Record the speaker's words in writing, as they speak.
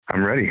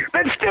I'm ready.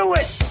 Let's do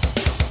it!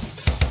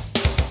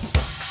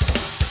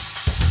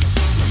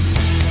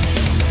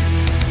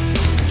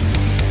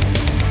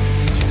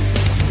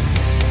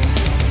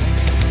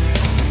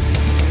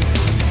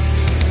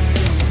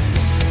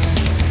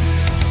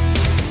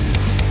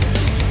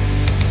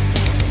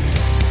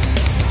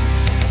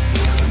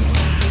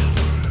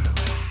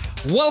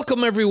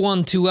 Welcome,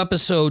 everyone, to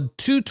episode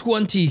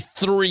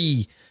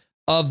 223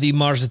 of the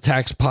Mars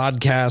Attacks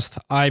podcast.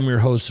 I'm your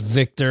host,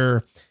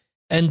 Victor,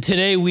 and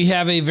today we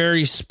have a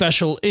very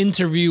special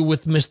interview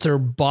with Mr.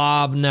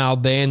 Bob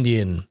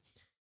Nalbandian.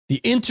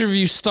 The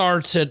interview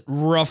starts at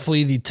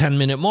roughly the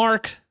 10-minute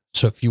mark,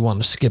 so if you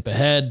want to skip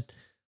ahead,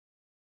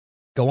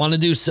 go on to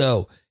do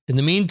so. In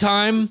the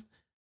meantime,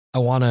 I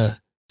want to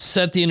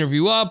set the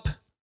interview up,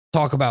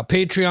 talk about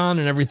Patreon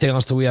and everything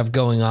else that we have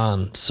going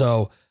on.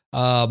 So,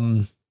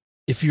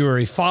 if you're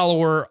a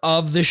follower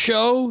of the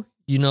show,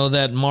 you know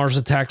that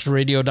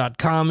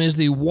MarsAttacksRadio.com is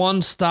the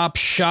one-stop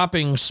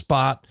shopping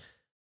spot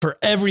for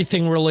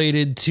everything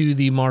related to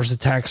the Mars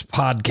Attacks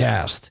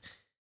podcast.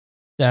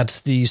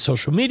 That's the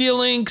social media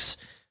links,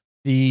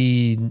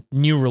 the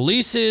new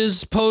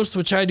releases post,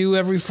 which I do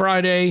every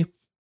Friday.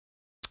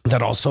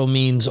 That also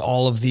means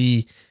all of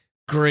the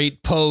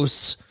great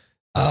posts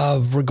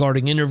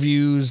regarding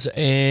interviews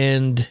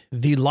and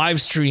the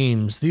live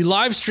streams.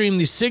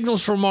 The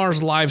Signals from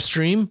Mars live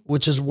stream,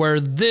 which is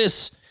where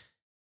this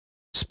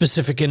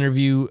specific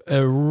interview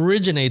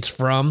originates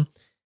from,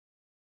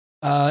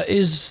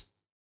 is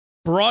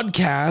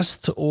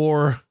broadcast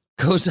or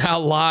goes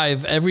out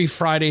live every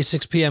Friday,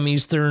 6 p.m.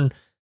 Eastern,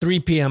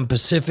 3 p.m.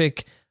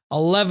 Pacific,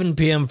 11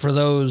 p.m. for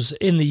those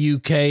in the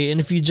UK.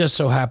 And if you just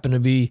so happen to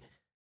be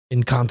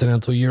in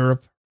continental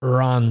Europe, or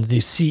on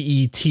the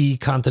CET,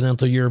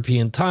 Continental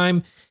European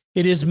Time,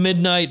 it is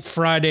midnight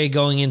Friday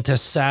going into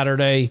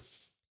Saturday.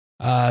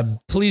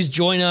 Please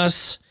join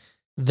us.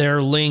 There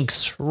are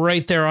links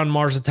right there on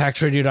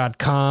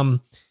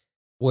MarsAttacksRadio.com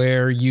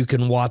where you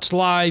can watch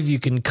live, you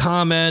can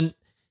comment,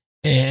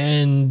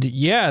 and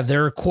yeah,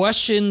 there are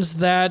questions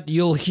that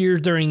you'll hear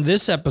during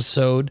this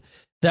episode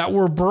that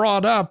were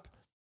brought up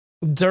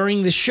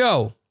during the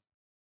show.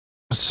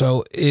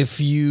 So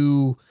if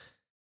you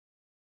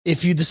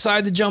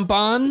decide to jump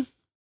on,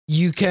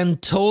 you can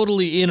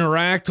totally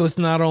interact with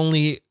not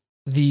only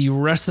the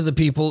rest of the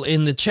people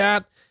in the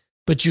chat,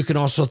 but you can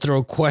also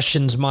throw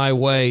questions my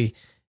way.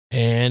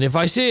 And if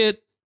I see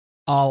it,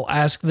 I'll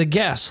ask the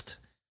guest.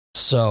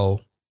 So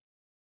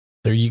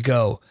there you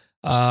go.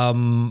 A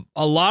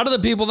lot of the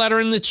people that are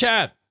in the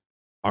chat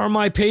are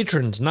my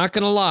patrons, not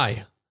going to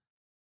lie.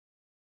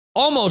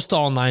 Almost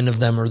all 9 of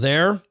them are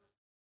there.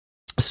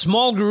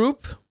 Small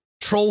group.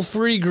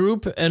 Troll-free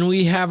group, and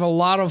we have a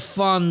lot of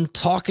fun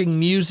talking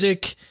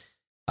music,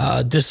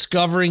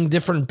 discovering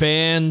different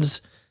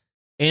bands,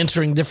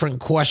 answering different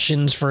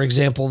questions. For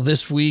example,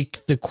 this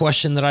week, the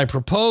question that I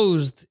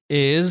proposed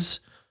is,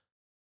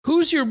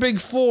 who's your big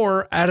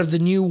 4 out of the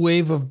new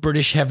wave of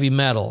British heavy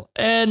metal?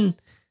 And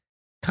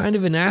kind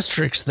of an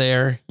asterisk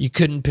there. You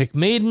couldn't pick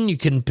Maiden, you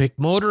couldn't pick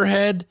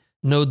Motorhead,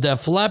 no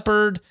Def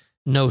Leppard,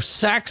 no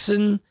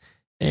Saxon,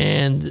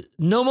 and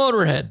no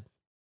Motorhead.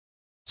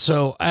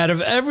 So out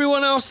of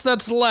everyone else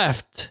that's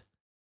left,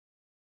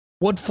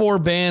 what 4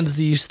 bands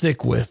do you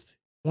stick with?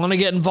 Want to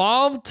get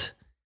involved?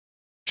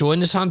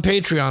 Join us on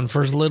Patreon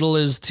for as little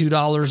as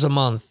 $2 a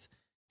month,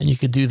 and you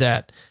could do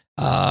that.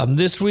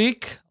 This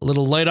week, a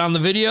little light on the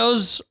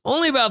videos,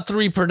 only about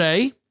 3 per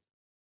day.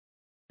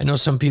 I know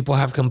some people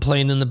have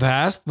complained in the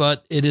past,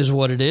 but it is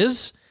what it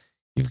is.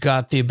 You've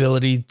got the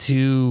ability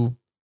to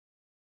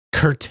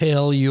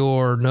curtail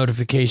your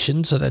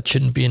notifications, so that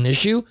shouldn't be an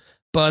issue.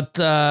 But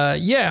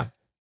yeah.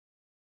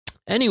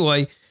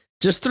 Anyway,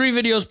 just 3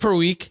 videos per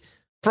week.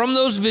 From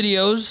those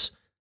videos,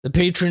 the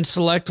patrons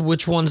select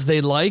which ones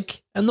they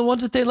like, and the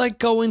ones that they like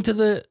go into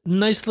the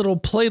nice little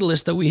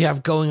playlist that we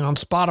have going on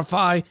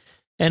Spotify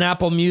and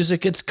Apple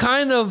Music. It's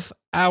kind of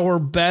our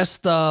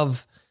best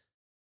of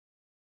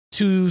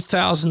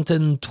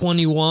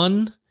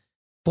 2021,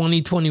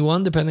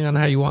 depending on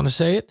how you want to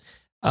say it.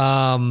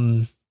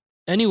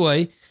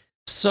 Anyway,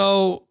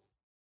 so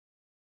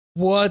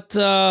what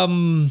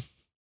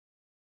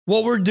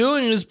we're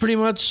doing is pretty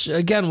much,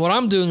 again, what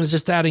I'm doing is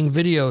just adding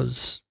video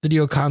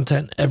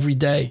content every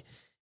day.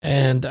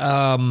 And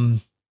I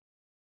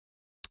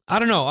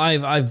don't know.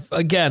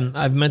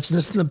 I've mentioned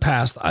this in the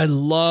past. I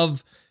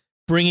love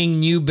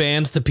bringing new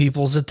bands to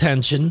people's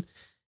attention,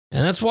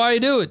 and that's why I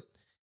do it.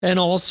 And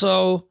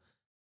also,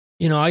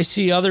 you know, I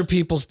see other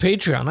people's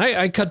Patreon.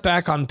 I cut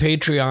back on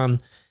Patreon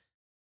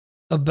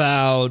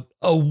about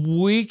a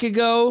week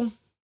ago,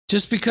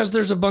 just because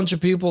there's a bunch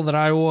of people that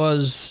I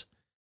was,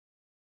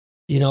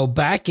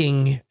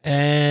 backing,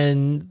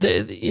 and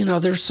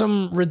there's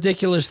some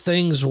ridiculous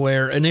things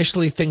where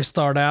initially things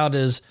start out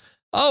as,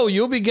 oh,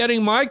 you'll be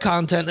getting my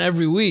content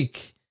every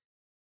week.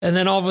 And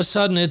then all of a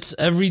sudden it's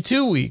every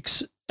 2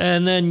 weeks.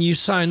 And then you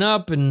sign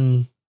up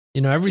and,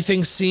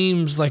 everything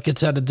seems like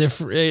it's at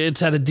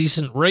a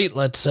decent rate,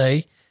 let's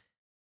say.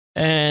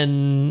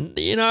 And,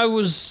 I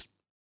was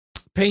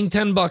paying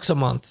 $10 a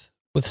month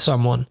with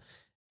someone,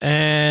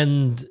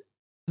 And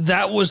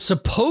that was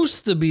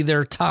supposed to be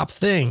their top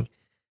thing.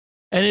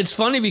 And it's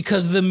funny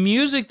because the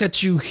music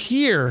that you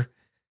hear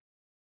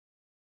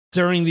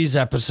during these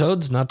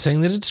episodes, not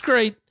saying that it's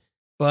great,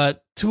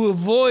 but to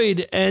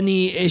avoid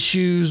any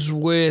issues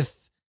with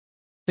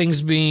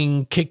things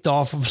being kicked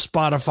off of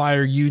Spotify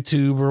or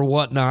YouTube or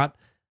whatnot,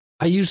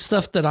 I use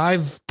stuff that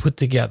I've put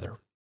together.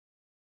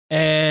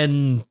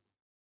 And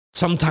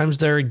sometimes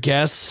there are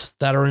guests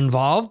that are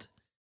involved.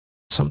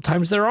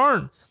 Sometimes there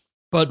aren't.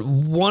 But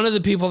one of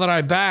the people that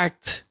I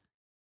backed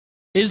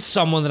is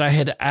someone that I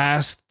had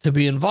asked to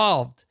be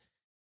involved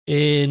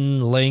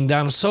in laying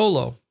down a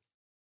solo.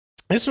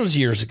 This was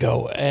years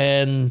ago,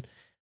 and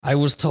I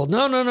was told,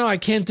 no, I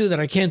can't do that.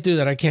 I can't do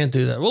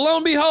that. Well, lo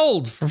and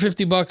behold, for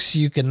 $50,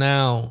 you can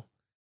now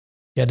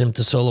get him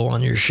to solo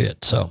on your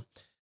shit. So,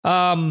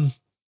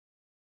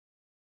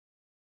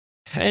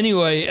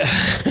 anyway,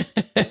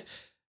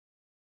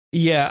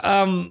 yeah,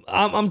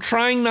 I'm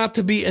trying not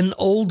to be an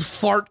old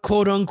fart,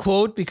 quote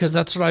unquote, because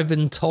that's what I've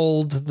been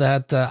told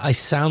that I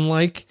sound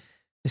like.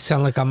 I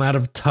sound like I'm out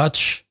of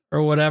touch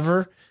or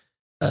whatever.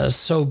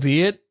 So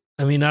be it.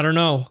 I mean, I don't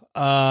know.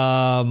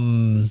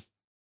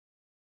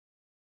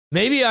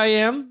 Maybe I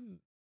am.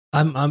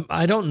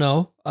 I don't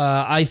know.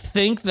 I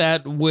think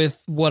that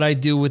with what I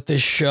do with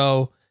this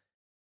show,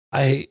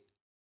 I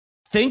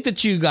think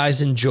that you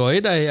guys enjoy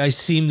it. I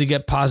seem to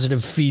get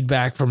positive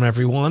feedback from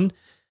everyone.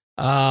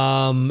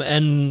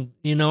 And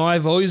you know,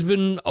 I've always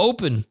been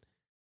open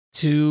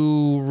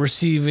to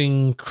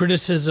receiving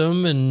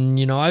criticism, and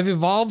you know, I've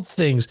evolved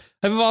things.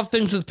 I've evolved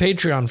things with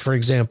Patreon, for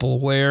example,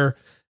 where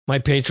my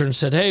patron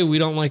said, "Hey, we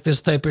don't like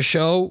this type of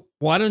show.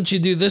 Why don't you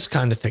do this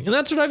kind of thing?" And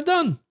that's what I've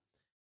done.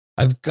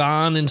 I've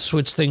gone and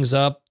switched things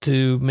up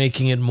to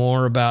making it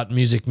more about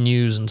music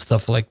news and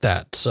stuff like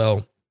that.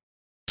 So,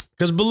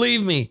 because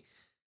believe me,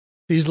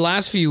 these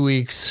last few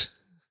weeks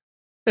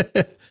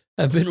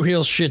have been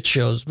real shit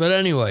shows. But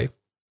anyway,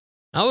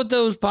 not with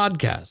those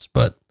podcasts,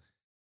 but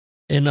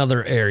in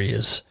other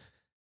areas.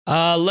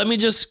 Let me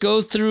just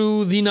go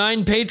through the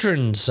 9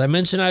 patrons. I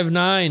mentioned I have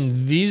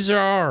 9. These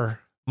are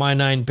my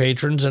 9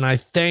 patrons, and I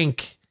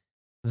thank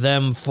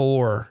them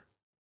for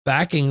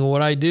backing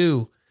what I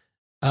do.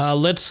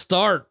 Let's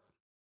start.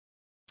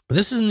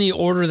 This is in the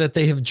order that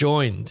they have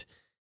joined.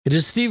 It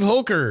is Steve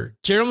Hoker,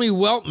 Jeremy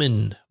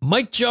Weltman,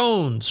 Mike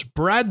Jones,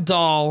 Brad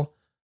Dahl,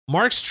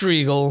 Mark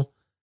Striegel,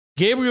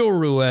 Gabriel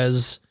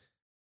Ruiz,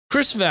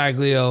 Chris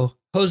Vaglio,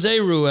 Jose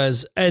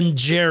Ruiz, and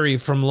Jerry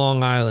from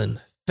Long Island.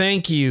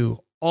 Thank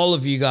you, all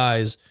of you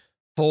guys,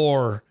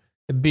 for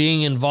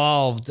being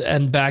involved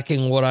and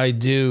backing what I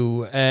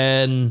do.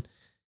 And,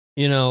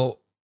 you know,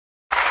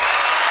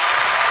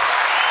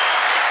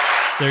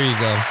 there you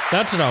go.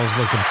 That's what I was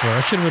looking for.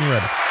 I should have been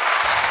ready.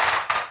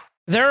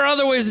 There are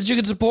other ways that you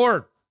can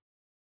support.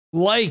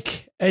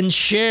 Like and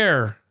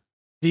share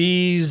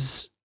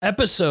these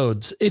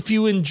episodes. If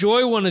you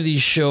enjoy one of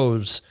these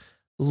shows,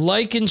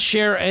 like and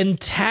share and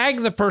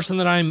tag the person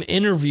that I'm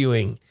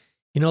interviewing.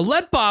 You know,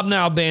 let Bob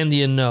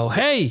Nalbandian know,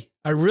 hey,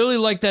 I really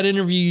like that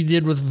interview you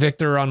did with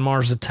Victor on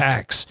Mars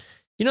Attacks.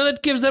 You know,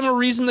 that gives them a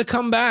reason to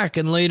come back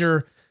and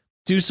later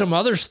do some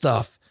other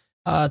stuff.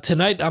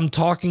 Tonight, I'm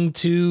talking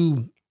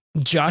to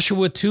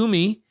Joshua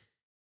Toomey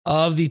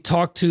of the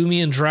Talk to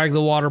Me and Drag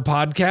the Water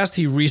podcast.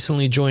 He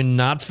recently joined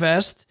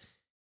Knotfest,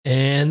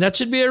 and that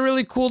should be a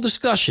really cool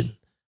discussion.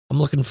 I'm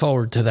looking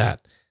forward to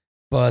that.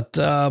 But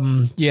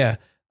yeah,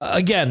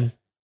 again,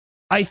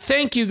 I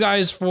thank you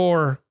guys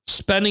for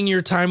spending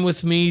your time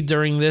with me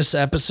during this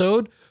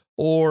episode,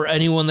 or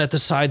anyone that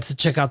decides to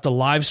check out the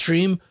live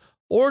stream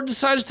or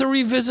decides to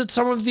revisit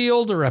some of the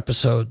older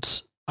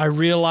episodes. I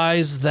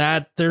realize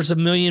that there's a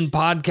million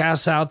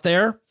podcasts out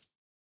there,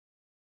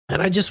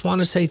 and I just want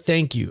to say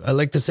thank you. I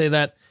like to say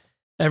that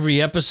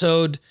every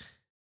episode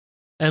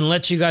and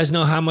let you guys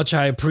know how much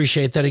I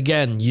appreciate that.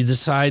 Again, you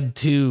decide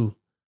to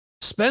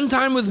spend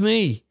time with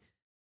me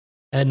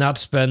and not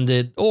spend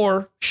it,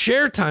 or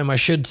share time, I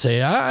should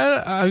say.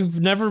 I've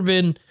never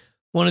been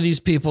one of these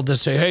people to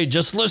say, hey,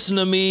 just listen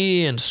to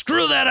me and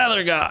screw that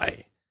other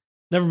guy.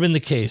 Never been the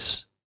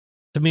case.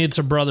 To me, it's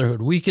a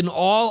brotherhood. We can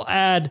all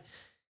add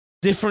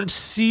different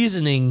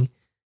seasoning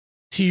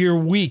to your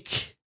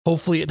week.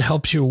 Hopefully it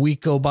helps your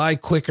week go by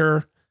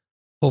quicker.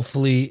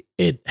 Hopefully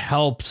it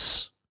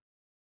helps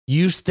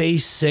you stay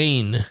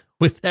sane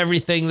with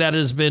everything that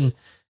has been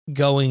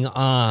going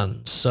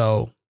on.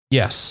 So,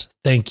 yes,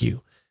 thank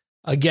you.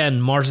 Again,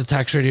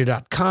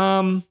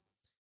 MarsAttacksRadio.com.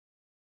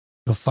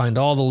 You'll find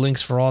all the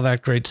links for all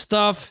that great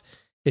stuff.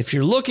 If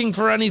you're looking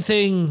for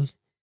anything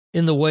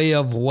in the way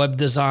of web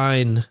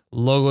design,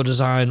 logo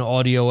design,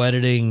 audio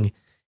editing,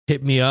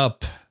 hit me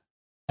up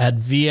at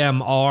vmrit.com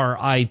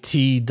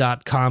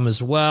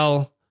as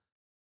well.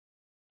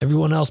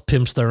 Everyone else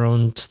pimps their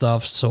own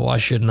stuff, so why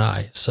shouldn't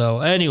I? So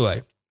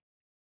anyway,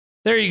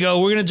 there you go.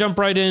 We're going to jump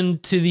right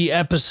into the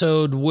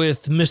episode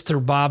with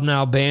Mr. Bob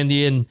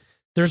Nalbandian.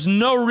 There's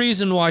no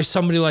reason why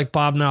somebody like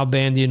Bob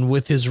Nalbandian,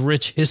 with his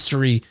rich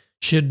history,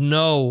 should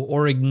know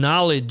or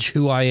acknowledge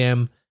who I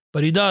am,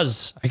 but he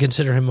does. I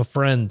consider him a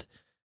friend.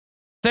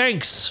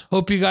 Thanks.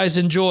 Hope you guys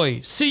enjoy.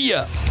 See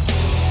ya.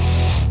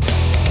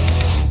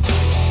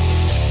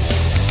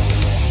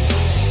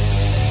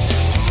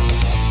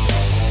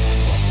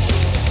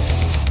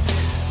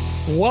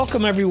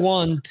 Welcome,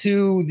 everyone,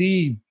 to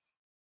the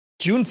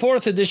June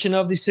 4th edition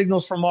of the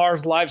Signals from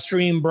Mars live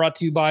stream brought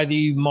to you by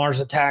the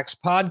Mars Attacks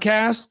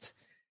podcast.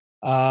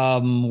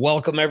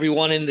 Welcome,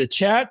 everyone in the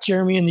chat.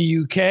 Jeremy in the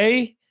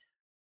UK,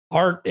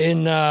 Art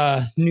in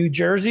New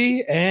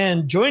Jersey,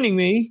 and joining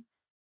me,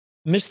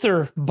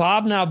 Mr.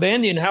 Bob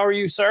Nalbandian. How are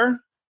you, sir?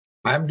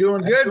 I'm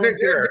doing good,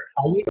 Victor.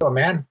 How you doing,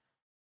 man?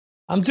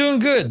 I'm doing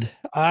good.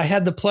 I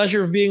had the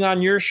pleasure of being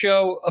on your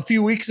show a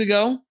few weeks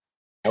ago.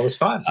 That was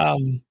fun.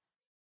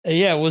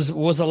 Yeah, it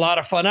was a lot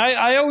of fun.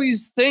 I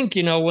always think,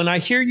 when I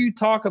hear you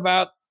talk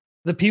about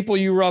the people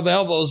you rub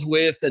elbows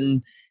with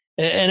and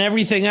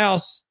everything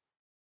else,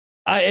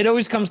 it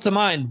always comes to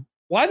mind.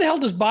 Why the hell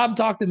does Bob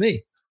talk to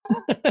me?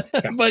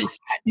 But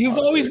you've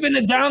always been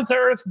a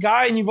down-to-earth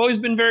guy, and you've always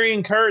been very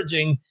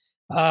encouraging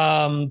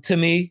to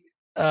me,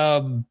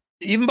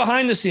 even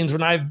behind the scenes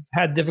when I've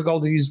had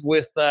difficulties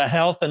with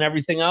health and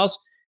everything else.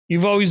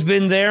 You've always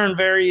been there and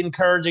very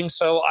encouraging.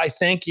 So I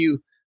thank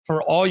you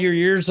for all your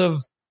years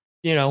of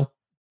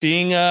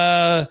being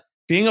a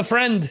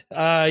friend,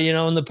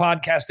 in the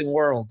podcasting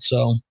world.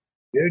 So,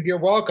 dude, you're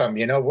welcome.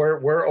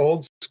 We're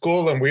old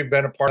school, and we've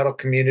been a part of the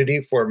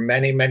community for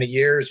many, many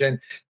years. And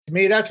to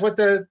me, that's what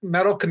the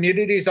metal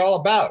community is all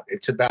about.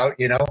 It's about,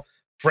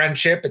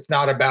 friendship. It's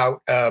not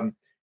about,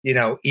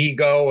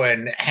 ego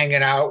and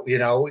hanging out,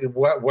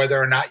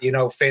 whether or not,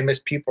 famous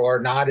people or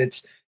not.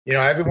 It's,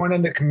 everyone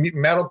in the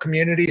metal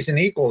community is an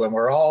equal, and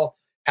we're all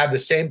have the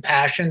same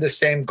passion, the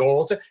same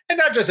goals, and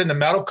not just in the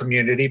metal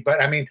community, but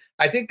I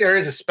think there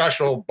is a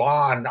special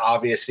bond,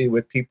 obviously,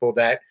 with people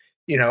that,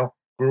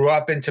 grew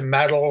up into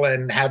metal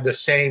and have the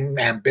same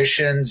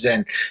ambitions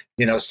and,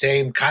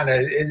 same kind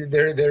of,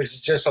 there's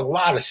just a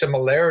lot of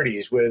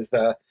similarities with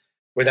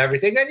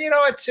everything. And,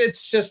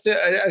 it's just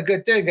a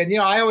good thing. And,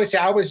 I always say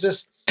I was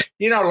just,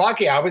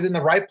 lucky. I was in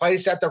the right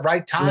place at the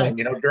right time,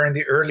 during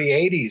the early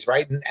 80s,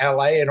 right in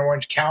LA and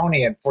Orange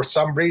County. And for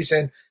some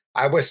reason,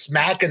 I was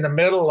smack in the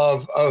middle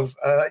of a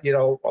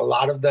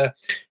lot of the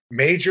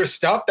major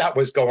stuff that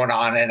was going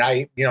on. And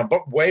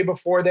but way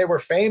before they were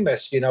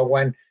famous,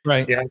 when,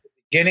 the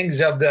beginnings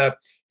of the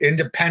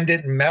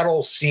independent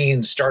metal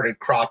scene started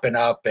cropping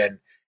up, and,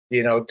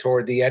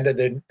 toward the end of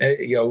the,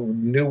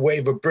 new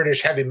wave of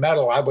British heavy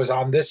metal, I was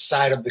on this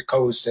side of the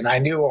coast, and I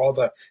knew all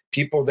the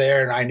people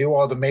there, and I knew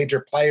all the major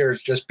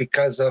players just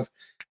because of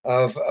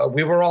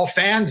we were all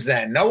fans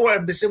then. No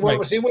one,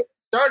 when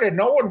started,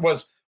 no one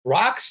was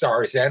rock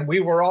stars then. We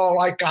were all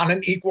like on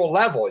an equal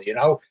level,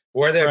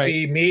 whether it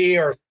be me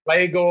or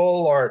Flagel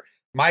or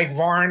Mike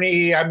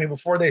Varney.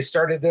 Before they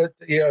started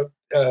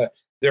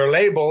their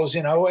labels,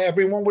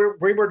 everyone,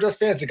 we were just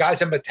fans. The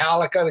guys in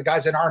Metallica, the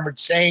guys in Armored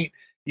Saint,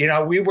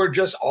 we were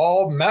just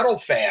all metal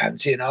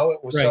fans, so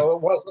it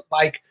wasn't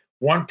like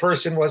one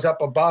person was up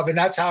above. And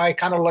that's how I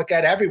kind of look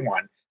at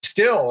everyone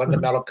still in the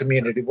metal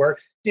community, where,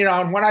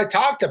 and when I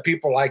talk to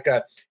people like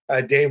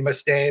Dave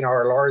Mustaine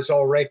or Lars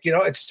Ulrich,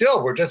 it's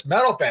still, we're just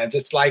metal fans.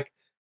 It's like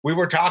we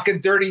were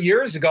talking 30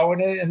 years ago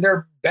in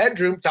their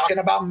bedroom talking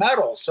about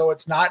metal. So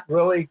it's not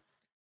really,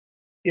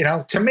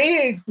 to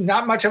me,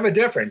 not much of a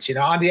difference.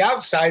 On the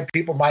outside,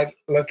 people might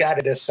look at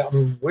it as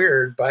something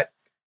weird, but,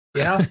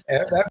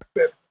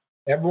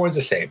 everyone's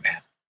the same, man.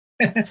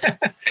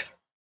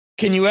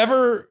 Can you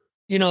ever,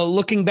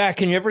 looking back,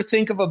 can you ever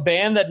think of a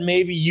band that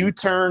maybe you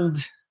turned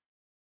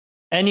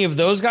any of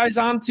those guys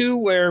onto,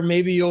 where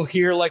maybe you'll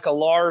hear like a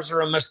Lars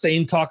or a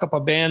Mustaine talk up a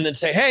band and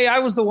say, hey, I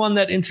was the one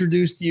that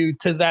introduced you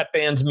to that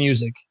band's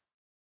music?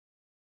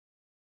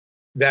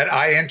 That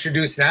I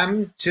introduced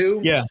them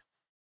to? Yeah.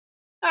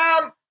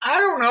 I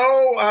don't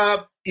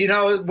know.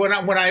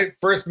 When I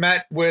first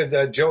met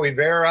with Joey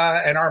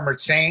Vera and Armored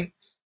Saint,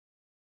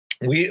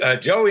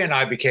 Joey and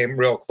I became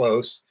real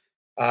close.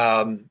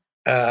 Actually,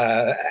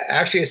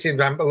 it seems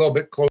I'm a little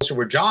bit closer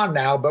with John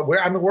now, but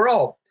we're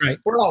all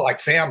like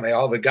family,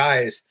 all the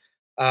guys.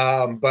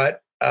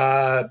 But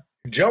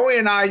Joey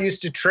and I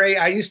used to trade.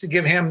 I used to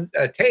give him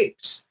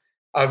tapes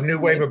of new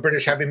wave of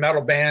British heavy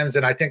metal bands,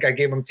 and I think I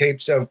gave him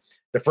tapes of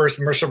the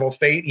first Merciful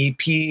Fate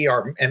EP,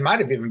 or it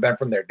might have even been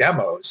from their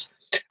demos.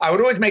 I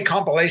would always make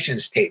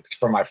compilations tapes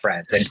for my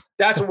friends, and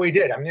that's what we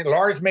did.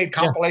 Lars made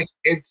compilation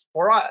tapes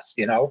for us,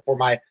 for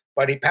my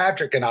buddy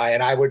Patrick and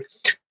I would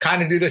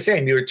kind of do the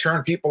same. You would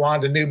turn people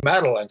on to new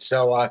metal. And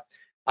so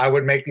I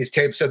would make these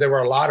tapes. So there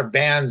were a lot of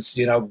bands,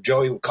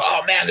 Joey would call,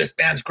 oh man, this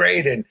band's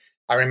great. And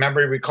I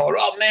remember he recalled,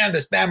 oh man,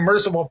 this band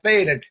Merciful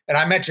Fate. And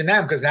I mentioned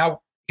them because now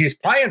he's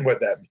playing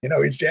with them.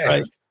 He's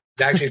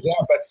actually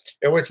down. But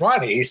it was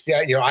funny. He's,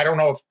 I don't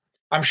know if,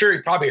 I'm sure he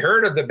probably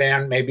heard of the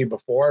band maybe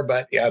before,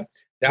 but that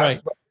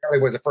probably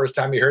was the first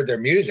time he heard their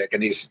music.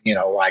 And he's,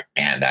 like,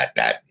 man,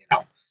 that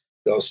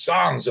those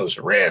songs, those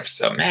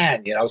riffs,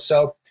 man,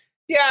 so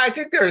yeah, I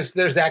think there's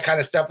that kind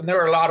of stuff. And there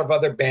were a lot of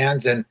other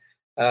bands, and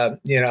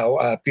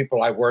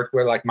people I worked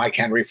with, like Mike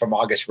Henry from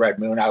August Red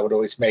Moon. I'd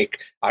always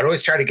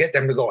try to get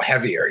them to go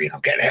heavier,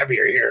 get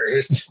heavier here.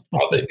 Here's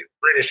all the new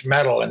British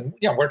metal. And,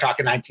 we're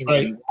talking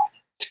 1981. Right.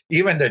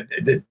 Even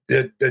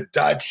the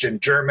Dutch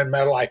and German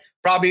metal, I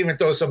probably even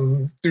threw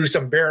some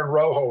Baron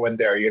Rojo in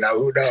there, who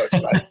knows,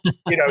 but,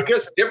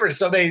 just different.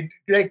 So they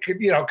could,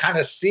 kind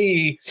of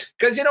see,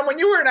 because, when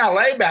you were in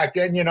LA back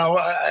then,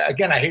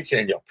 again, I hate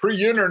saying,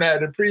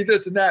 pre-internet and pre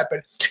this and that,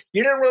 but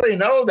you didn't really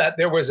know that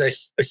there was a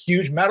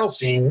huge metal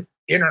scene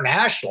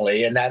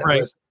internationally and that it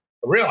was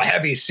a real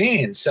heavy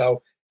scene.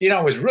 So,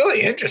 it was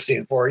really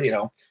interesting for,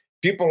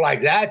 people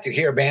like that to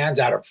hear bands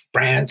out of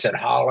France and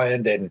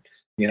Holland and,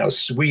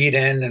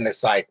 Sweden. And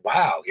it's like,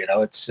 wow,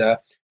 it's,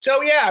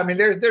 so yeah, I mean,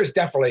 there's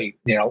definitely,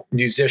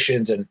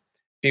 musicians and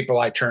people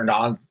I turned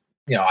on,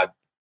 I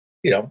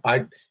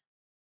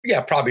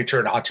probably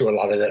turned on to a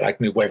lot of that, like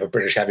new wave of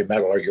British heavy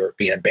metal or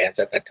European bands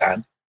at that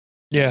time.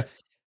 Yeah.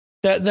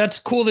 That's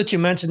cool that you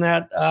mentioned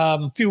that.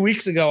 A few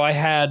weeks ago, I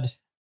had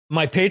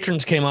my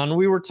patrons came on.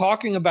 We were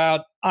talking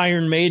about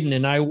Iron Maiden,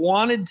 and I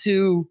wanted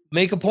to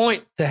make a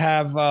point to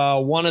have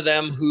one of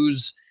them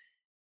who's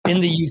in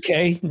the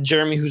UK,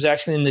 Jeremy, who's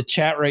actually in the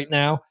chat right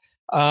now.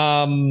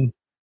 And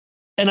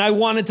I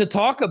wanted to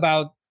talk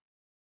about,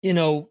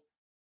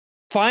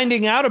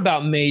 finding out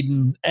about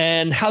Maiden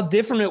and how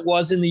different it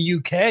was in the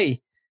UK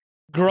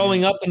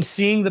growing up and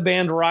seeing the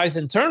band rise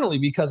internally,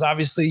 because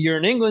obviously you're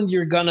in England,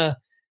 you're going to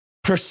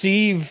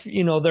perceive,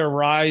 their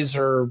rise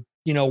or,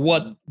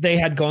 what they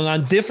had going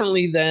on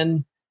differently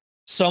than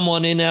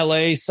someone in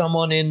LA,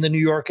 someone in the New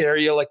York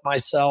area like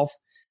myself.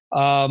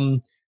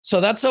 So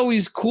that's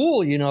always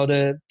cool,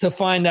 to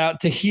find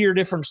out, to hear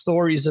different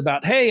stories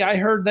about, hey, I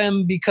heard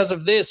them because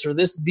of this, or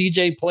this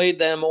DJ played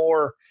them,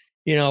 or,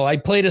 I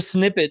played a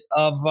snippet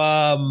of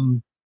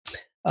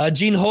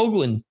Gene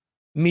Hoglan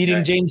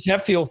meeting James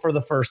Hetfield for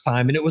the first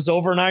time, and it was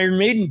over an Iron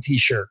Maiden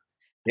t-shirt.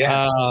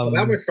 Yeah,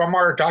 that was from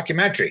our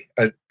documentary.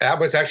 That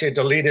was actually a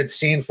deleted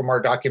scene from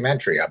our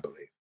documentary, I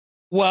believe.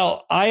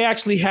 Well, I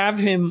actually have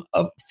him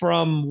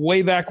from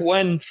way back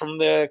when, from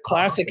the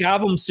classic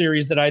album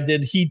series that I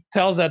did. He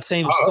tells that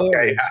same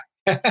story.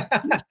 Okay.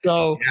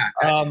 So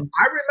I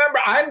remember,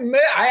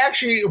 I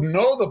actually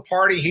know the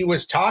party he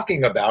was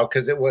talking about,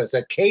 because it was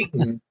a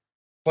Caton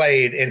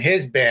played in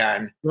his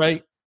band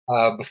right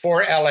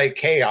before LA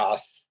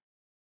Chaos.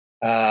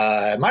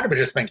 It might have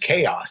just been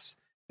Chaos,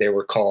 they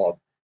were called.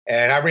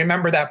 And I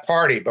remember that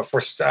party, but for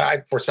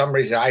some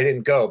reason I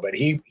didn't go. But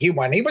he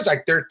went. He was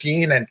like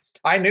 13, and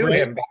I knew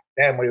him back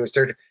then when he was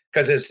 13,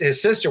 because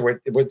his sister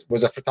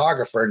was a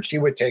photographer, and she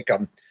would take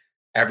him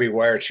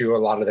everywhere to a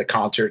lot of the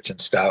concerts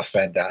and stuff.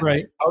 And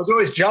I was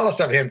always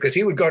jealous of him, because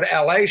he would go to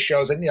LA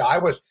shows, and I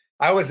was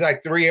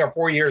like 3 or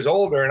 4 years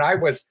older, and I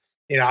was,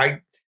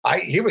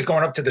 he was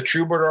going up to the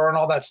Troubadour and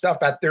all that stuff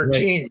at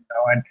 13,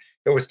 and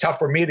it was tough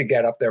for me to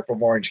get up there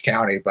from Orange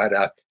County. But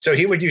so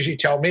he would usually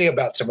tell me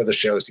about some of the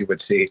shows he would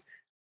see,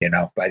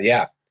 But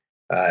yeah,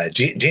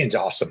 Gene's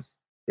awesome.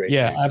 Great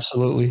yeah, name.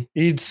 Absolutely.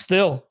 He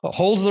still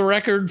holds the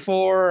record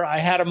for, I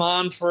had him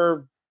on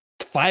for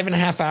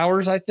 5.5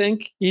 hours, I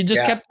think. He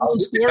just kept telling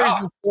stories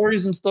and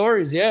stories and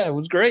stories. Yeah, it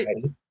was great.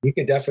 Yeah, he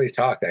could definitely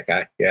talk, that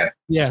guy. Yeah.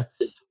 Yeah.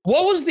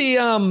 What was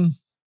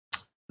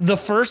the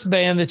first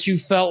band that you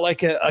felt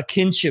like a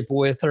kinship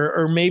with,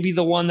 or maybe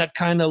the one that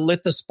kind of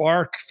lit the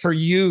spark for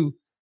you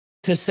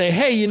to say,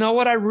 hey, you know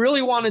what? I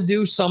really want to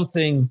do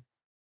something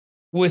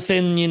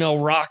within,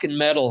 rock and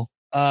metal.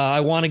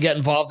 I want to get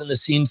involved in the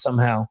scene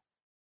somehow.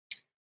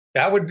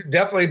 That would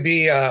definitely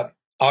be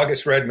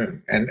August Red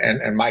Moon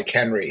and Mike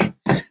Henry,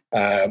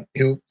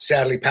 who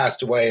sadly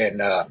passed away in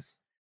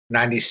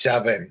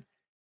 97.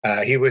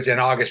 He was in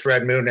August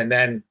Red Moon, and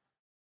then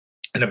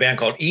in a band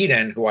called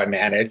Eden, who I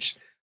managed.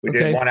 We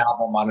did one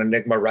album on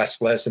Enigma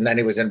Restless, and then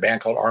he was in a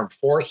band called Armed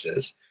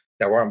Forces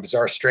that were on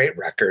Bizarre Straight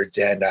Records,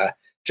 and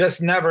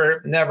just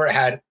never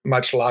had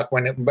much luck.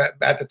 But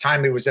at the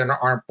time he was in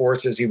Armed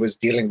Forces, he was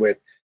dealing with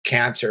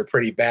cancer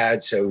pretty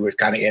bad, so he was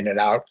kind of in and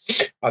out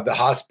of the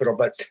hospital.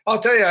 But I'll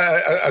tell you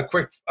a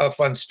quick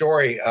fun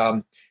story.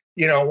 I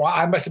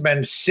must have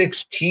been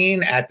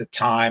 16 at the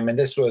time, and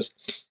this was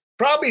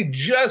probably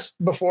just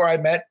before I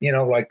met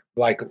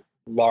like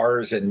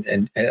Lars and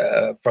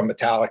from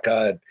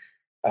Metallica.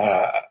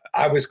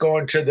 I was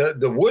going to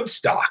the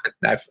Woodstock.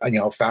 I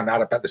found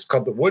out about this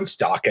club, the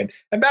Woodstock, and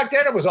back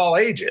then it was all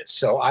ages.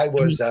 So I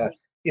was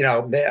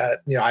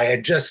I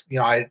had just,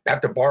 I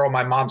have to borrow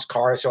my mom's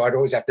car, so I'd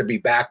always have to be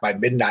back by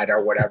midnight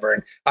or whatever.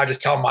 And I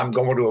just tell them I'm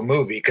going to a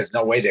movie, because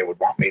no way they would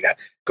want me to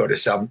go to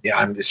some,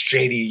 I'm this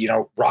shady,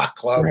 rock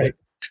club,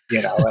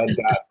 and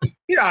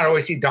I'd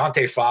always see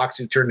Dante Fox,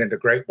 who turned into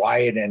Great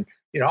White, and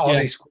all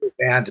these cool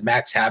bands.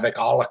 Max Havoc,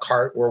 a la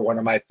carte were one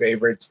of my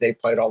favorites. They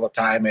played all the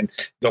time, and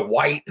the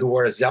White, who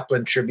were a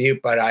Zeppelin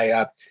tribute. But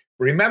I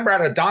remember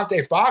at a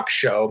Dante Fox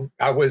show,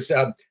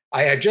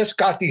 I had just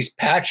got these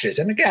patches.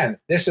 And again,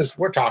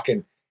 we're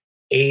talking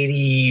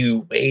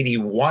 80,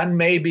 81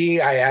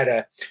 maybe. I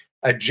had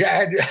a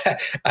Jag.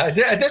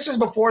 This is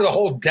before the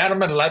whole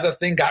denim and leather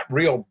thing got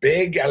real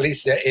big, at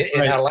least in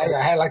LA.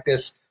 I had like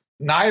this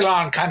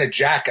nylon kind of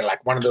jacket,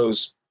 like one of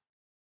those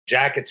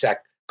jackets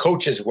that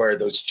coaches wear,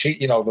 those cheap,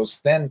 those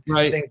thin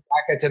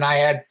jackets. And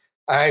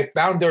I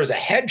found there was a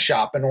head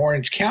shop in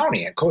Orange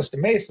County in Costa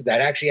Mesa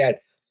that actually had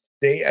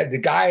the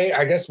guy,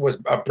 I guess, was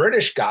a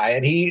British guy,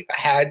 and he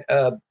had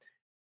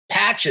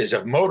patches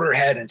of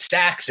Motorhead and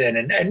Saxon,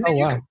 and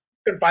you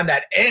couldn't find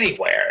that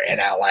anywhere in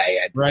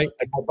LA. And my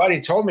buddy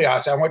told me, I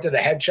went to the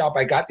head shop,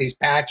 I got these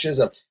patches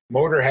of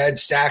Motorhead,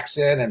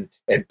 Saxon,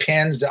 and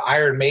pins, the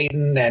Iron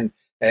Maiden, and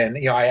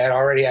I had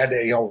already had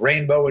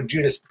Rainbow and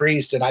Judas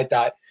Priest, and I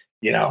thought,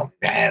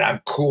 man, I'm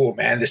cool,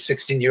 man. This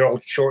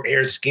 16-year-old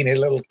short-haired, skinny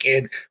little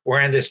kid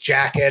wearing this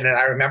jacket. And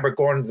I remember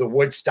going to the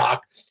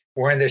Woodstock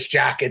wearing this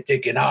jacket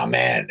thinking, oh,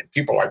 man,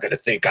 people are going to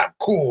think I'm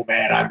cool,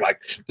 man. I'm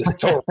like this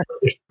total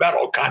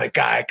metal kind of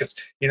guy. Because,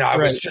 I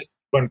was just,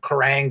 when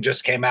Kerrang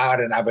just came out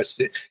and I was,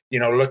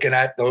 looking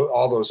at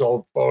all those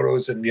old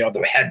photos and, the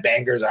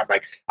headbangers, I'm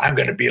like, I'm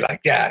going to be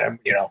like that.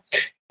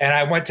 And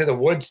I went to the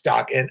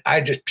Woodstock and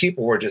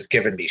people were just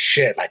giving me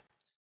shit. Like,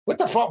 what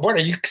the fuck? What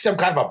are you, some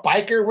kind of a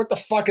biker? What the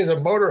fuck is a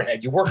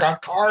Motorhead? You work on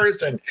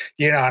cars, and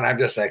and I'm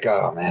just like,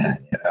 oh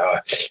man,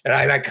 and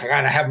I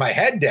kind of have my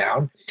head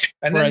down,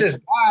 and then this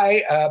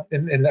guy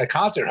in the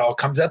concert hall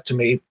comes up to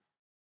me,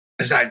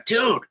 he's like,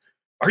 dude,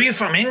 are you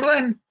from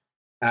England?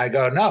 And I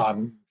go, no,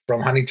 I'm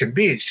from Huntington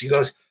Beach. He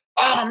goes,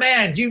 oh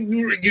man,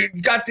 you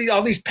got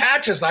all these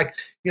patches, like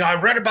I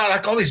read about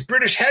like all these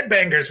British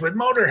headbangers with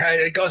Motorhead.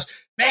 And he goes,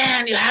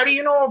 man, how do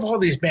you know of all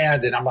these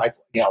bands? And I'm like,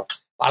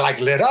 I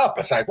like lit up.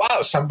 It's like,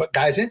 wow, some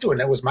guy's into it.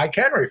 And it was Mike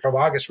Henry from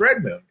August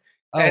Red Moon.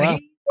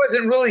 He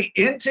wasn't really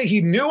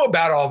he knew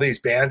about all these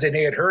bands and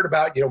he had heard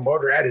about,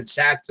 Motorhead and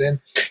Saxon,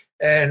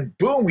 and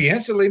boom, we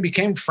instantly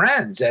became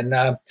friends. And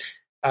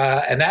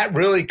that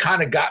really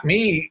kind of got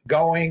me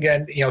going.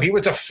 And, he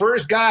was the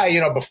first guy,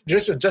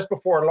 just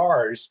before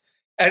Lars.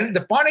 And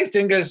the funny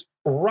thing is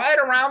right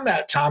around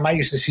that time, I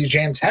used to see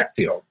James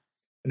Hetfield.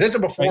 And this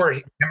is before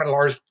him and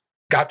Lars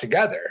got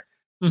together.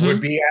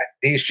 Would be at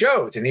these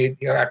shows. And he,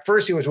 at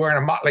first he was wearing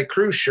a Motley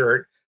Crue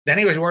shirt. Then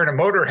he was wearing a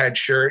Motorhead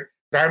shirt.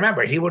 But I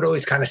remember he would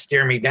always kind of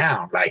stare me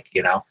down, like,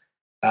 when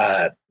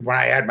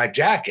I had my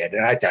jacket.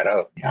 And I thought,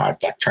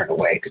 I turned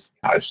away because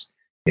I was,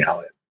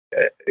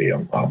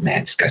 oh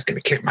man, this guy's going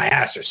to kick my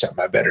ass or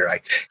something. I better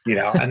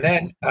and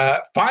then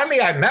finally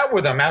I met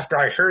with him after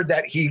I heard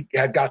that he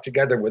had got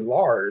together with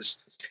Lars.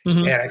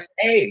 And I said,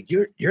 hey,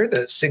 you're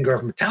the singer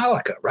of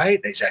Metallica, right?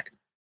 And he's like,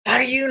 how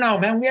do you know,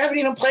 man? We haven't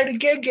even played a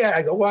gig yet.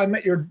 I go, well, I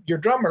met your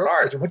drummer,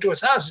 Lars. I went to his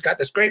house. He's got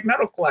this great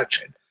metal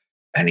collection.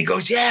 And he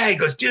goes, yeah. He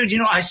goes, dude,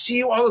 I see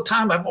you all the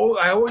time.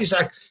 I always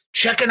like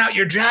checking out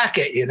your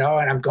jacket, And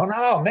I'm going,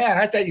 oh, man,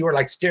 I thought you were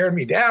like staring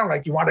me down,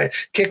 like you want to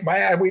kick my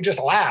ass. We just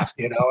laughed,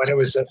 and it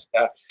was just,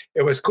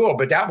 it was cool.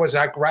 But that was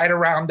like right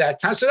around that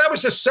time. So that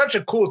was just such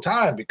a cool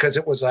time because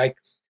it was like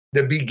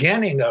the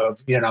beginning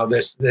of,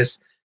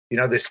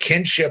 this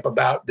kinship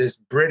about this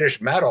British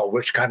metal,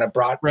 which kind of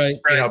brought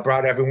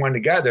brought everyone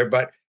together.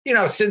 But,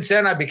 since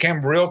then I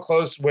became real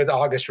close with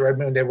August Red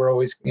Moon. They were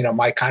always,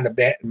 my kind of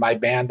my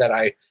band that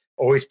I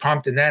always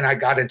pumped. And then I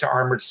got into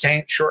Armored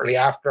Saint shortly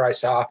after. I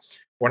saw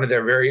one of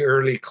their very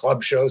early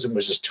club shows and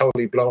was just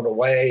totally blown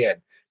away.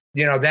 And,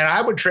 then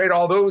I would trade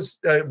all those,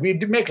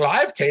 we'd make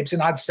live tapes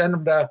and I'd send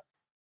them to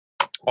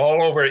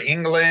all over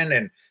England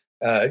and,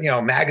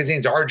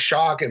 magazines, Art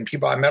Shock and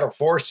people at Metal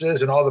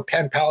Forces and all the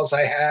pen pals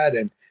I had.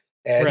 And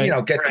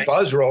get the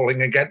buzz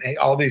rolling and get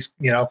all these,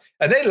 and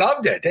they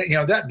loved it.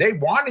 They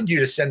wanted you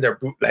to send their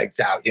bootlegs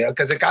out,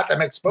 because it got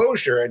them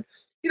exposure. And,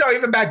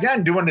 even back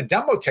then doing the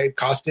demo tape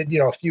costed,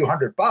 a few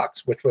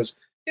 $100, which was,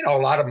 a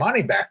lot of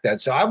money back then.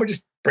 So I would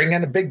just bring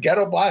in a big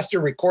ghetto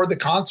blaster, record the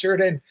concert.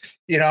 And,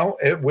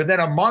 within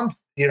a month,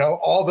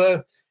 all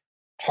the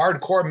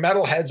hardcore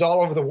metalheads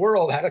all over the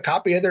world had a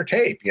copy of their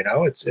tape.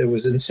 It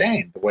was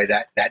insane the way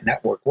that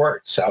network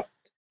worked. So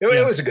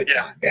it was a good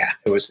time. Yeah,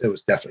 it was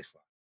definitely fun.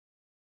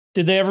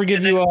 Did they ever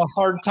give you a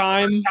hard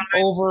time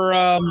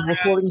over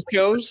recording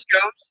shows?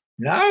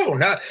 No.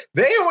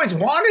 They always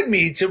wanted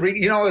me to,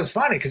 it was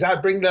funny because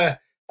I'd bring the,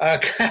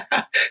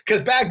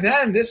 because back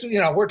then,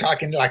 we're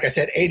talking, like I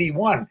said,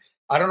 81.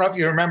 I don't know if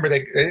you remember,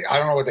 I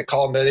don't know what they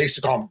call them. They used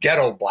to call them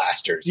ghetto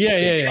blasters.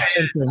 Yeah.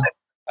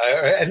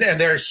 And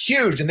they're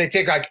huge and they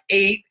take like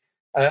 8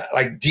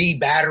 like D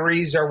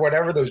batteries or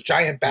whatever, those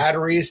giant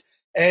batteries.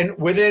 And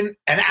within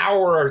an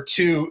hour or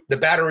two, the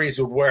batteries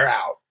would wear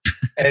out.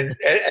 and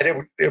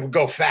it would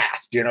go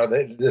fast,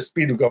 the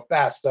speed would go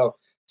fast. So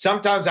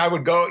sometimes I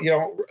would go,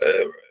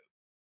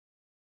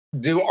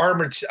 do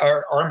Armored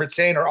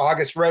Saint or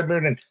August Red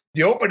Moon and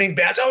the opening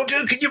bands. Oh,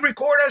 dude, can you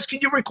record us? Can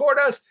you record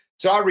us?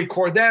 So I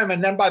record them.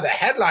 And then by the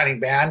headlining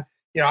band,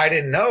 I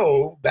didn't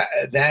know that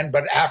then,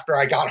 but after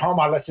I got home,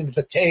 I listened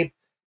to the tape,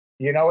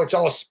 it's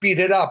all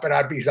speeded up and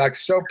I'd be like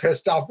so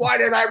pissed off. Why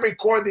did I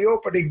record the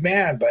opening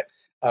band? But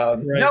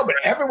no, but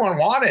everyone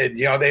wanted,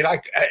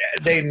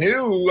 they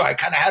knew I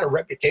kind of had a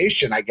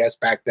reputation, I guess,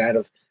 back then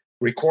of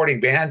recording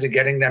bands and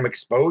getting them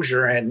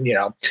exposure. And,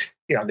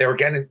 they were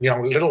getting,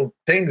 little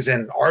things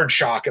in Art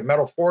Shock and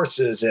Metal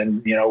Forces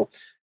and,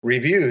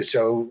 reviews.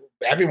 So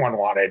everyone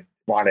wanted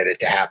wanted it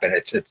to happen.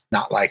 It's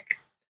not like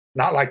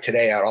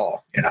today at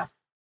all, you know.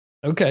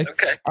 Okay.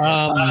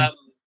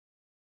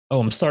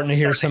 I'm starting to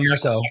hear some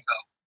echo.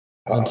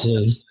 Let's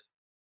see.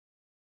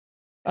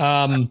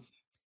 Yeah,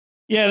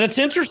 that's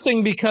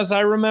interesting because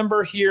I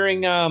remember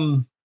hearing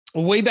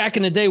way back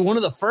in the day, one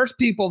of the first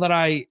people that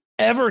I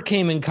ever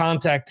came in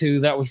contact to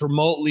that was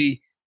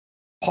remotely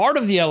part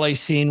of the LA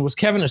scene was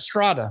Kevin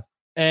Estrada.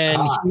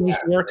 And he was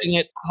working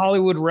at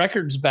Hollywood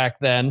Records back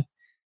then.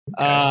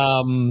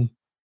 Okay.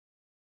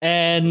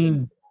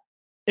 And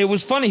it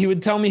was funny. He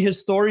would tell me his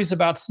stories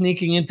about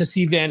sneaking in to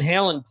see Van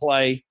Halen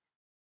play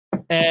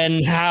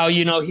and how,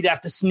 you know, he'd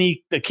have to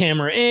sneak the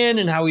camera in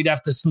and how he'd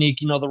have to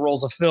sneak, you know, the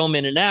rolls of film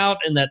in and out,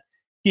 and that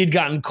he had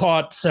gotten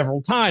caught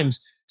several times.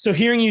 So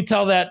hearing you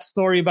tell that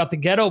story about the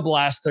Ghetto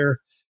Blaster,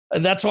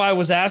 that's why I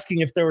was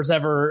asking if there was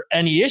ever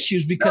any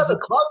issues, because the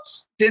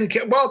clubs didn't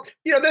care. Well,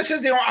 you know, this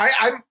is the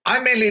I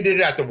mainly did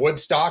it at the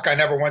Woodstock. I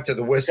never went to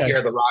the Whiskey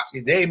or the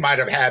Roxy. They might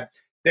have had,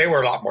 they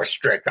were a lot more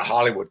strict, the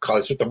Hollywood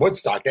clubs. With the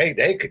Woodstock,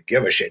 they could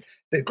give a shit.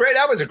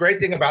 That was a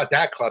great thing about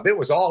that club. It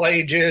was all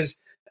ages.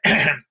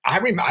 I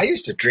remember I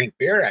used to drink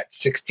beer at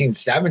 16,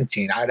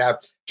 17. I'd have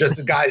just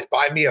the guys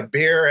buy me a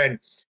beer, and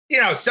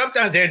you know,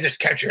 sometimes they'd just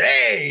catch you.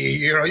 Hey,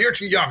 you know, you're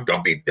too young.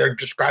 Don't be there.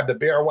 Just grab the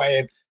beer away,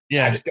 and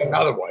I just get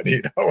another one.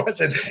 You know,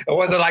 it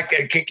wasn't like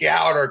they'd kick you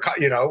out or,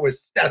 you know,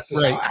 that's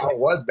just how it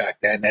was back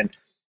then. And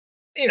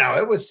you know,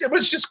 it was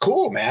just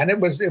cool, man. It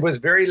was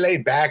very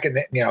laid back, and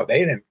you know,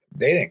 they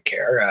didn't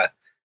care.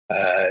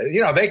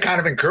 You know, they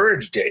kind of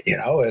encouraged it. You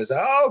know, as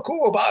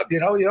cool, Bob. You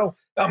know,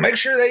 make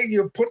sure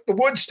you put the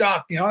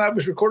Woodstock. You know, that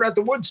was recorded at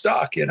the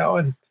Woodstock. You know,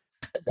 and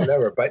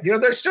whatever. But you know,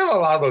 there's still a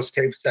lot of those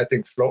tapes, I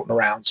think, floating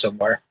around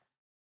somewhere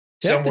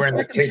in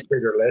the tape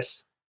bigger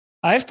list.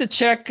 I have to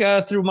check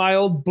through my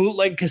old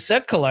bootleg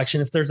cassette collection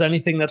if there's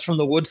anything that's from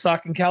the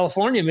Woodstock in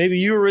California. Maybe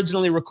you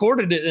originally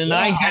recorded it, and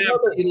I have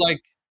the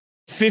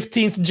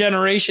 15th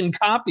generation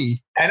copy.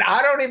 And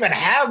I don't even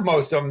have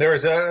most of them.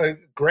 There's a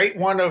great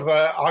one of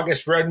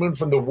August Red Moon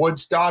from the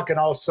Woodstock, and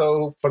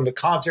also from the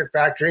Concert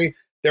Factory.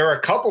 There are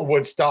a couple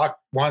Woodstock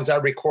ones I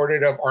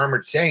recorded of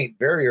Armored Saint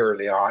very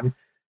early on.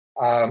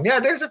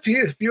 There's a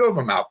few of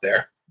them out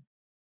there.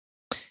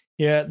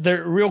 Yeah,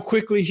 real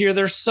quickly here.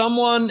 There's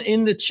someone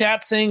in the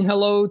chat saying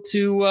hello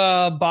to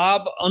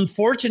Bob.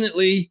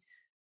 Unfortunately,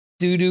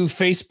 due to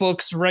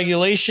Facebook's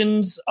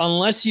regulations,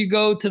 unless you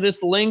go to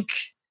this link,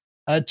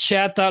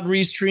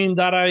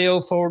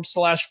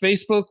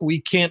 chat.restream.io/Facebook,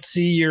 we can't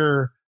see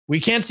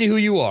who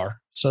you are.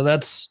 So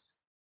that's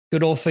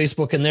good old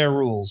Facebook and their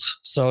rules.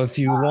 So if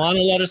you want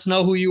to let us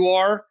know who you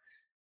are,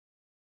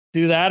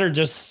 do that, or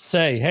just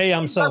say, hey,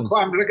 I'm so. I'm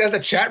looking at the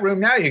chat room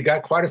now. You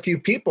got quite a few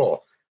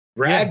people.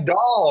 Brad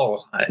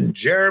Dahl and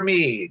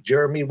Jeremy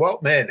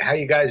Weltman. How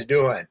you guys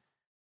doing?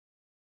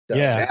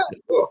 So,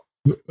 cool.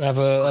 We have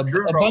a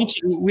bunch.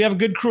 We have a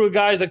good crew of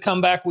guys that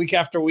come back week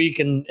after week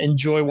and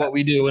enjoy what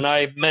we do. And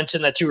I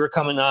mentioned that you were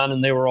coming on,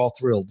 and they were all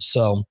thrilled.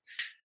 So,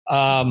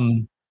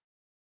 you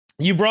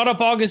brought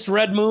up August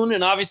Red Moon,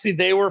 and obviously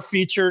they were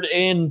featured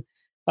in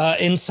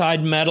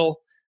Inside Metal,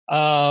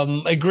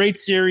 a great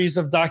series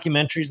of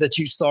documentaries that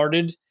you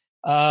started.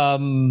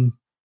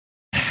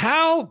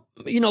 How,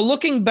 you know,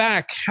 looking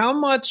back, how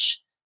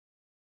much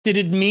did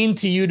it mean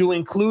to you to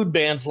include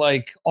bands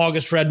like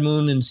August Red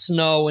Moon and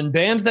Snow, and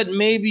bands that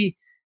maybe,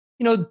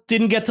 you know,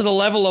 didn't get to the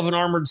level of an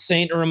Armored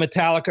Saint or a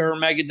Metallica or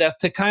Megadeth,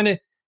 to kind of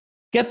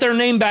get their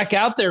name back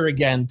out there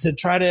again, to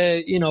try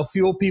to, you know,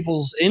 fuel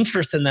people's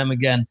interest in them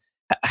again?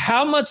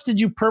 How much did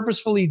you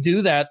purposefully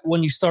do that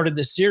when you started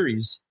this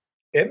series?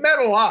 It meant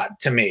a lot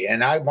to me.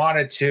 And I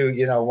wanted to,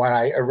 you know, when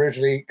I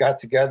originally got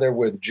together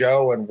with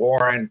Joe and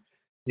Warren,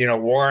 you know,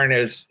 Warren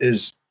is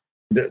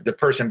the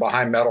person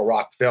behind Metal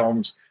Rock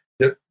Films.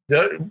 The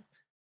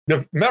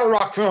Metal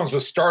Rock Films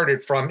was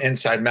started from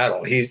Inside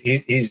Metal.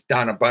 He's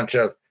done a bunch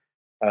of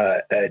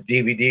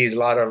DVDs, a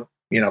lot of,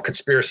 you know,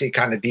 conspiracy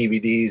kind of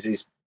DVDs.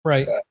 These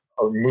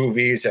or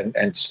movies and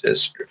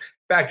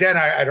back then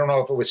I don't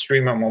know if it was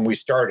streaming when we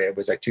started. It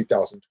was like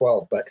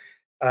 2012, but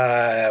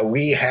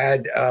we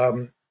had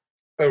a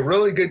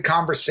really good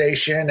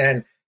conversation,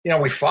 and you know,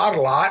 we fought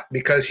a lot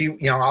because he, you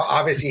know,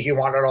 obviously he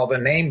wanted all the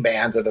name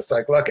bands, and it's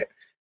like, look,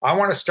 I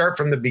want to start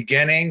from the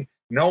beginning.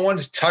 No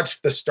one's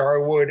touched the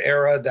Starwood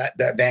era,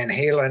 that Van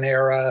Halen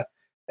era,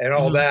 and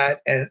all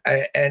that. And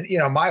you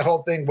know, my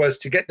whole thing was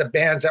to get the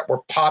bands that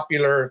were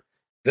popular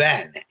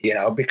then, you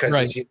know, because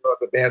as you know,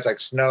 the bands like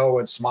Snow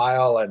and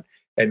Smile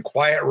and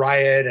Quiet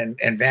Riot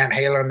and Van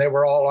Halen, they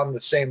were all on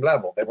the same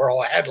level. They were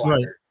all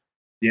headliners,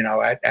 you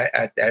know, at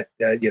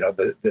you know,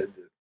 the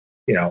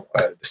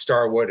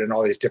Starwood and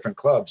all these different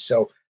clubs.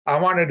 So I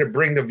wanted to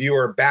bring the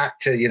viewer back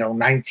to, you know,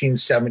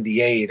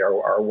 1978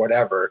 or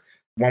whatever,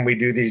 when we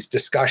do these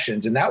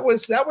discussions. And that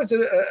was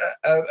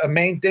a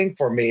main thing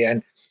for me.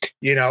 And,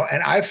 you know,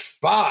 and I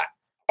fought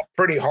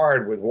pretty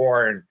hard with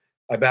Warren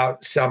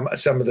about some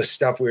of the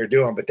stuff we were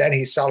doing, but then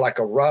he saw like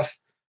a rough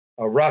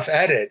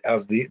edit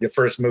of the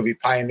first movie,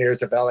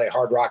 Pioneers of LA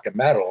Hard Rock and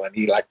Metal. And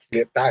he like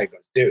flipped out. He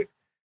goes, dude,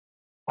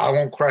 I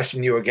won't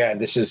question you again.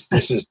 This is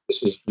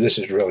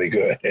really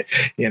good.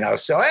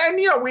 So,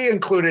 and, we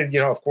included,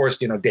 of course,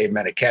 Dave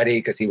Meniketti,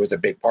 because he was a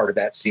big part of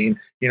that scene,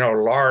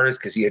 Lars,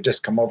 because he had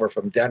just come over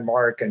from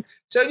Denmark. And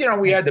so,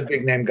 we had the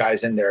big name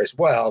guys in there as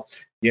well,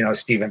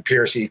 Stephen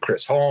Piercy,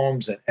 Chris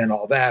Holmes, and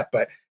all that.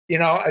 But,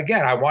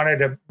 again, I wanted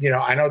to,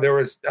 I know there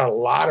was a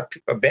lot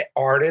of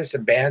artists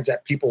and bands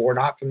that people were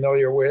not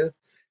familiar with,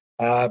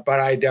 but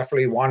I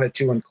definitely wanted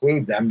to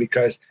include them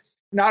because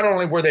not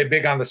only were they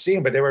big on the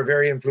scene, but they were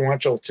very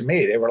influential to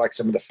me. They were like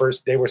some of the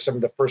first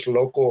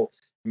local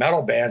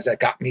metal bands that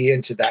got me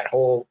into that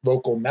whole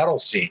local metal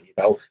scene,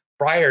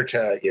 prior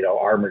to,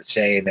 Armored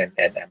Saint and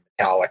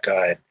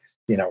Metallica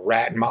and,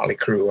 Rat and Motley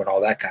Crue and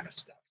all that kind of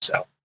stuff.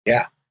 So,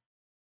 yeah.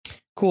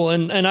 Cool.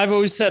 And I've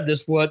always said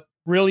this, what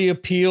really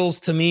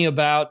appeals to me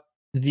about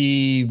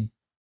the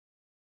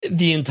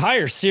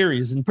entire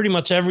series and pretty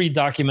much every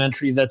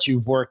documentary that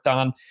you've worked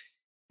on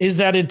is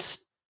that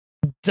it's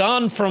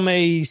done from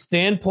a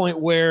standpoint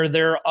where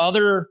there are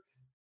other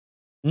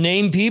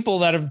named people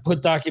that have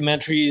put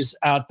documentaries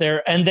out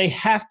there and they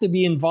have to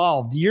be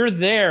involved. You're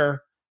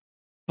there,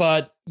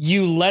 but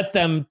you let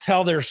them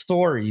tell their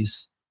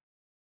stories.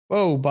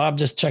 Whoa, Bob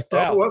just checked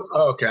out.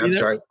 Okay, I'm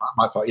sorry.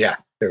 My fault. Yeah,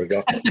 there we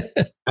go.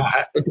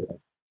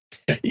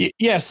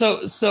 Yeah, so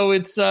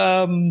it's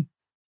I've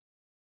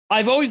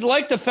always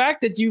liked the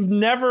fact that you've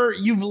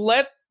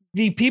let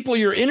the people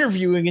you're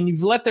interviewing and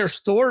you've let their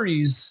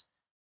stories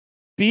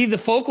be the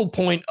focal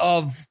point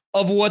of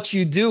what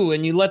you do,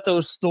 and you let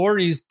those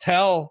stories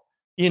tell,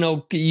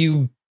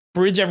 you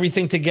bridge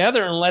everything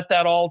together and let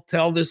that all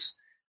tell this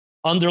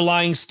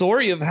underlying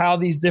story of how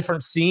these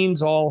different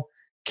scenes all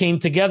came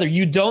together.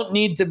 You don't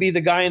need to be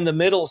the guy in the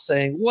middle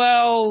saying,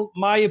 well,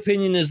 my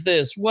opinion is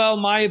this, well,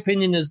 my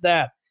opinion is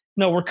that.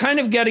 No, we're kind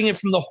of getting it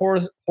from the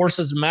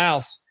horse's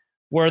mouths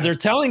where they're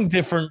telling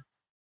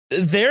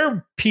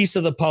their piece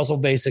of the puzzle,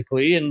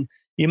 basically. And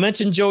you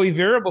mentioned Joey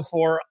Vera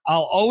before.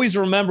 I'll always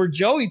remember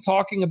Joey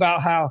talking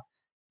about how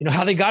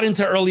they got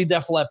into early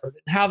Def Leppard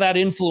and how that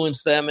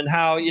influenced them, and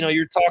how,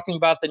 you're talking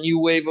about the new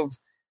wave of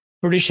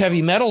British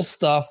heavy metal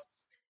stuff,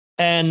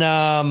 and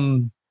how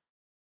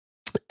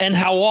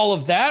all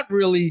of that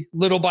really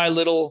little by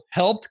little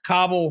helped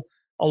cobble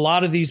a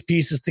lot of these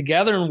pieces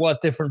together, and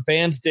what different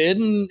bands did.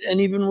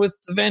 And even with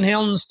the Van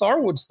Halen and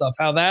Starwood stuff,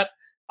 how that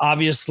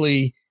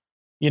obviously,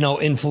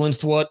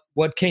 influenced what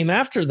came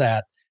after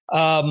that.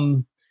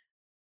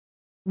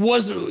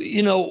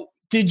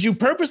 Did you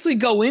purposely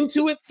go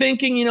into it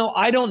thinking,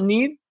 I don't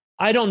need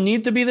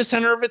to be the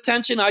center of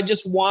attention. I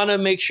just want to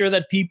make sure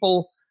that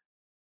people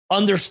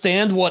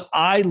understand what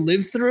I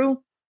lived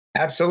through?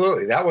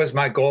 Absolutely. That was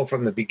my goal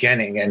from the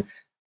beginning. And,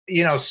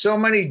 so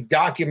many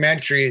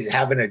documentaries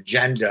have an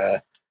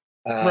agenda,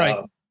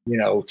 right.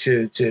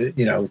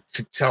 To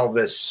tell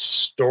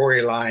this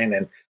storyline.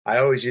 And I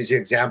always use the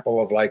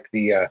example of like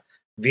the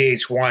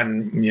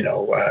VH1,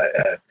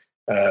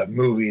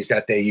 movies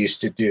that they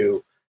used to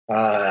do.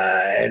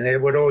 And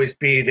it would always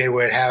be, they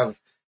would have,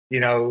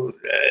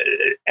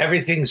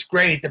 everything's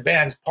great, the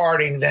band's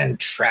partying, then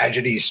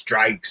tragedy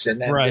strikes.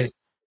 And then right.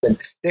 And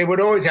they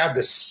would always have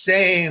the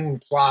same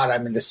plot. I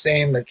mean, the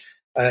same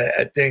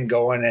thing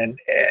going. And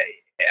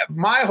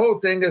my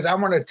whole thing is I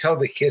want to tell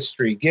the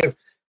history.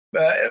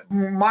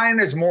 Mine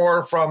is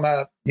more from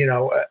a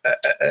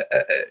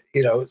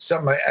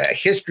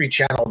History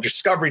Channel,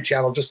 Discovery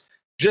Channel,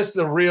 just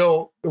the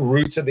real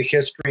roots of the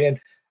history.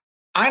 And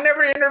I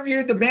never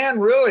interviewed the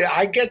band, really.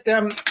 I get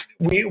them,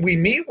 we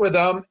meet with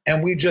them,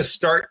 and we just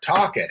start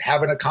talking,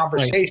 having a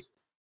conversation. Right.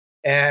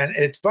 And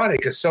it's funny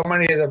because so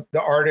many of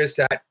the artists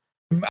that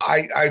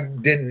I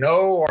didn't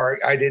know, or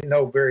I didn't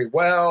know very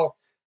well,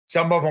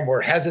 some of them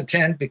were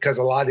hesitant because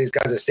a lot of these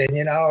guys are saying,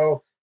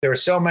 there were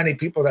so many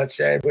people that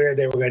said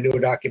they were going to do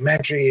a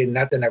documentary and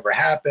nothing ever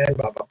happened,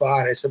 blah, blah, blah.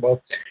 And I said,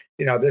 well,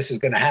 this is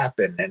going to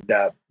happen. And,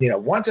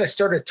 once I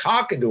started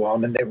talking to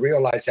them and they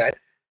realized that,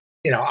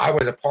 I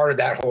was a part of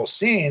that whole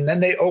scene,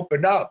 then they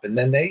opened up, and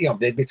then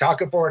they'd be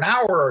talking for an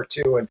hour or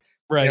two. And,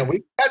 right.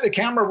 We had the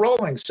camera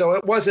rolling. So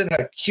it wasn't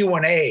a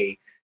Q&A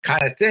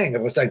kind of thing.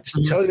 It was like,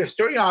 just tell your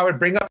story. I would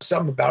bring up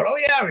something about, oh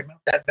yeah, I remember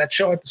that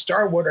show at the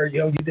Starwood, or,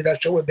 you did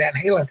that show with Van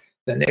Halen.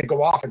 Then they'd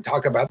go off and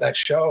talk about that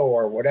show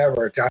or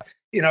whatever.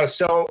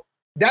 So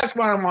that's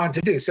what I wanted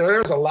to do. So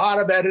there's a lot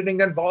of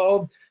editing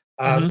involved.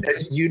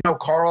 As you know,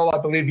 Carl, I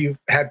believe you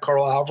had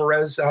Carl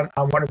Alvarez on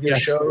one of your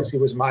shows. He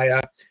was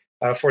my,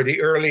 for the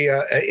early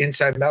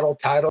Inside Metal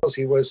titles,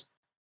 he was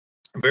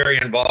very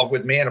involved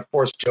with me. And of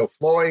course, Joe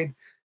Floyd,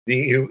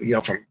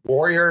 from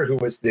Warrior, who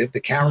was the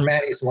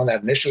cameraman. He's the one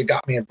that initially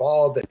got me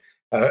involved, and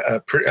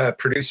a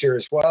producer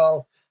as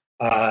well,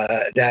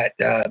 that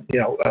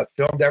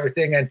filmed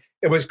everything. And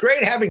it was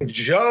great having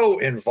Joe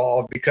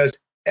involved because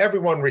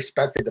everyone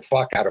respected the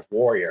fuck out of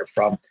Warrior,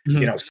 from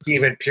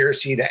Stephen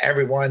Piercy to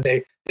everyone.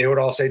 They would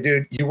all say,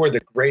 dude, you were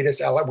the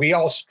greatest. We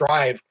all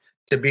strive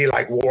to be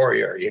like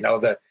Warrior,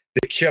 the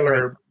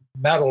killer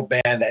metal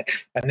band,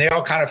 and they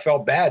all kind of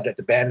felt bad that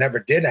the band never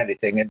did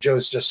anything. And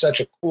Joe's just such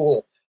a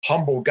cool,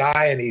 humble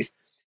guy, and he's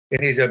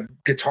and he's a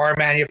guitar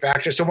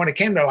manufacturer. So when it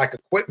came to like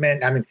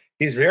equipment, I mean,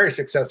 he's very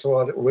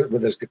successful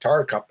with his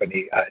guitar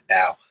company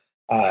now.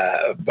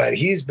 But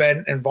he's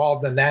been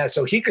involved in that,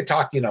 so he could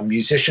talk,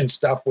 musician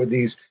stuff with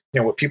these,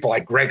 with people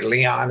like Greg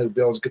Leon who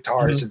builds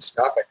guitars and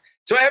stuff.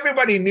 So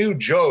everybody knew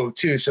Joe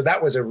too, so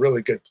that was a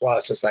really good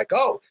plus. It's like,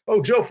 oh,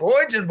 Joe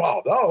Floyd's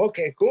involved. Oh,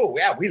 okay, cool.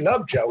 Yeah, we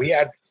love Joe. He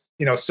had,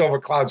 Silver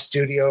Cloud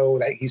Studio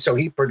that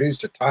he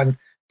produced a ton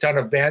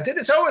of bands, and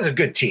it's always a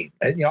good team.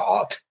 And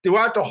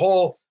throughout the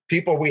whole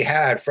people we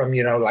had from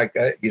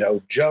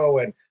Joe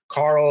and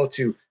Carl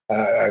to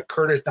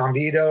Curtis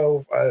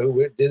Donvito,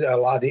 who did a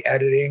lot of the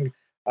editing.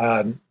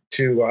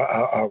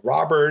 To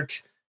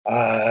Robert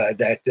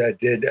that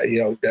did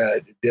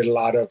a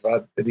lot of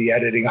the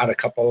editing on a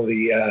couple of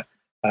the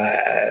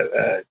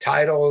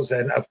titles,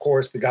 and of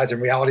course the guys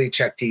in Reality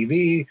Check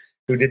TV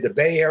who did the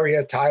Bay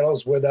Area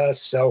titles with us.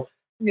 So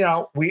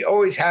we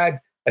always had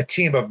a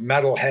team of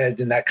metalheads,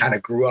 and that kind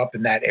of grew up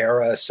in that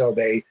era. So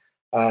they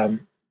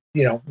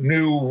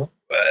knew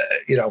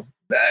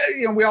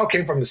we all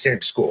came from the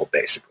same school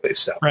basically.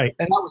 So right,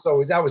 and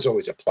that was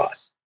always a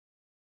plus.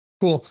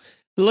 Cool.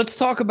 Let's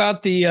talk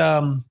about the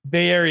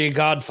Bay Area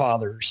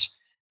Godfathers.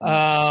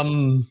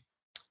 I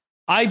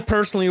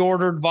personally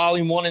ordered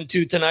volume 1 and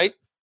 2 tonight.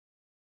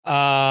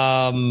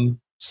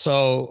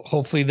 So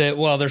hopefully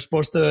they're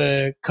supposed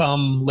to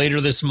come later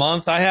this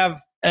month. I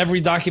have every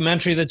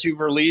documentary that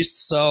you've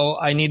released, so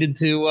I needed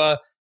to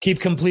keep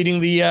completing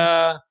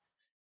the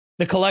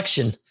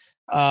collection.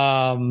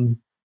 And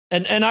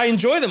I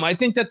enjoy them. I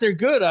think that they're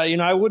good.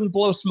 I wouldn't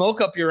blow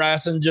smoke up your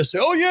ass and just say,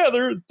 "Oh yeah,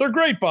 they're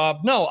great, Bob."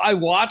 No, I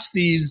watch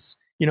these,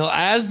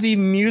 as the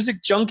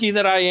music junkie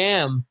that I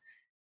am,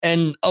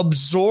 and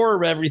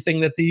absorb everything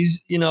that these,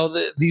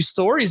 these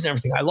stories and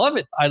everything. I love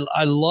it.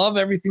 I love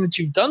everything that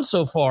you've done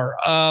so far.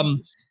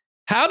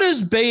 How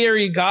does Bay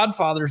Area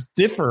Godfathers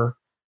differ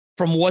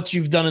from what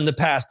you've done in the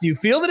past? Do you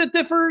feel that it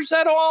differs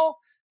at all?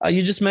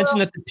 You just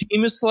mentioned that the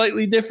team is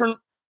slightly different.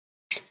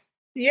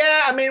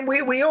 Yeah, I mean,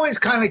 we always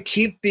kind of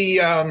keep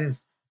the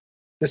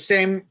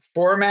same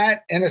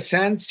format in a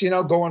sense,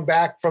 going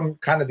back from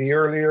kind of the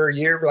earlier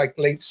year, like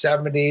late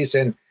 70s.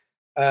 And,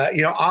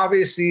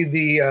 obviously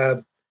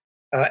the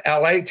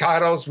LA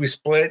titles, we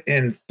split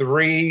in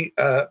three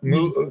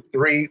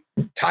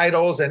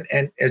titles.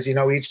 And as you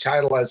know, each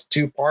title has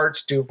 2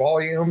 parts, 2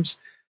 volumes.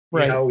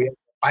 Right. We have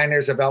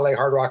Pioneers of LA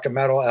Hard Rock and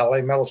Metal,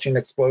 LA Metal Scene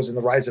Explosion,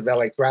 The Rise of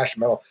LA Thrash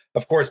Metal.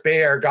 Of course, Bay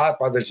Area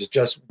Godfathers is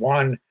just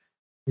one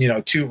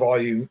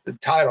 2-volume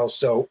titles.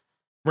 So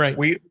right,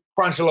 we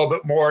crunch a little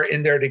bit more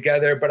in there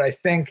together, but I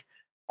think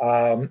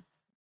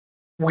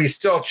we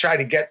still try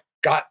to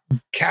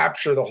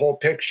capture the whole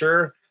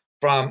picture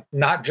from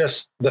not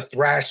just the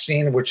thrash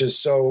scene, which is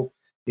so,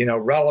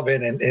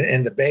 relevant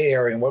in the Bay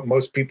Area and what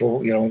most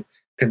people,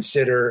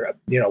 consider,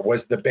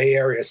 was the Bay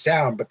Area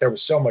sound, but there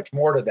was so much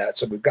more to that.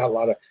 So we've got a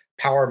lot of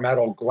power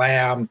metal,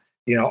 glam,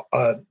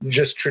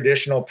 just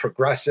traditional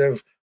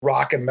progressive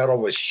rock and metal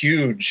was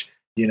huge.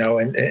 In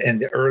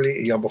the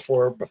early,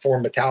 before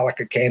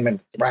Metallica came and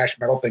thrash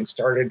metal thing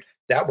started,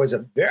 that was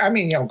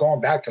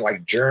going back to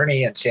like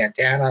Journey and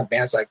Santana,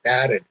 bands like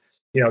that, and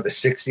the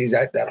 60s,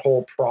 that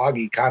whole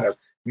proggy kind of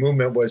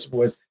movement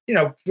was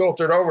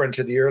filtered over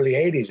into the early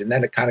 80s, and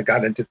then it kind of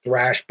got into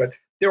thrash. But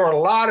there were a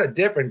lot of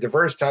different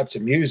diverse types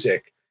of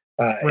music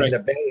in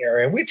the Bay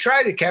Area, and we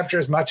tried to capture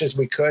as much as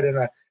we could.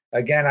 And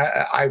again,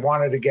 I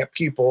wanted to get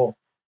people,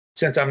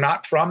 since I'm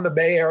not from the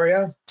Bay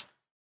Area,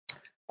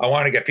 I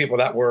want to get people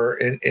that were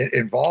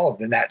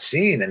involved in that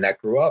scene and that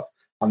grew up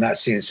on that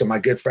scene. So my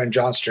good friend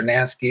John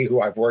Stranansky,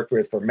 who I've worked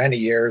with for many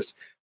years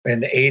in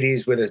the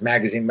 80s with his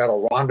magazine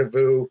Metal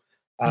Rendezvous,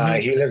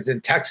 he lives in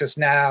Texas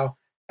now.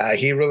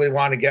 He really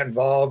wanted to get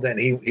involved, and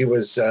he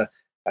was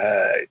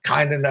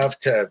kind enough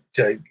to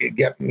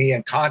get me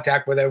in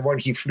contact with everyone.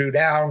 He flew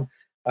down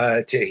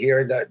to here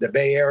in the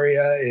Bay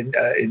Area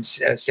in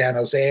San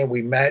Jose, and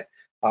we met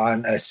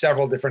on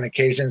several different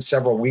occasions,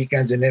 several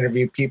weekends, and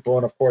interviewed people.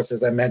 And of course,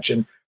 as I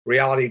mentioned,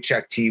 Reality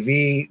Check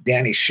TV,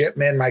 Danny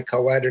Shipman, my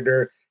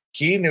co-editor,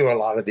 he knew a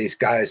lot of these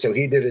guys. So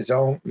he did his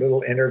own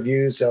little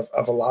interviews of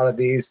a lot of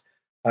these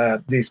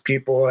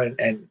people.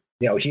 And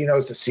he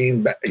knows the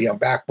scene,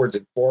 backwards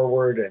and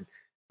forward. And,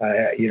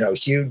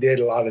 Hugh did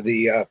a lot of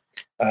the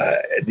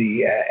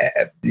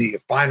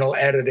final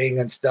editing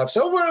and stuff.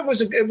 So it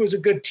was a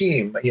good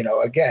team.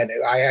 Again,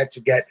 I had to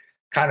get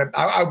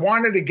I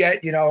wanted to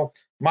get,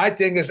 my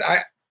thing is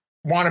I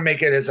want to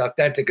make it as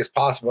authentic as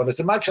possible. And as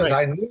much as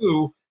I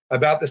knew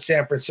about the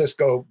San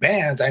Francisco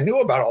bands, I knew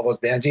about all those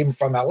bands, even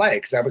from LA,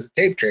 because I was a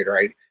tape trader.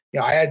 I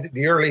had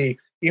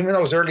even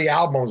those early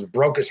albums,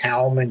 Broke His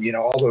Helm and,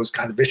 all those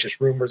kind of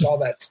Vicious Rumors, all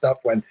that stuff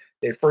when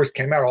they first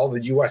came out, all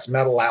the US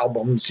metal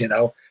albums,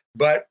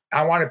 but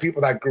I wanted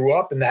people that grew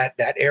up in that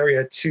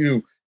area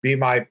to be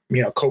my,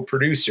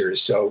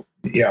 co-producers. So,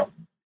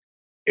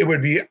 it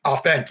would be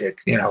authentic,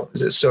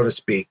 so to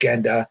speak.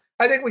 And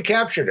I think we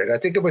captured it. I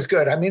think it was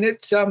good. I mean,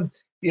 it's,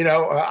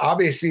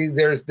 obviously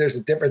there's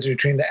a difference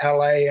between the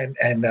LA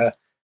and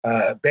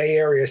Bay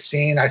Area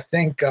scene. I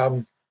think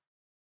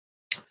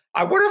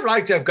I would have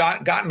liked to have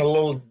gotten a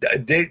little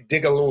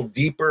dig a little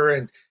deeper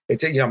and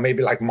it's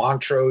maybe like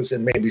Montrose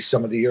and maybe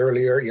some of the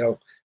earlier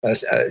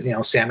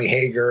Sammy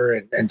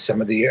Hagar and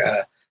some of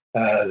the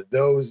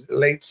those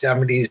late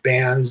 70s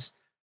bands.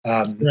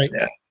 Right.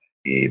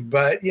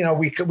 But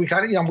we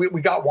kind of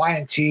we got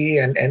Y&T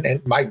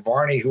and Mike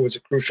Varney, who was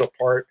a crucial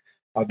part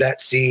of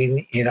that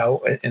scene in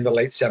the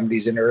late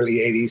 70s and early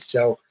 80s.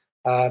 So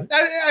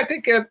I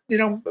think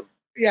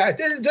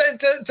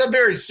it's a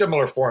very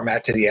similar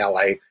format to the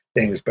LA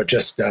things, but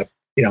just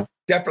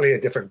definitely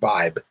a different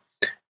vibe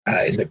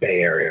in the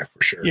Bay Area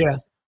for sure. Yeah.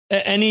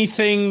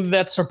 Anything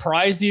that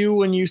surprised you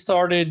when you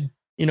started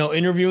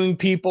interviewing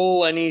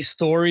people? Any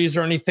stories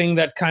or anything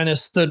that kind of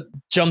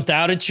jumped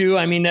out at you?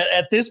 I mean,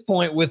 at this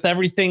point, with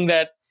everything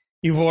that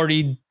you've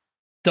already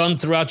done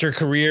throughout your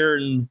career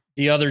and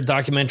the other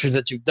documentaries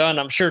that you've done,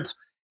 I'm sure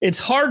it's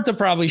hard to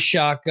probably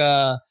shock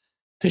Bob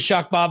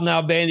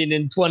Nalbandian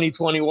in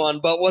 2021.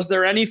 But was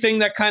there anything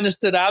that kind of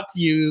stood out to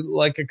you,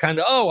 like a kind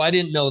of, oh, I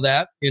didn't know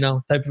that,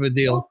 type of a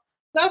deal? Well,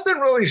 nothing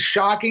really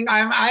shocking.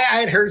 I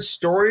had heard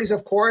stories,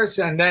 of course,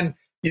 and then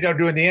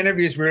doing the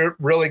interviews, we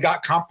really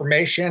got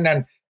confirmation.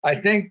 And I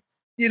think,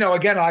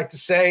 again, I like to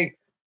say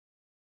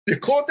the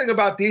cool thing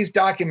about these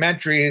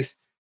documentaries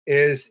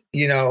is,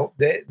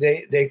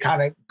 they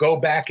kind of go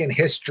back in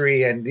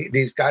history and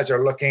these guys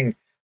are looking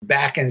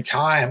back in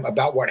time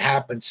about what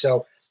happened.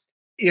 So,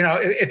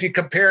 if you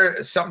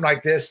compare something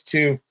like this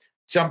to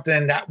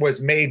something that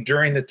was made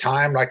during the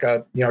time, like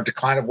a,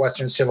 Decline of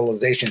Western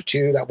Civilization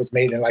 2, that was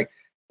made in like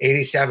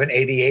 87,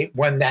 88,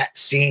 when that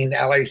scene,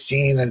 LA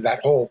scene, and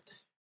that whole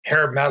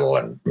hair metal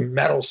and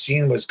metal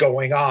scene was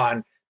going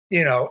on,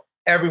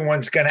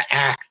 everyone's going to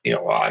act,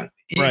 on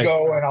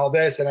ego and all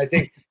this. And I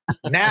think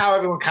now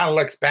everyone kind of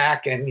looks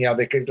back and,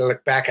 they could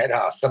look back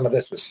at, some of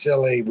this was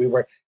silly.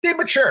 They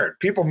matured,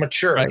 people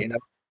mature, right.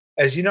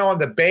 As you know, in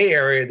the Bay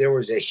Area, there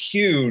was a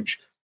huge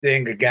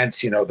thing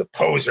against, the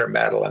poser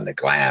metal and the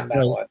glam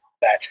metal and all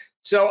that.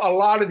 So a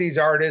lot of these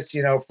artists,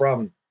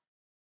 from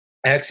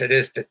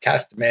Exodus to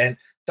Testament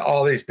to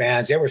all these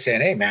bands, they were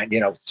saying, hey, man,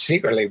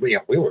 secretly, we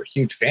were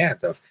huge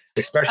fans of,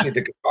 especially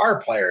the guitar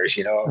players,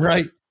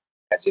 right.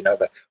 As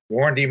the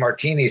Warren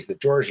DeMartinis, the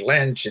George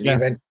Lynch, and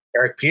even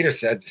Eric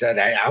Peterson said,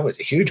 I was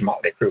a huge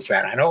Motley Crue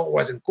fan. I know it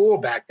wasn't cool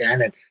back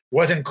then and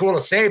wasn't cool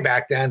to say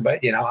back then,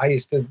 but, I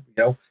used to,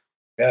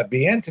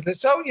 be into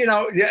this. So,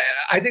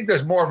 I think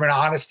there's more of an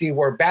honesty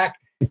where back,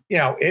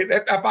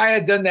 if I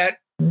had done that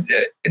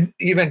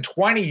even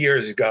 20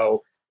 years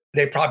ago,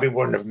 they probably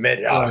wouldn't have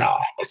admitted, oh, no,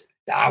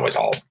 I was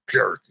all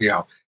pure,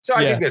 So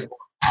I think there's more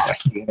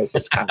honesty, and it's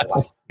just kind of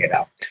like,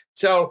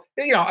 So,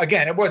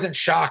 again, it wasn't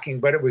shocking,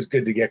 but it was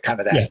good to get kind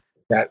of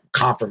that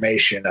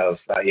confirmation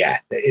of,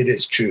 it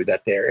is true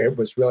that it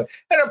was really,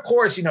 and of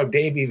course,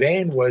 Davey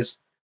Vane was,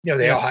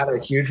 they all had a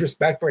huge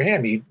respect for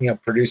him. He,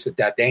 produced the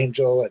Death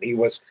Angel, and he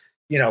was,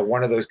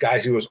 one of those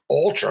guys who was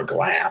ultra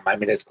glam. I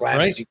mean, as glam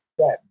as you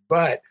get,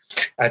 but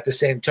at the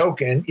same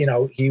token,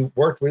 he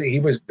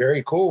was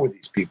very cool with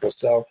these people.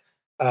 So,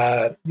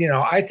 I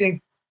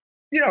think,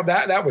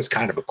 that was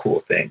kind of a cool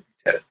thing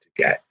to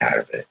get out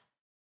of it.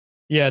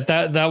 Yeah,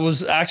 that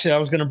was actually, I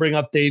was going to bring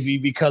up Davey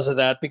because of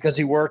that, because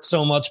he worked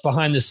so much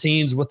behind the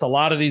scenes with a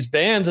lot of these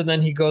bands, and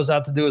then he goes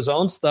out to do his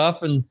own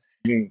stuff. And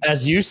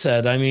as you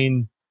said, I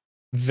mean,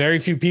 very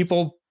few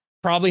people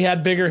probably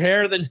had bigger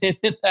hair than him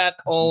in that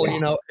whole,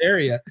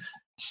 area.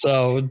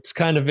 So it's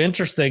kind of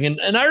interesting.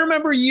 And I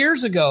remember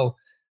years ago,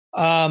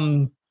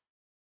 I'm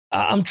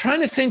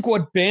trying to think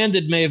what band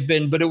it may have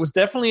been, but it was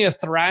definitely a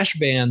thrash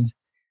band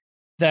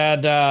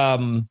that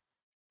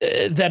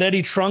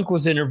Eddie Trunk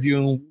was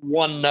interviewing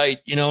one night,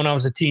 when I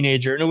was a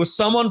teenager, and it was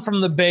someone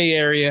from the Bay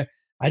Area.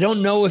 I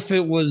don't know if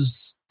it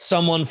was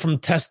someone from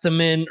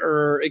Testament,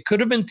 or it could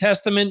have been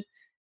Testament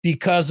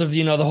because of,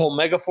 the whole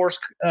Megaforce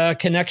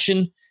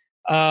connection.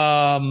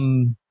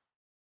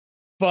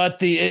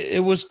 But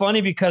it was funny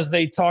because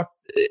they talked,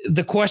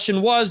 the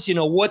question was,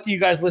 what do you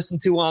guys listen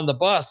to on the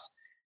bus?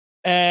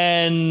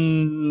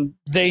 And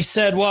they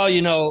said, well,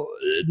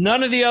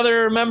 none of the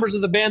other members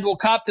of the band will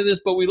cop to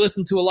this, but we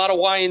listen to a lot of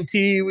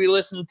Y&T. We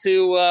listen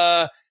to,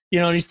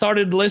 and he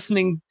started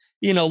listening,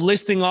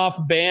 listing off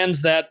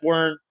bands that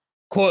were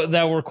quote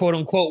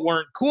unquote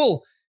weren't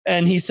cool.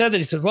 And he said,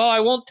 well, I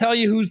won't tell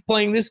you who's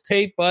playing this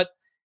tape, but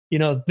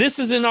this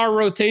is in our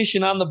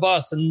rotation on the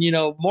bus. And,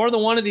 more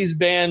than one of these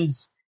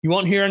bands, you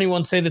won't hear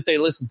anyone say that they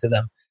listen to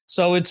them.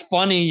 So it's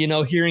funny,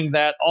 hearing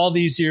that all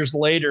these years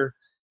later,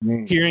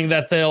 hearing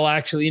that they'll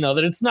actually,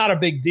 that it's not a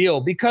big deal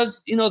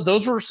because,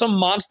 those were some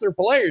monster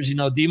players,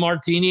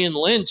 DeMartini and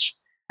Lynch.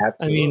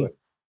 Absolutely. I mean,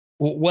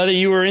 whether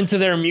you were into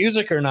their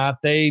music or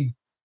not, they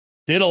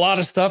did a lot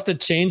of stuff that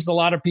changed a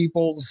lot of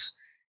people's,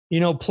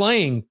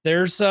 playing.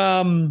 There's,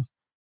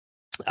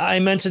 I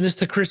mentioned this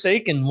to Chris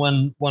Aiken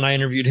when I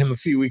interviewed him a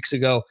few weeks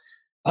ago.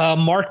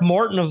 Mark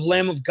Morton of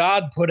Lamb of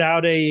God put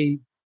out a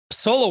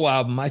solo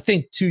album, I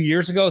think 2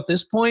 years ago at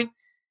this point.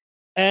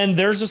 And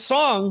there's a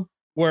song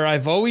where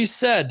I've always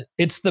said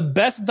it's the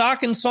best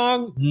Dokken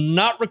song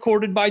not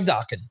recorded by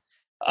Dokken.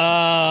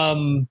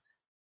 And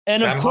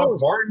of course, Mark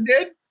Morton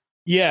did?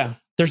 Yeah.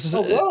 There's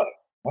Oh, really?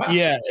 Wow.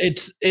 yeah,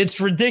 it's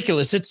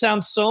ridiculous. It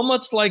sounds so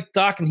much like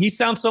Doc, and he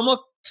sounds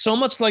so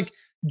much like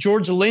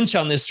George Lynch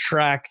on this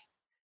track.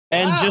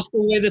 And Wow. just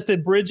the way that the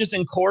bridges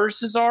and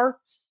choruses are.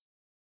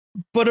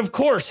 But of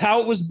course,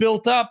 how it was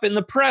built up in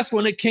the press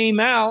when it came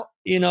out,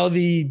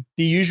 the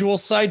usual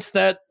sites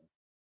that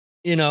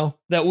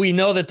that we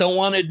know that don't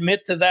want to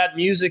admit to that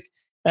music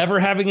ever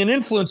having an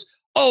influence.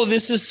 Oh,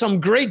 this is some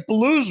great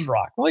blues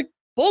rock. Like,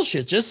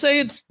 bullshit. Just say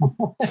it's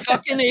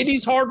fucking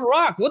 80s hard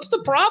rock. What's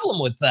the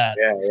problem with that?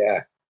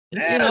 Yeah.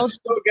 It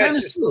still kind gets,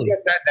 of it still silly.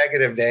 gets that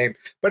negative name.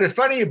 But it's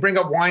funny you bring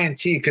up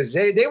Y&T because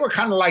they were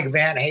kind of like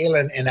Van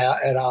Halen in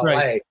LA.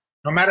 Right.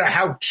 No matter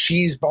how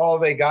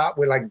cheeseball they got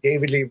with like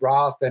David Lee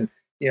Roth and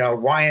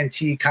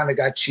Y&T kind of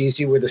got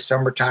cheesy with the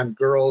Summertime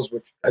Girls,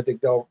 which I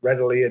think they'll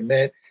readily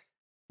admit.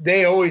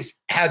 They always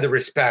had the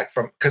respect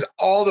from because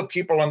all the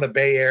people in the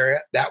Bay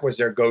Area, that was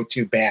their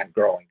go-to band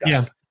growing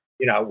up.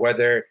 Yeah.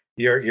 Whether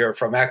you're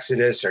from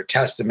Exodus or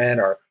Testament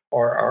or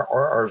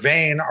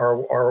Vane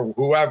or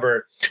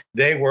whoever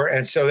they were,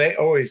 and so they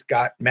always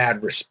got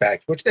mad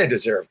respect, which they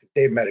deserve.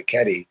 Dave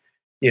Medichetti,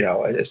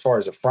 as far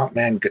as a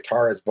frontman,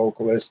 guitarist,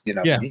 vocalist, he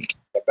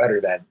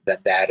better than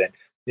that, and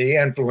they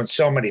influenced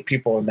so many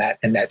people in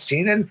that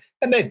scene, and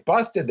they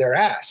busted their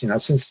ass,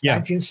 since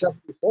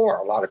 1974.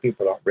 A lot of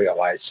people don't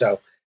realize. So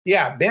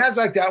yeah, bands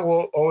like that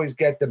will always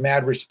get the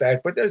mad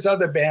respect, but there's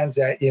other bands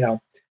that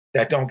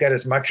that don't get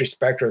as much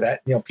respect or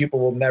that people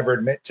will never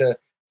admit to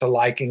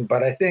liking.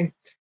 But I think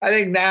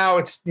now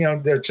it's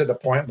they're to the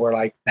point where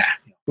like, nah,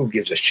 who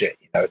gives a shit?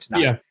 It's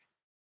not.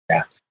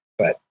 Yeah.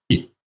 But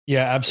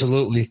yeah,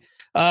 absolutely.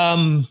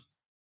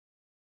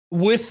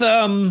 With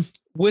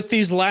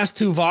these last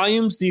two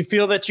volumes, do you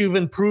feel that you've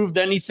improved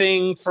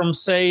anything from,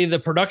 say, the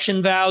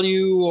production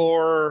value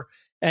or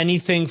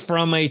anything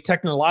from a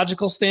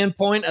technological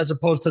standpoint as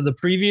opposed to the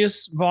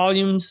previous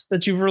volumes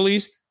that you've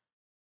released?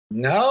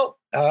 No.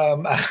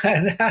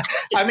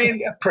 I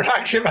mean,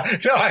 production.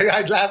 No,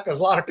 I'd laugh because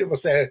a lot of people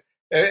say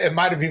it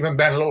might have even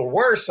been a little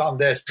worse on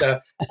this.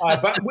 But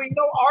we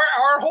know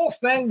our whole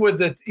thing with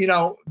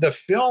the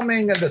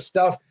filming and the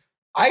stuff.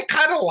 I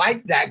kind of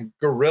like that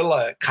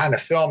guerrilla kind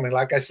of filming.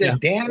 Like I said,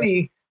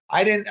 Danny,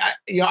 I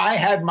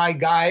had my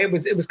guy. It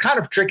was kind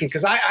of tricky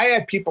because I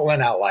had people in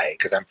LA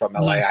because I'm from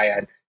LA. I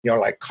had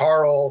like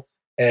Carl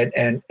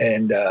and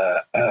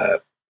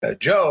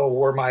Joe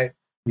were my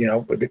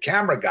the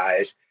camera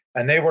guys.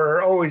 And they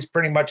were always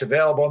pretty much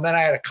available. And then I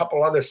had a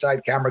couple other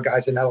side camera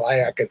guys in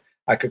LA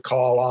I could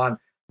call on.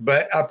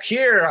 But up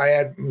here, I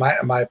had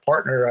my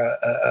partner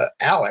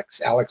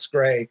Alex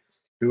Gray,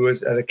 who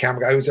was the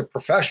camera guy, who's a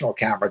professional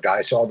camera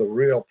guy, so all the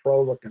real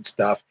pro looking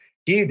stuff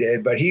he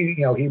did. But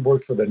he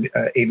worked for the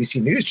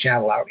ABC News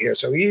Channel out here,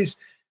 so he's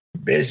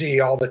busy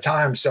all the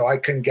time. So I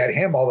couldn't get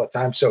him all the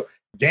time. So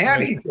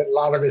Danny did a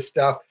lot of his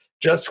stuff.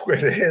 Just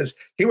with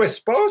he was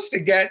supposed to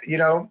get,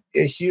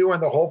 Hugh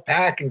and the whole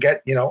pack and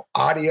get,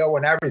 audio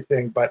and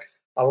everything. But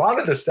a lot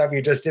of the stuff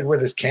he just did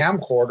with his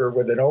camcorder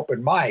with an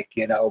open mic,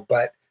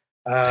 but,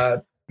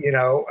 like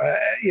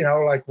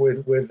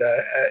with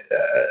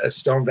a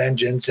Stone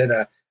Vengeance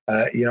and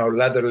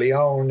Leather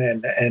Leone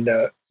and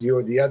a few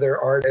of the other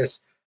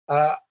artists.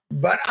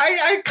 But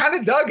I kind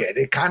of dug it.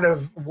 It kind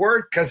of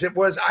worked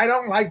because I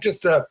don't like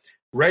just a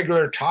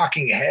regular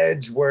talking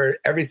heads where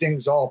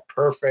everything's all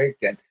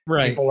perfect and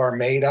people are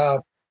made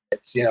up.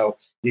 It's, you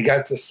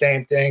got the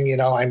same thing,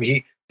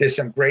 he did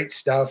some great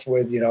stuff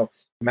with,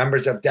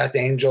 members of Death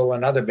Angel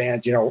and other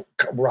bands,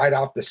 right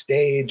off the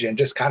stage and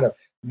just kind of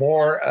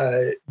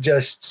more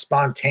just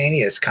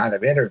spontaneous kind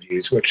of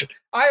interviews, which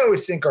I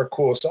always think are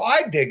cool. So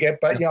I dig it.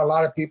 But, a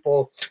lot of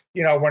people,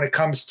 when it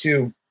comes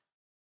to,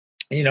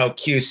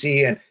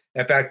 QC, and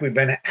in fact, we've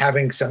been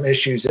having some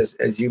issues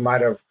as you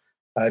might have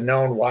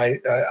known why.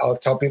 I'll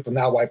tell people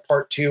now why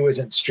part 2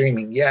 isn't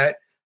streaming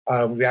yet.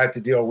 We had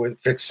to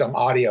fix some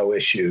audio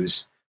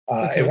issues.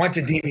 It went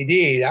to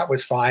DVD, that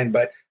was fine,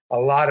 but a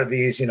lot of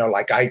these,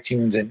 like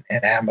iTunes and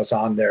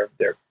Amazon, they're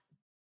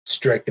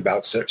strict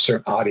about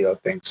certain audio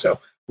things. So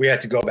we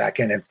had to go back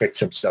in and fix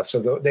some stuff.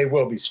 So they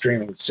will be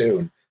streaming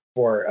soon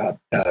for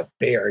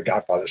Bay Area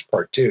Godfathers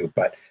Part 2.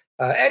 But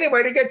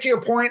anyway, to get to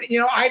your point,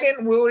 I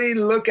didn't really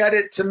look at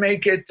it to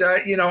make it,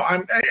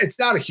 it's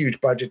not a huge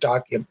budget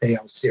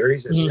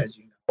series, as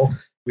you know,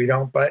 we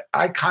don't, but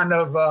I kind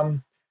of,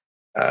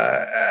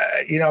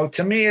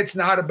 to me, it's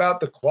not about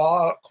the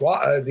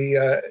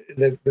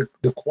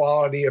the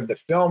quality of the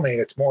filming.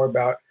 It's more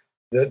about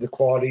the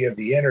quality of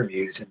the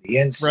interviews and the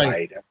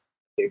insight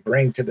they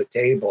bring to the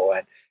table.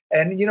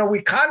 And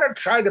we kind of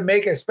tried to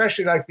make,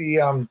 especially like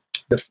the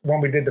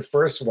when we did the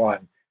first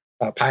one,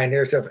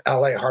 Pioneers of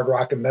LA Hard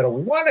Rock and Metal,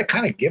 we want to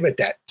kind of give it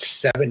that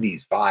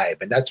 70s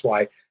vibe. And that's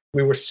why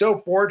we were so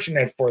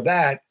fortunate for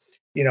that.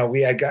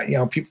 We had got,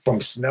 people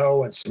from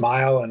Snow and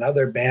Smile and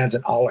other bands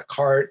and a la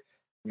carte.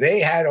 They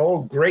had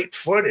great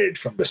footage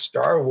from the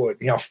Starwood,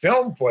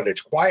 film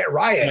footage. Quiet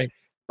Riot,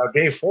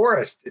 Dave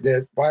Forrest,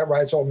 the Quiet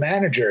Riot's old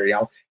manager,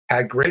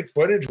 had great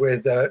footage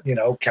with,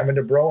 Kevin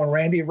DeBro and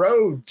Randy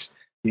Rhoads,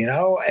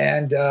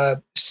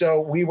 and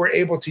so we were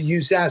able to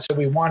use that. So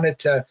we wanted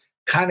to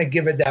kind of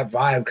give it that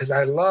vibe, because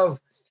I love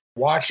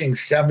watching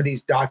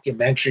 70s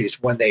documentaries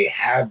when they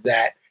have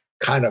that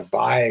kind of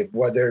vibe,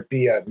 whether it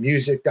be a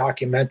music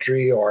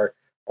documentary or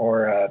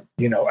a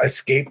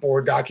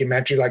skateboard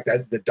documentary like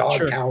that, the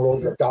Dogtown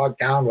Roads of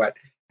Dogtown, what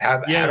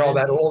had all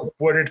that old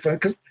footage from,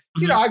 because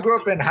I grew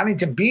up in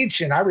Huntington Beach,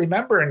 and I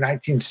remember in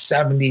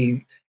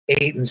 1978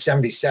 and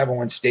 77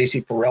 when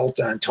Stacy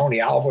Peralta and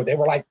Tony Alva, they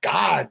were like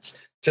gods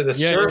to the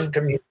surf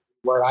community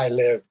where I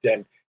lived,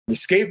 and the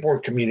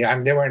skateboard community. I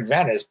mean, they were in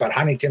Venice, but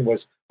Huntington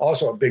was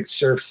also a big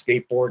surf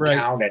skateboard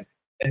town, and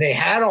they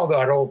had all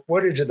that old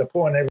footage of the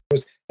pool, and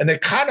they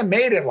kind of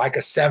made it like a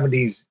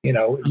 70s,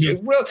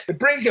 it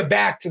brings you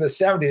back to the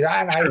 70s.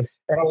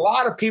 And a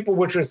lot of people,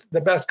 which was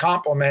the best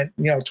compliment,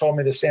 told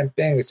me the same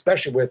thing,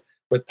 especially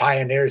with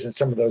Pioneers and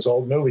some of those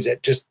old movies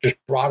that just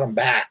brought them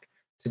back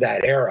to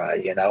that era,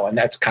 and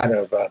that's kind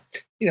of,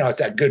 it's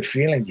that good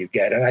feeling you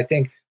get. And I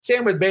think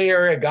same with Bay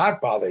Area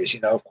Godfathers,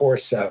 of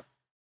course,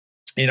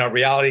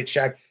 Reality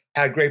Check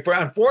had great,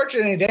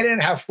 unfortunately, they didn't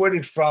have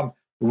footage from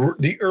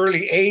the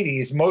early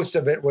 80s. Most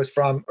of it was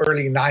from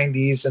early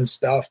 90s and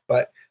stuff,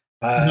 but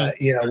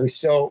we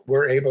still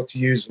were able to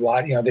use a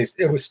lot.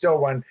 It was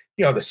still when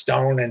the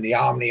Stone and the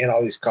Omni and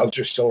all these clubs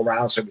are still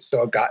around, so we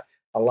still got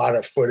a lot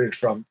of footage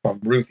from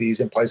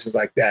Ruthie's and places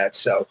like that.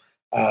 So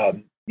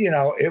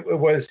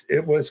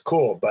it was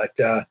cool, but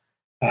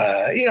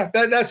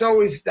that's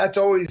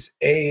always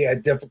a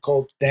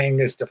difficult thing,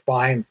 is to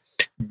find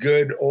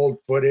good old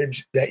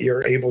footage that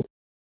you're able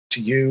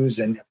to use.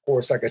 And of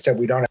course, like I said,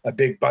 we don't have a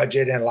big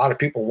budget, and a lot of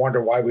people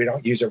wonder why we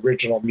don't use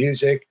original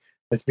music.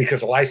 It's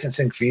because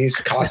licensing fees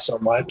cost so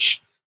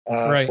much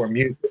for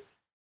music.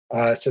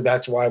 So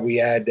that's why we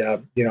had,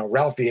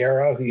 Ralph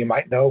Vieira, who you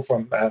might know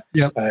from,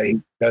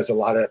 he does a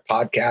lot of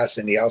podcasts,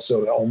 and he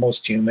also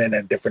Almost Human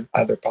and different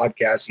other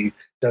podcasts he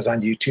does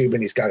on YouTube.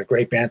 And he's got a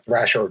great band,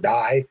 Thrash or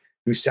Die,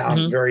 who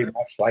sound very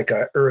much like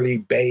an early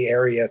Bay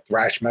Area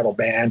thrash metal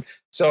band.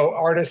 So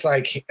artists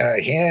like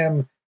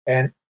him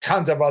and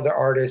tons of other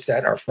artists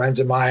that are friends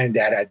of mine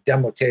that had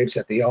demo tapes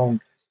that they own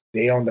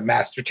the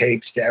master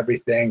tapes to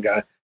everything.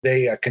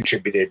 They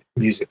contributed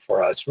music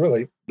for us,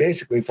 really,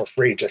 basically for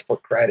free, just for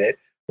credit,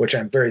 which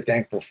I'm very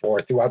thankful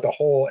for. Throughout the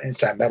whole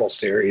Inside Metal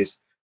series,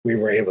 we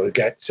were able to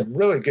get some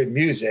really good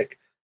music.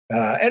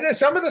 And then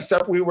some of the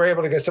stuff, we were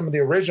able to get some of the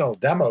original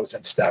demos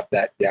and stuff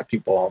that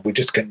people, we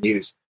just couldn't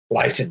use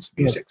licensed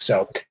music.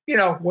 So,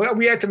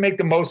 we had to make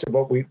the most of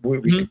what we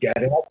could get.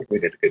 And I think we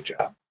did a good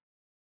job.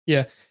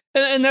 Yeah.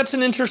 And that's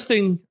an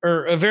interesting,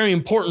 or a very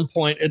important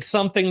point. It's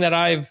something that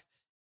I've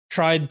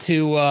tried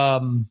to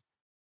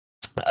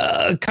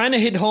kind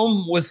of hit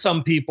home with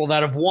some people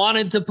that have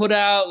wanted to put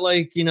out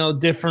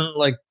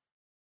different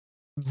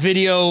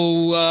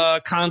video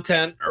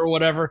content or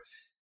whatever.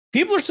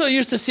 People are so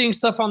used to seeing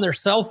stuff on their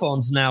cell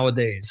phones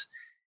nowadays,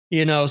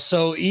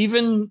 so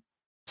even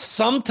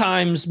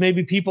sometimes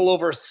maybe people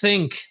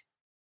overthink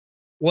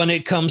when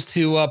it comes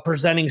to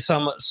presenting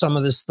some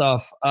of this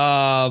stuff.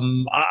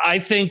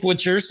 I think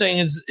what you're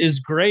saying is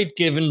great,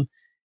 given,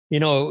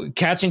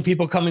 catching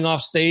people coming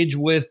off stage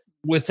with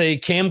a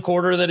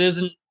camcorder that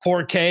isn't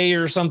 4K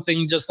or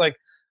something just like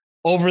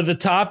over the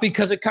top,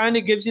 because it kind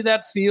of gives you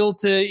that feel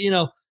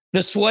to, the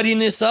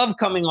sweatiness of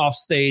coming off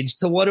stage,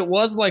 to what it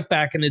was like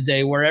back in the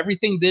day, where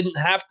everything didn't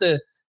have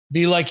to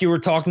be like you were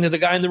talking to the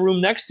guy in the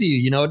room next to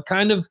you. It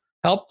kind of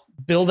helped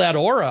build that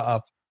aura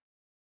up.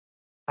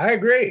 I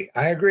agree.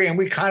 And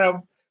we kind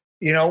of,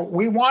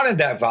 we wanted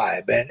that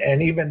vibe.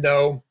 And even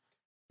though,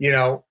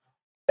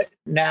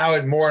 now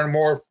and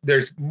more,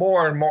 there's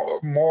more and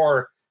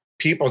more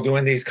people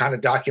doing these kind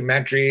of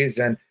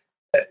documentaries, and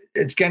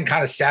it's getting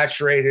kind of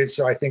saturated.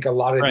 So I think a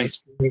lot of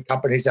these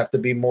companies have to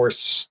be more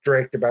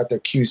strict about their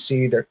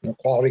QC, their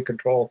quality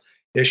control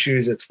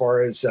issues, as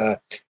far as,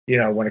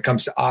 when it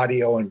comes to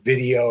audio and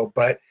video.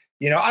 But,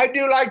 I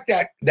do like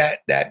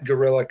that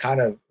guerrilla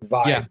kind of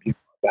vibe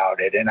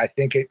about it. And I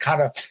think it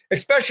kind of,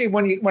 especially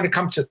when it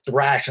comes to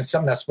thrash and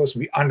something that's supposed to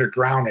be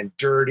underground and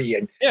dirty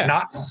and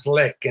not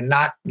slick and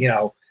not,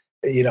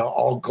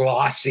 all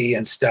glossy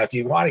and stuff.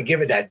 You want to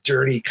give it that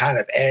dirty kind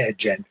of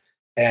edge. And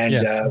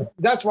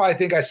that's why I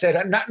think I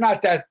said,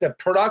 not that the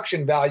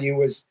production value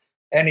was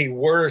any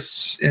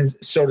worse,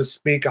 so to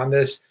speak, on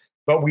this,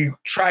 but we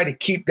try to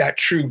keep that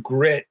true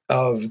grit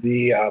of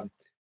the,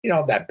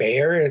 that Bay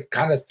Area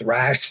kind of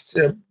thrash,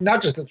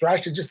 not just the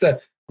thrash, just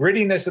the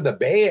grittiness of the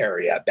Bay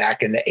Area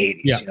back in the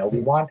 80s. We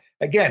want,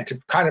 again, to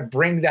kind of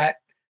bring that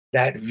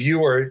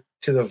viewer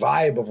to the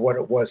vibe of what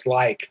it was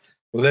like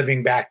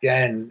living back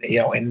then,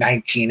 in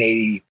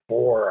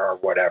 1984 or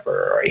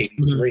whatever, or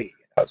 83.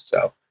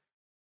 So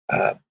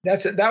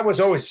that was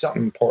always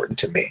something important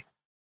to me.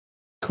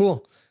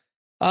 Cool.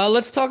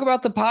 Let's talk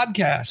about the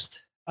podcast.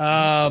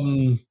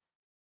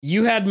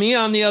 You had me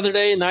on the other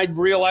day, and I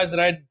realized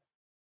that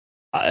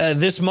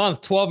this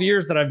month, 12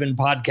 years that I've been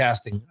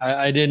podcasting.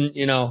 I didn't,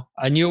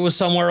 I knew it was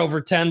somewhere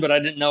over 10, but I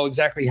didn't know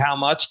exactly how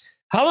much.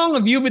 How long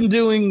have you been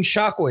doing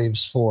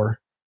Shockwaves for?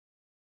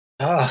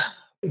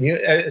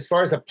 As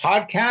far as a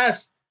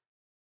podcast,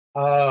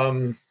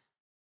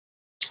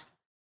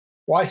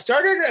 Well, I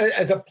started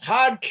as a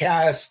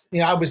podcast.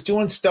 I was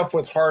doing stuff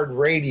with Hard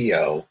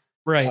Radio,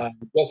 Right.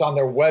 just on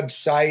their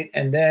website.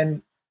 And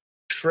then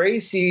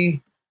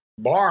Tracy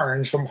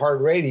Barnes from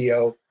Hard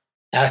Radio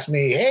asked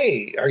me,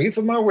 "Hey, are you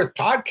familiar with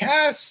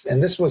podcasts?"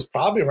 And this was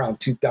probably around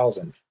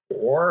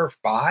 2004 or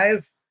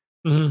 5.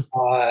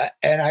 Mm-hmm.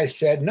 And I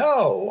said,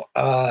 no.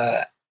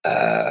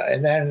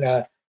 And then,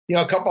 a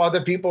couple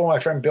other people, my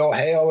friend Bill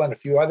Hale and a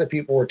few other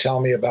people were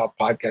telling me about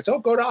podcasts. Oh,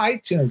 go to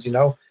iTunes.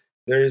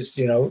 There's,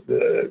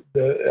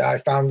 I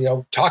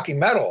found, Talking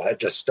Metal had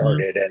just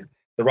started, and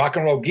the Rock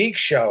and Roll Geek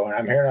Show, and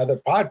I'm hearing other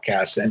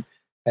podcasts.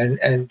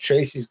 And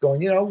Tracy's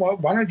going,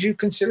 why don't you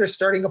consider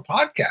starting a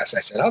podcast? I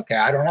said, okay,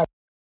 I don't have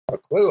a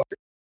clue.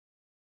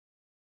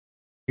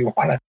 You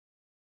want to?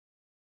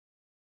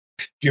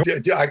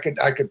 I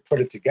could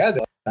put it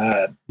together,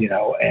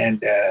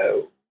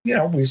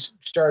 we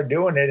started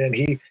doing it. And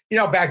he,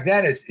 back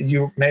then, as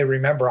you may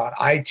remember, on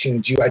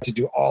iTunes, you had to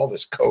do all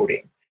this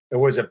coding. It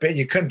was a bit,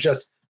 you couldn't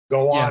just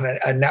go on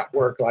a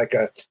network like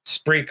a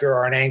Spreaker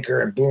or an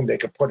Anchor and boom, they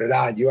could put it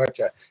on. You had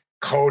to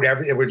code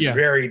everything. It was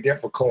very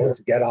difficult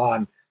to get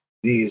on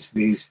these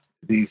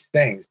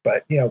things.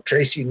 But,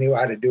 Tracy knew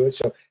how to do it.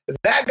 So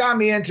that got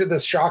me into the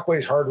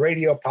Shockwaves Hard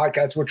Radio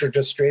podcast, which are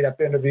just straight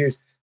up interviews.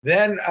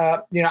 Then,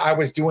 I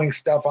was doing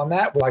stuff on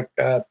that, like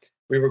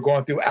we were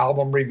going through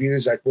album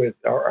reviews, like with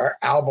our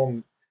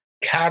album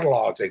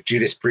catalogs, like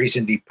Judas Priest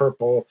and Deep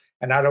Purple.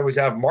 And I'd always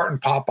have Martin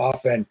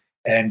Popoff and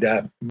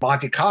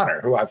Monty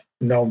Connor, who I've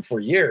known for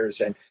years.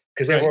 And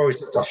because they were always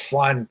just a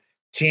fun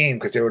team,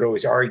 because they would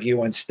always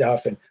argue and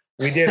stuff. And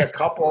we did a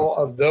couple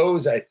of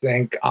those, I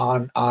think,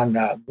 on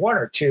one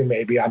or two,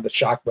 maybe on the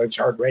Shockwaves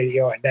Hard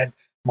Radio. And then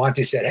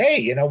Monty said,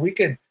 hey, we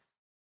could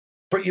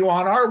put you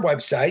on our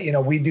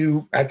website. We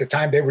do, at the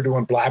time they were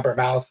doing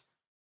Blabbermouth.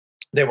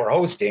 They were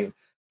hosting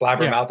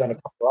Blabbermouth and a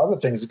couple of other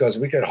things. He goes,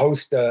 we could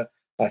host a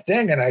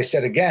thing. And I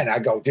said, again, I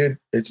go, dude,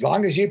 as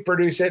long as you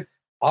produce it,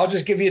 I'll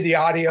just give you the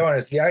audio.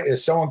 And if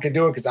someone can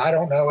do it, because I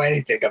don't know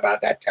anything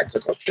about that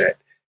technical shit.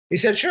 He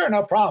said, sure,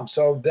 no problem.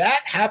 So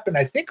that happened,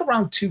 I think,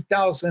 around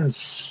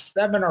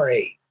 2007 or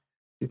 8.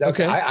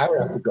 Okay. I would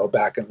have to go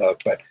back and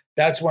look. But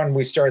that's when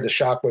we started the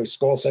Shockwave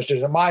Skull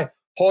Sessions. And my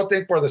whole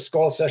thing for the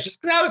Skull Sessions,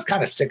 because I was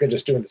kind of sick of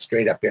just doing the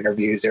straight up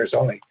interviews. There's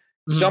only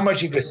so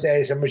much you could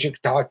say, so much you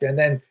could talk to. And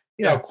then,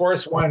 of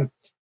course, when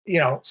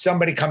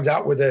somebody comes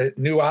out with a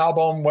new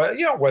album,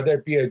 whether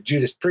it be a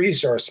Judas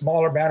Priest or a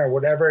smaller band or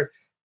whatever,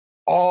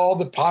 all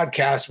the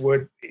podcasts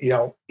would,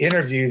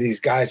 interview these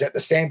guys at the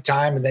same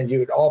time. And then you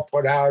would all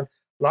put out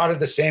a lot of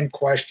the same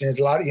questions,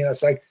 a lot of,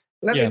 it's like,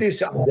 let me do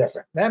something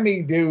different. Let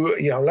me do,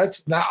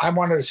 I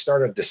wanted to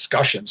start a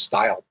discussion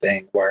style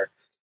thing where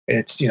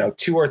it's,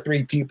 2 or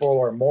 3 people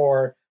or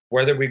more,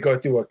 whether we go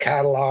through a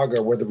catalog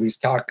or whether we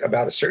talk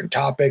about a certain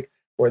topic,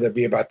 whether it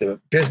be about the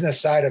business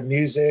side of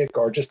music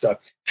or just a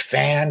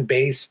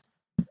fan-based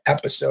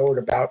episode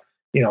about,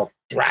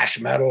 thrash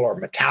metal or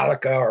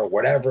Metallica or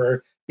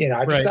whatever.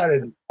 I just thought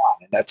it'd be fun.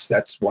 And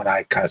that's when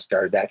I kind of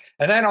started that.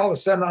 And then all of a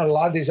sudden, a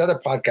lot of these other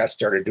podcasts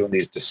started doing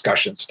these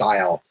discussion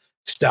style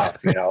stuff,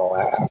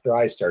 after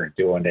I started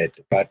doing it.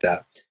 But,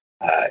 but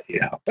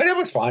it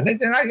was fun.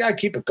 And I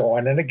keep it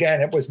going. And again,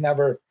 it was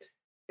never,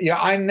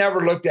 I never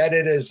looked at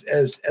it as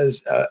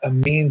a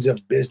means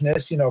of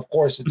business. Of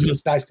course,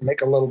 it's nice to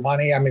make a little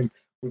money. I mean,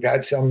 we've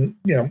had some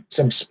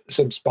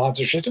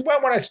sponsorships.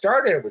 Well, when I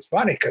started, it was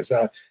funny because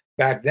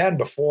back then,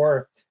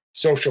 before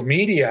social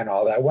media and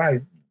all that, when I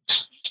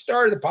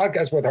started the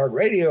podcast with Hard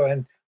Radio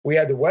and we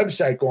had the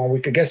website going, we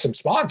could get some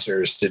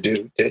sponsors to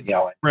do,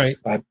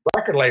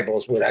 record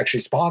labels would actually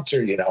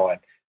sponsor,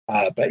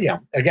 but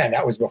again,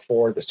 that was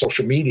before the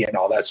social media and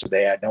all that. So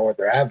they had no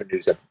other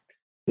avenues of,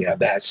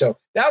 that. So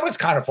that was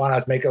kind of fun. I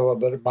was making a little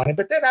bit of money,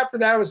 but then after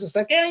that, I was just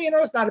like,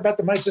 it's not about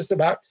the money. It's just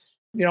about,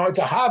 it's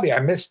a hobby. I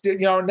missed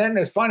it, and then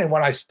it's funny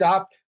when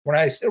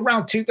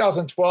around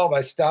 2012,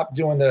 I stopped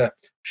doing the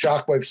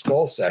Shockwave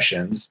Skull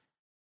Sessions.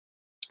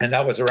 And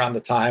that was around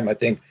the time, I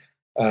think,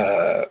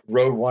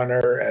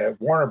 Warner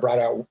brought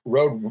out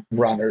Road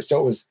Runner.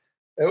 So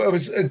it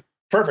was a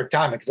perfect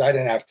timing because I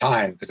didn't have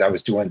time because I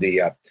was doing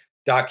the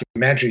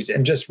documentaries.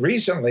 And just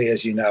recently,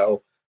 as you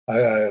know,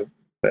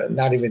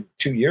 not even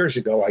 2 years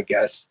ago, I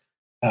guess,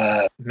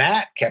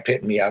 Matt kept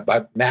hitting me up.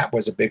 Matt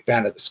was a big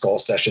fan of the Skull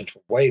Sessions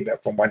from way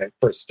back from when it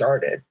first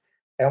started.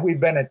 And we've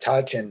been in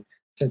touch. And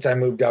since I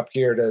moved up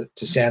here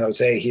to San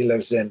Jose, he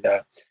lives in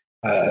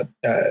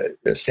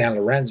San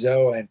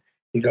Lorenzo. And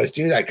he goes,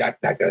 dude, I got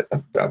a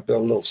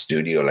little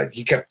studio. Like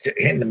he kept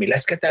hitting me,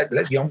 let's get the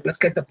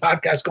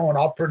podcast going.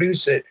 I'll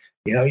produce it.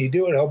 You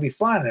do it, it'll be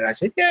fun. And I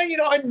said,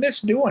 I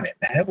miss doing it,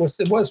 man. It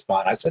was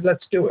fun. I said,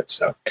 let's do it.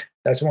 So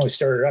that's when we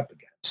started up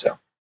again. So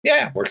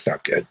yeah, it works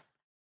out good.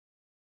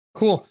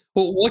 Cool.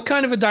 Well, what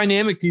kind of a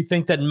dynamic do you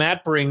think that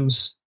Matt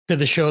brings to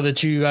the show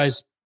that you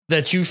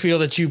feel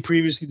that you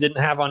previously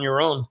didn't have on your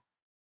own?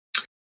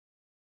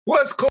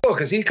 Well, it's cool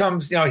because he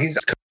comes, he's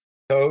a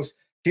co-host.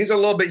 He's a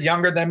little bit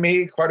younger than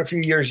me, quite a few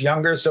years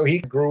younger. So he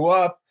grew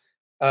up,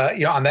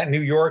 on that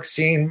New York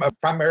scene,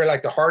 primarily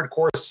like the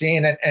hardcore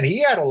scene. And he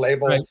had a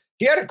label. Right.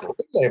 he had a great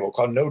label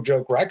called No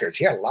Joke Records.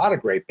 He had a lot of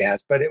great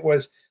bands, but it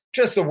was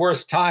just the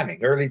worst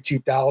timing. Early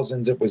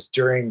 2000s, it was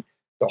during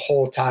the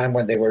whole time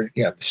when they were,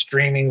 the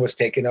streaming was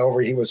taking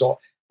over. He was all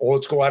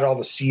old school, had all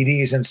the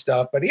CDs and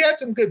stuff, but he had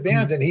some good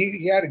bands, and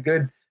he had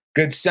a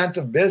good sense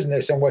of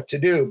business and what to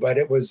do. But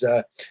it was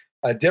a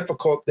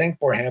difficult thing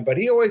for him. But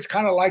he always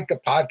kind of liked the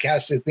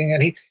podcasting thing,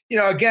 and he,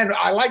 again,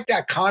 I like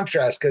that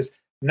contrast because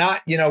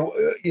not,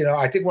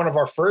 I think one of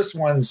our first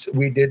ones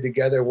we did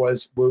together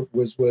was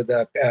with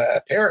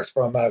Paris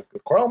from the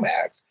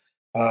Cro-Mags.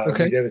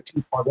 Okay. We did a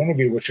 2-part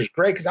interview, which was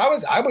great because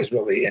I was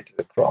really into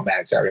the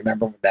Cro-Mags. I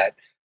remember when that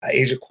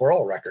Age of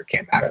Quarrel record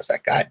came out. I was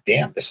like, God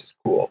damn, this is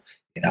cool.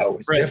 It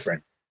was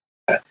different,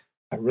 a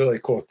really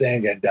cool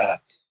thing. And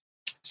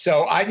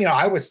so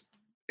I was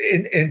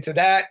into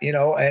that,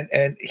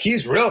 and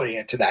he's really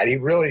into that. He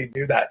really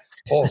knew that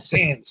whole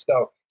scene.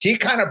 So he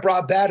kind of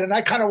brought that, and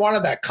I kind of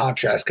wanted that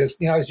contrast because,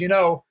 as you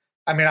know,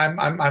 I mean,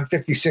 I'm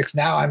 56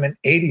 now. I'm an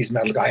 80s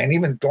metal guy, and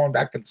even going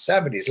back to the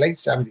 70s, late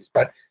 70s,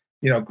 but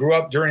grew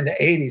up during the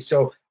 80s.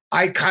 So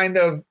I kind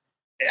of,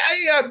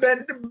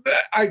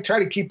 I try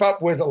to keep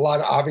up with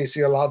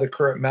obviously a lot of the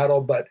current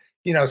metal, but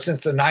since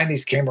the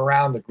 90s came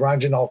around, the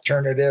grunge and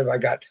alternative, I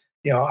got,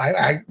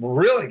 I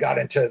really got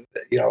into,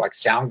 like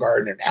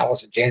Soundgarden and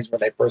Alice in Chains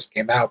when they first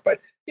came out, but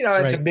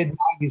into mid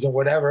 90s and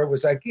whatever, it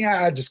was like,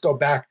 I just go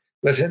back,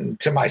 listen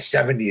to my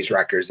 70s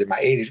records in my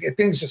 80s.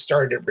 Things just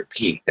started to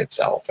repeat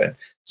itself. And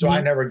so I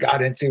never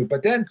got into,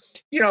 but then,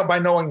 by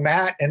knowing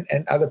Matt and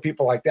other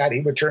people like that,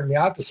 he would turn me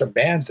out to some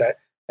bands that,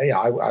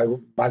 I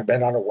might have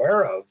been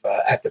unaware of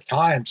at the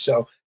time.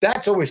 So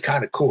that's always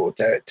kind of cool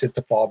to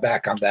fall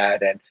back on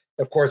that. And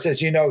of course,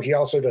 as you know, he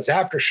also does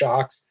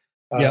Aftershocks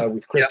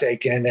with Chris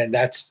Aiken, and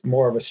that's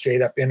more of a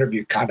straight up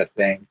interview kind of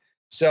thing.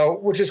 So,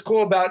 which is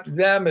cool about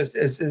them is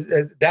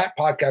that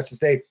podcast is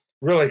they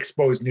really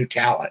expose new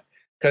talent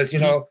because, we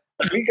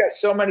got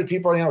so many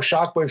people,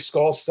 Shockwave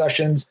Skull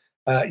Sessions,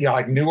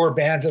 like newer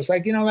bands. It's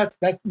like,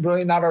 that's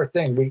really not our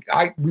thing. We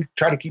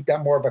try to keep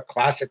that more of a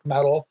classic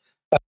metal.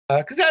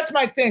 Because that's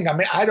my thing. I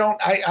mean,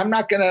 I'm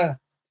not going to,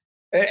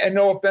 and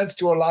no offense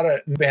to a lot of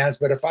bands,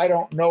 but if I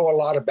don't know a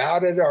lot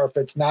about it or if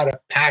it's not a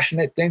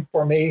passionate thing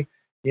for me,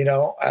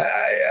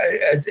 it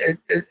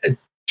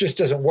just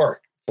doesn't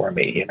work for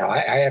me. I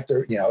have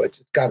to,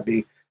 it's got to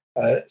be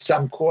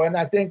something cool. And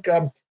I think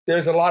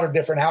there's a lot of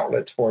different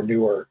outlets for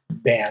newer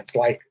bands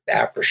like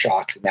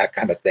Aftershocks and that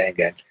kind of thing.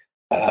 And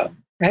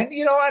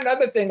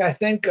another thing, I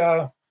think,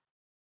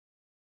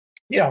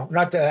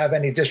 not to have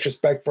any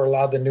disrespect for a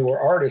lot of the newer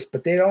artists,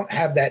 but they don't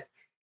have that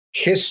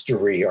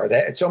history or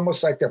that it's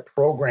almost like they're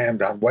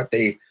programmed on what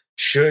they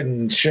should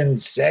and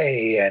shouldn't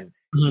say. And,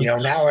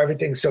 now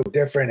everything's so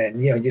different.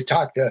 And, you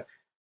talk to,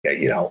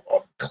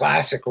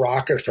 classic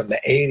rockers from the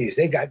 80s,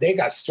 they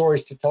got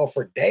stories to tell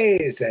for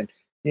days. And,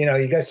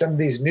 you got some of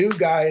these new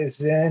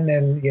guys in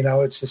and,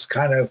 it's just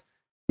kind of,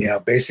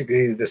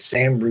 basically the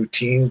same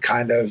routine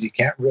kind of, you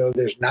can't really,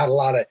 there's not a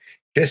lot of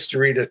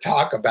history to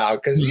talk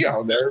about because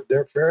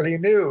they're fairly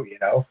new,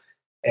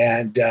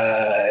 and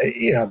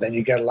then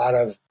you get a lot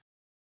of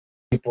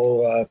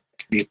people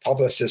be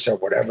publicists or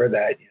whatever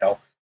that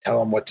tell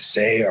them what to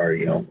say or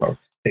or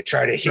they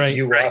try to hit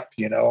you up.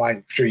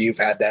 I'm sure you've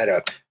had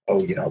that.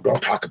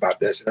 Don't talk about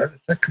this. And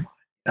it's like, come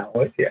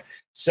on, yeah.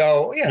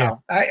 So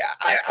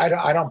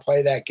I don't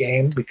play that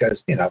game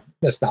because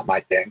that's not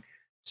my thing.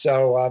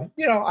 So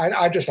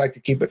I just like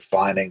to keep it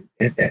fun and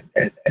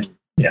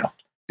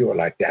do it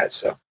like that.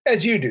 So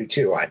as you do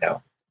too, I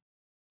know.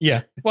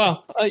 Yeah.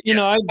 Well,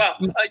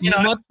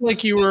 much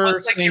like you were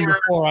saying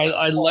before,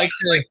 I like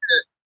to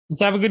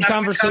just have a good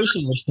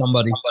conversation with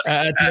somebody.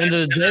 At the end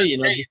of the day,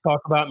 just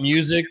talk about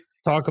music,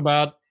 talk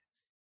about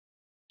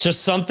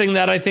just something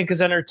that I think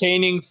is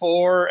entertaining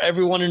for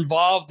everyone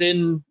involved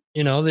in,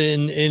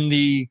 in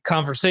the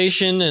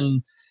conversation.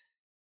 And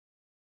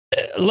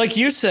like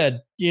you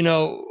said,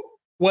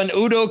 when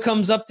Udo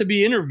comes up to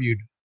be interviewed,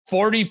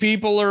 40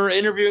 people are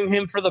interviewing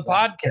him for the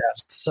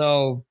podcast.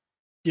 So,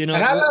 and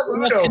I love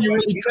Udo. Can you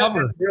really he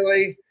cover?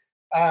 Really,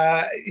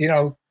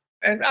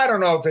 and I don't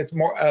know if it's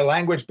more a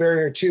language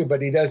barrier too,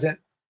 but he doesn't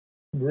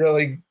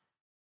really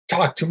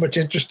talk too much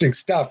interesting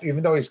stuff,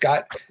 even though he's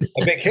got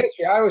a big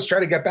history. I always try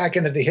to get back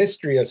into the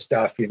history of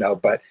stuff,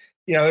 but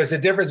there's a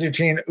difference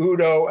between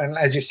Udo and,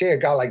 as you say, a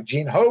guy like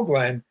Gene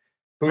Hoglan,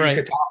 who you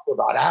could talk to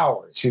about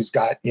hours, who's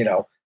got,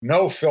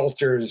 no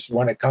filters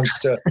when it comes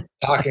to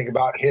talking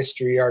about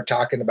history or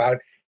talking about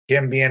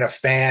him being a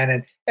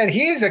fan. And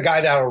he's a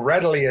guy that will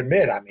readily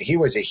admit, I mean, he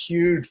was a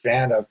huge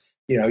fan of,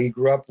 he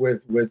grew up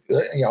with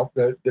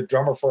the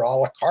drummer for A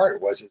La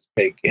Carte was his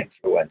big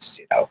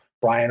influence,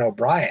 Brian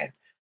O'Brien.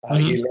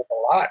 He learned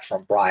a lot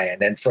from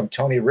Brian and from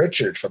Tony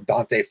Richards, from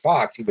Dante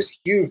Fox. He was a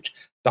huge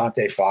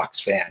Dante Fox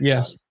fan.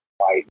 Yes.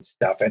 And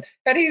stuff. And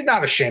he's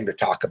not ashamed to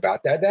talk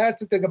about that.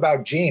 That's the thing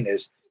about Gene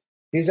is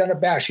he's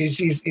unabashed.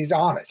 He's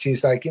honest.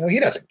 He's like, he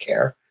doesn't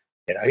care.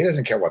 He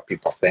doesn't care what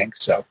people think.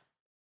 So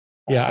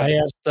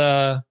I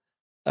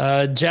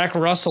asked Jack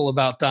Russell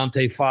about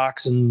Dante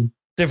Fox and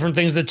different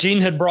things that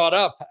Gene had brought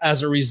up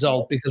as a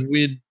result, because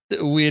we had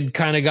we had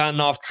kind of gotten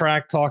off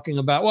track talking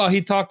about, well,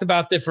 he talked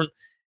about different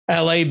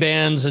LA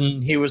bands,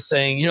 and he was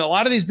saying, a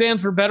lot of these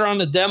bands were better on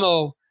the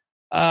demo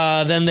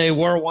than they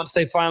were once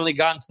they finally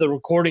got into the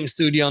recording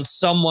studio and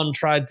someone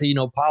tried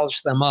to,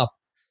 polish them up.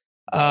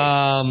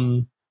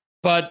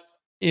 But,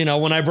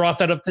 when I brought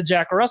that up to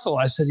Jack Russell,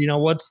 I said,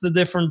 what's the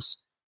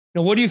difference?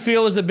 What do you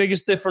feel is the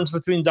biggest difference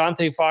between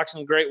Dante Fox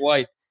and Great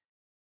White?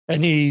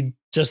 And he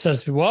just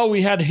says, well,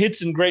 we had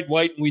hits in Great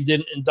White and we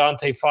didn't in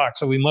Dante Fox,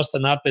 so we must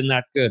have not been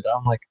that good.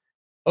 I'm like,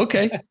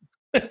 okay.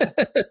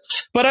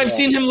 But I've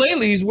seen him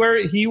lately.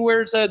 He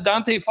wears a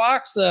Dante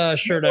Fox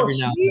shirt every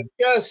now and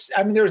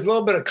then. There's a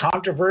little bit of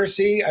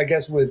controversy, I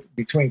guess,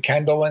 between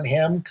Kendall and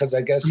him, because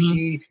I guess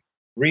he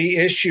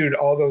reissued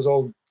all those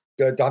old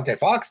Dante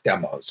Fox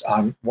demos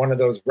on one of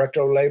those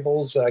retro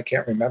labels. I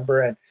can't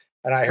remember. And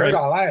I heard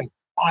online,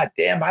 oh,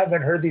 damn, I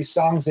haven't heard these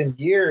songs in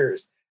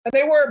years. And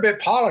they were a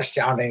bit polished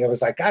sounding. It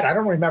was like, God, I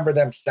don't remember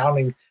them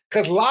sounding,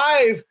 because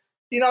live,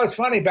 it's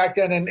funny back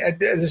then. And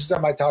this is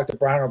something I talked to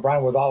Brian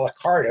O'Brien with a la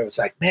carte. It was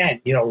like,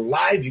 man,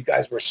 live, you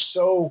guys were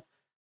so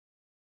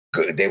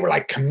good. They were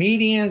like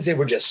comedians. They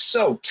were just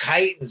so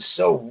tight and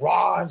so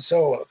raw. And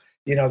so,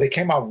 they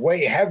came out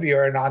way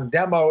heavier. And on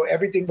demo,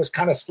 everything was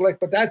kind of slick.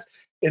 But that's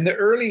in the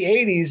early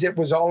 80s, it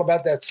was all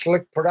about that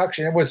slick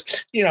production. It was,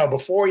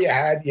 before you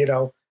had,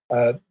 even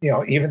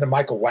the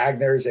Michael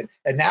Wagners,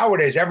 and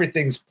nowadays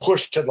everything's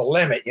pushed to the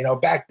limit.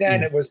 Back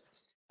then it was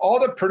all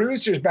the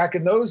producers back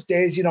in those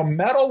days.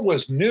 Metal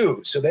was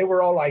new, so they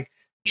were all like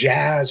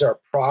jazz or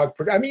prog.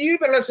 I mean, you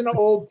even listen to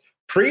old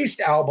Priest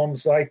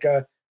albums like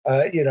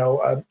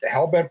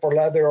Hellbent for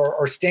Leather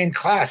or Stained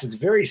Class. It's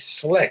very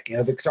slick.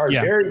 The guitar is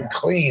very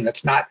clean.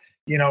 It's not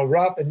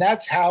rough, and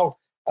that's how.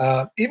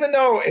 Even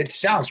though it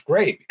sounds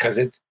great because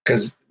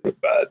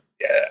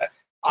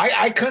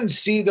I couldn't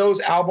see those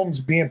albums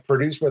being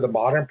produced with a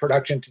modern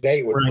production today.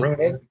 It would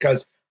ruin it,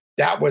 because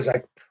that was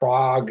like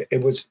prog.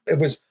 It was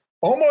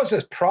almost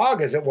as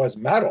prog as it was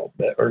metal.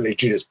 The early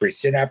Judas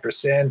Priest, Sin After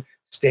Sin,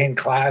 Stained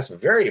Class,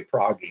 very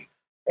proggy,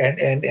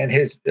 and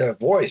his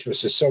voice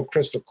was just so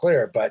crystal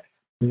clear. But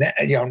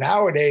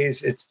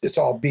nowadays it's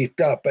all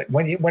beefed up. But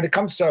when it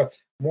comes to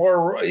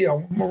more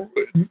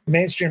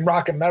mainstream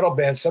rock and metal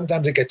bands,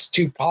 sometimes it gets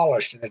too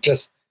polished, and it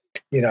just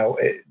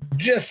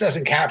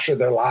doesn't capture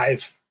their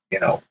live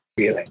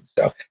feelings.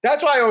 So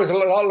that's why I always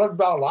look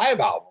about live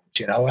albums.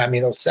 Those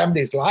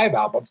 70s live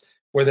albums,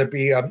 whether it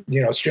be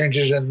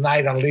Strangers in the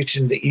Night, Unleashed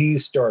in the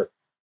East, or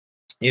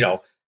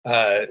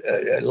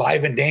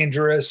Live and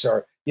Dangerous,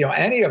 or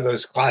any of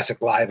those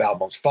classic live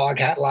albums.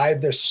 Foghat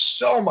Live, they're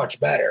so much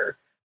better,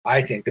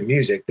 I think, the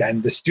music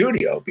than the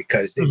studio,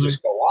 because they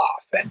just go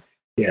off. And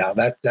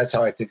that's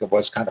how I think it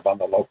was kind of on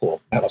the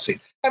local metal scene.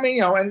 And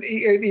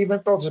it even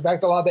filters back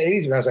to a lot of the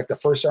 80s. When I was like the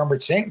first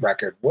Armored Saint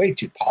record, way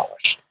too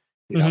polished.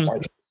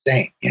 March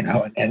Saint,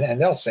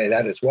 and they'll say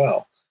that as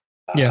well.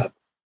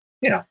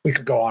 We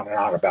could go on and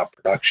on about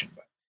production,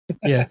 but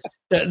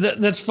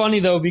that's funny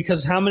though,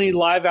 because how many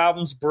live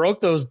albums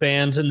broke those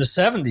bands in the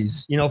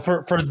 70s?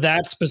 For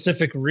that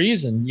specific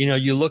reason.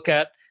 You look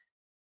at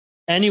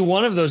any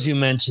one of those you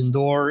mentioned,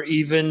 or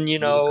even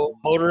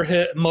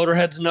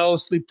Motorhead's No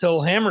Sleep Till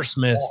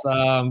Hammersmith,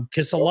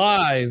 Kiss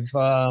Alive,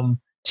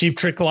 Cheap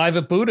Trick Live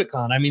at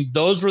Budokan. I mean,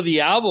 those were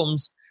the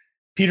albums.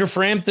 Peter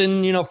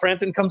Frampton,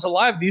 Frampton Comes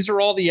Alive. These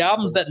are all the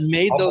albums that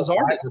made those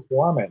artists.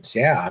 Performance,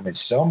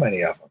 so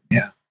many of them.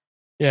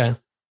 Yeah,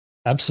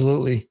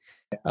 absolutely.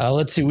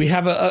 Let's see. We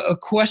have a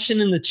question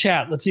in the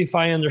chat. Let's see if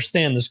I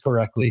understand this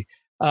correctly.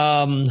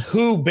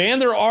 Who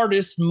band or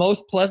artist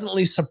most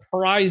pleasantly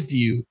surprised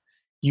you?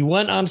 You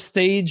went on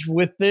stage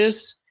with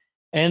this,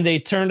 and they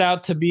turned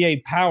out to be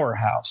a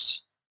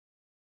powerhouse.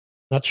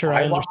 Not sure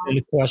I understand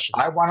the question.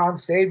 I went on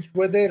stage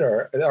with it,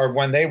 or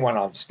when they went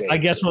on stage? I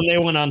guess when they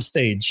went on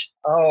stage.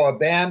 Oh, a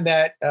band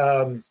that,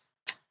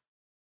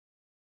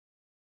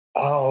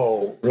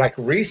 like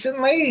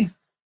recently?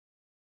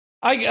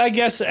 I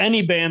guess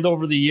any band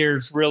over the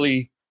years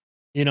really,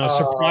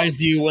 surprised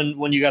you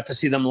when you got to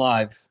see them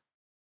live.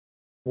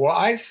 Well,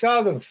 I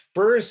saw the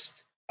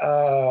first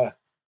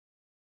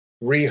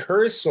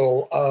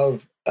rehearsal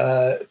of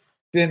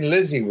Thin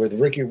Lizzy with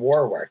Ricky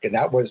Warwick, and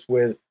that was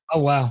with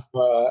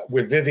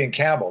with Vivian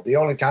Campbell. The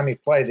only time he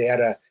played, they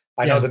had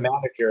I know the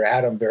manager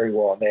Adam very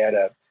well, and they had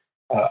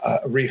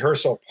a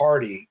rehearsal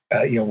party,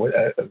 with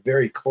a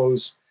very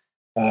close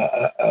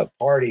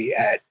party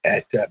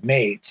at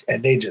Maid's,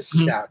 and they just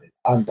sounded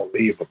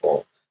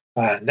unbelievable.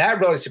 And that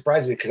really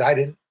surprised me, because I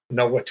didn't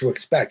know what to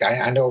expect.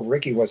 I know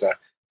Ricky was a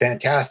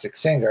fantastic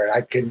singer, and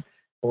I couldn't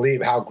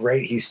believe how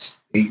great he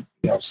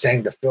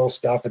sang the Phil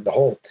stuff, and the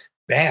whole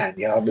band.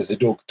 It was a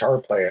dual guitar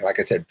player, and like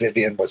I said,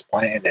 Vivian was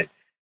playing, and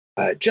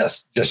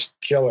just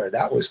killer.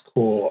 That was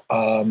cool.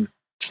 A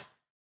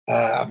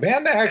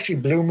band that actually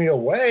blew me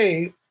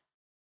away,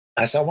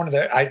 I saw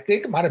I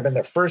think it might have been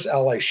their first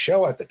LA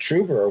show at the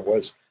Troubadour,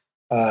 was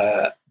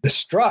the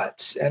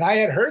Struts, and I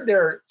had heard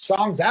their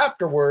songs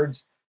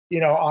afterwards,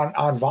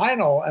 on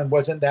vinyl, and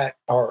wasn't that,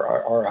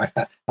 or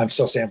I'm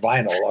still saying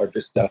vinyl, or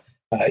just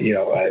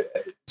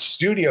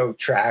studio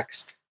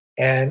tracks,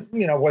 and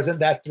wasn't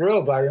that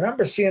thrilled. But I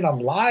remember seeing them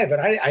live,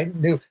 and I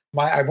knew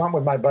I went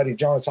with my buddy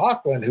Jonas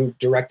Auckland, who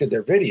directed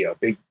their video,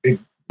 big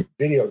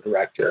video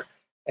director,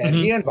 and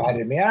he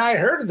invited me. And I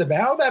heard of the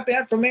band, that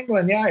band from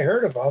England. Yeah, I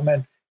heard of them,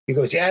 and he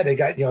goes, yeah, they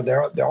got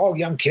they're all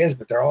young kids,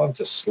 but they're all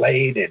into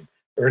Slade and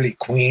early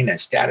Queen and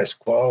Status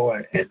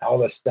Quo and all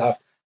this stuff.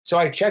 So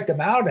I checked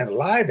them out, and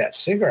live, that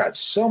singer had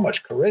so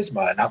much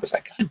charisma, and I was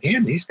like, God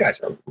damn, these guys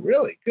are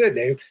really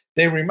good.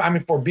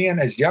 For being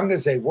as young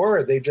as they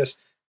were, they just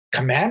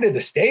commanded the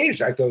stage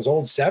like those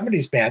old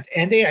 70s bands,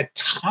 and they had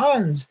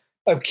tons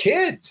of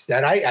kids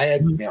that I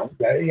had,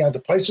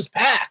 the place was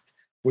packed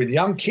with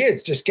young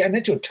kids just getting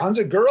into it, tons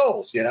of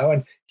girls,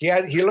 and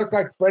he looked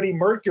like Freddie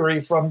Mercury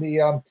from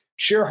the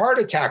Sheer Heart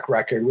Attack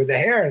record with the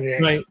hair, and he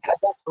had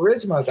that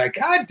charisma. I was like,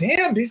 God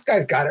damn, these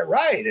guys got it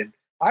right. And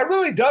I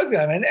really dug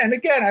them. And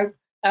again,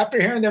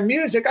 after hearing their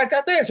music, I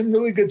thought they had some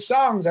really good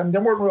songs. I mean, they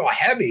weren't real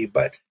heavy,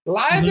 but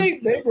live,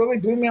 they really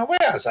blew me away.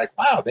 I was like,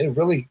 wow, they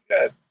really,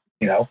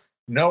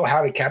 know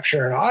how to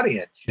capture an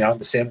audience, in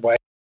the same way,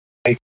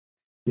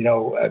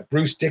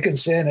 Bruce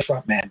Dickinson, a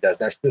frontman, does.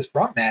 This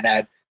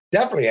frontman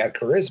definitely had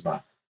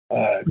charisma.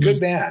 Good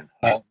band.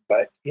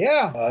 But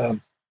yeah,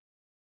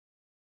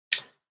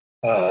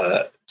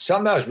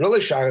 something I was really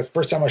shocked was the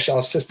first time I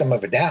saw System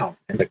of a Down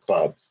in the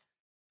clubs.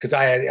 Because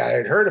I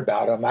had heard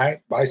about them. I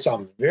saw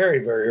them very,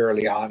 very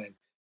early on. And,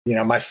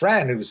 my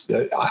friend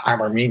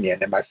I'm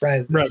Armenian, and my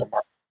friend,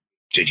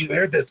 did you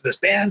hear this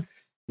band?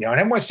 And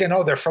everyone's saying,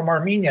 oh, they're from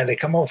Armenia. They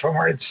come over from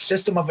our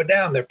System of a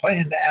Down. They're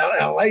playing the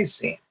LA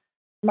scene.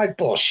 I'm like,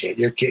 bullshit.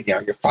 You're kidding.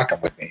 You're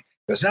fucking with me.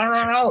 He goes,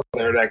 no.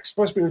 They're like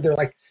supposed to be, they're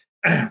like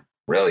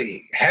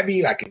really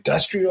heavy, like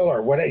industrial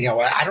or what,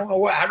 I don't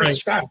know how to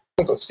describe it.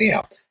 I'll go see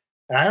them.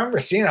 And I remember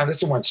seeing them.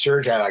 This is when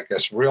Serge had like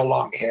this real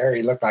long hair.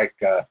 He looked like,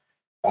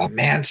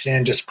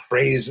 Manson, just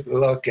crazy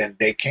look, and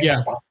they came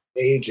up on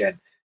stage, and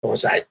it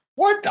was like,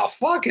 what the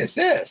fuck is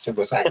this? It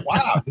was like,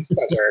 wow, these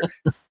guys are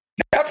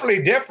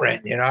definitely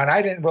different, and I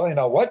didn't really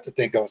know what to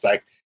think. I was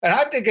like, and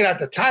I'm thinking at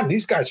the time,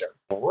 these guys are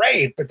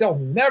great, but they'll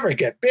never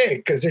get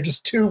big because they're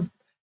just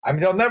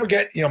they'll never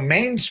get,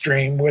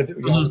 mainstream with,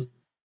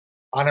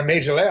 on a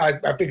major level.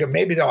 I figured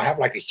maybe they'll have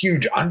like a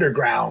huge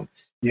underground,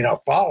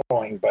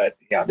 following, but,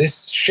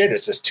 this shit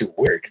is just too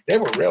weird because they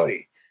were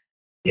really,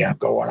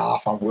 going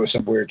off on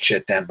some weird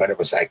shit then. But it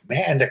was like,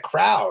 man, the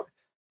crowd,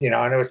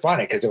 and it was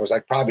funny because it was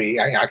like probably,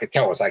 I could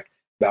tell it was like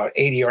about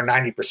 80 or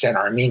 90%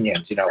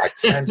 Armenians, like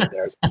friends of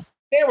theirs.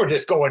 They were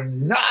just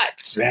going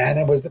nuts,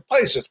 man. The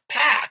place was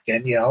packed.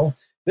 And,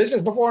 this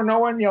is before no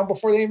one,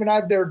 before they even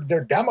had their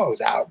demos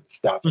out and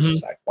stuff. And it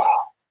was like, wow.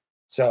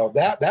 So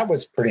that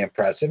was pretty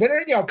impressive. And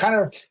it, kind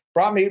of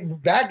brought me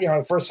back,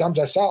 the first times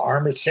I saw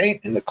Armored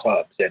Saint in the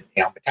clubs and,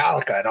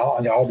 Metallica and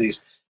all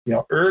these,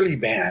 early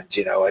bands,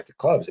 at the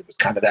clubs. It was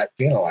kind of that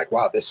feeling like,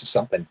 wow, this is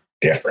something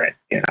different,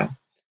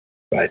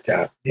 But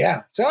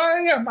yeah, so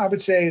I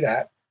would say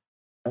that.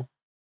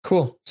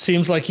 Cool.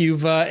 Seems like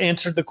you've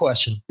answered the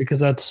question because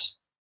that's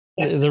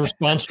the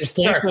response was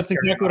thanks. That's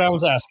exactly what I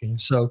was asking.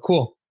 So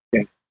cool.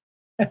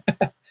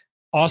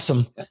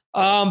 Awesome.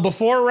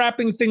 Before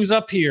wrapping things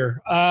up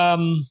here,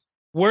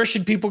 where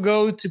should people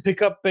go to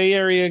pick up Bay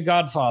Area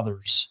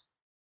Godfathers?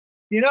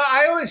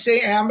 I always say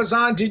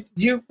Amazon. Did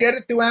you get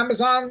it through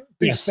Amazon?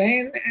 Through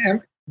Spain?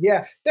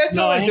 Yeah, that's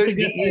always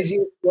the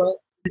easiest way.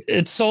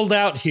 It's sold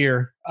out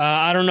here.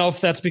 I don't know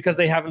if that's because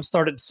they haven't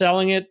started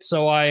selling it,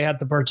 so I had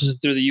to purchase it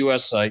through the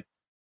U.S. site.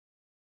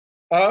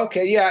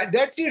 Okay, yeah,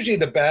 that's usually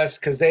the best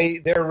because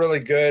they're really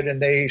good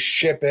and they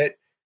ship it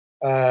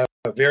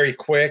very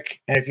quick.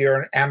 And if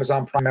you're an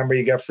Amazon Prime member,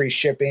 you get free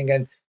shipping,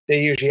 and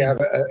they usually have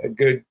a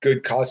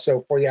good cost.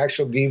 So for the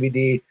actual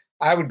DVD,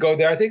 I would go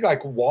there. I think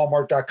like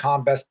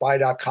Walmart.com,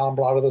 BestBuy.com,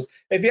 a lot of those.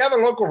 If you have a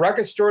local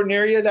record store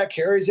near you that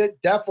carries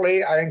it,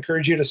 definitely I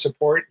encourage you to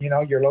support,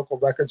 your local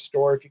record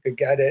store if you could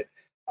get it.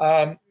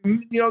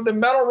 The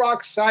Metal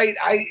Rock site,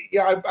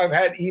 I've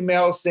had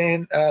emails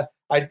saying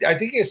I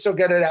think you still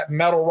get it at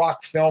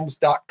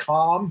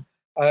metalrockfilms.com.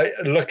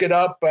 Look it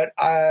up, but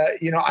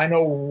I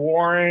know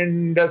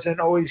Warren doesn't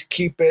always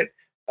keep it.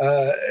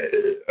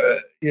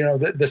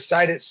 The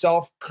site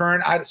itself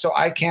current. So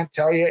I can't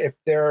tell you if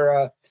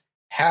they're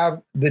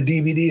have the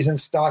DVDs in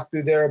stock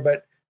through there,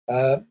 but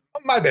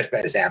my best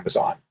bet is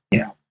Amazon.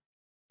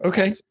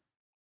 Okay.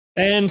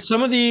 And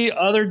some of the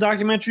other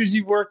documentaries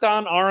you've worked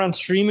on are on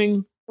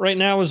streaming right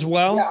now as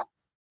well.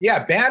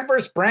 Yeah. Band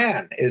vs.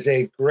 Brand is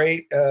a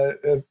great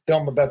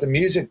film about the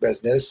music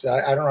business.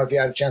 I don't know if you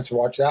had a chance to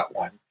watch that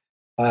one.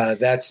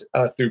 That's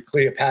through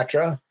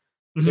Cleopatra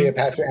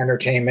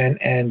Entertainment,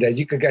 and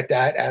you could get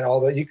that at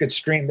you could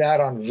stream that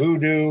on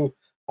Vudu,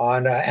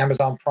 on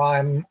Amazon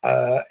Prime,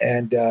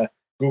 and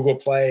Google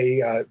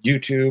Play,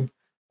 YouTube,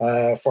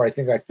 for I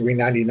think like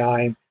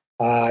 $3.99.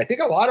 I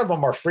think a lot of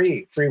them are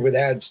free with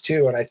ads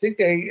too, and I think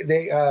they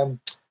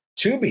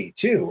Tubi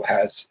too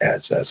has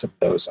some of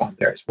those on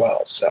there as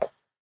well. So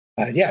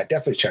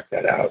definitely check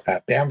that out.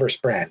 Band vs.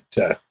 Brand.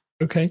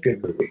 Okay,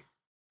 good movie.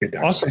 Good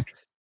documentary. Awesome.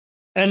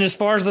 And as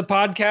far as the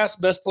podcast,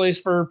 best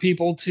place for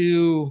people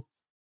to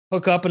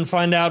hook up and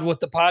find out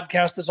what the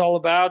podcast is all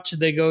about? Should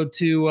they go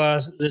to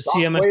the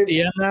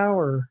CMSPN now,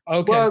 or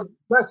okay? Well,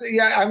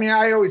 I mean,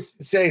 I always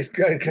say it's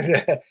good because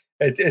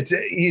it's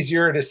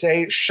easier to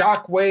say.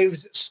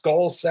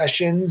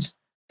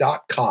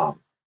 ShockWavesSkullSessions.com.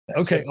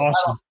 Okay,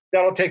 awesome.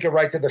 That'll take you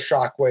right to the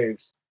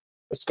Shockwaves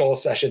Skull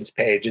Sessions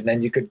page, and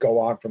then you could go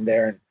on from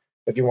there. And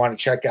if you want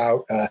to check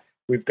out,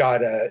 we've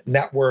got a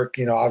network.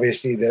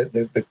 Obviously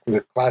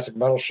the classic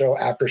metal show,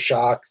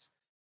 Aftershocks.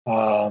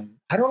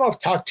 I don't know if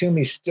Talk to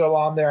Me's still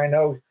on there. I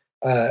know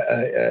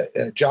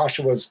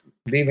Joshua's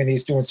leaving.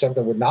 He's doing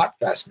something with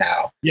Knotfest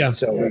now. Yeah.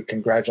 So we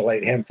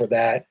congratulate him for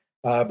that.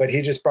 But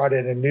he just brought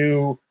in a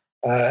new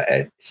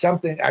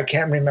something. I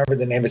can't remember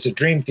the name. It's a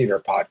Dream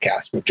Theater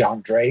podcast with John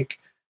Drake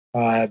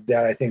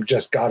that I think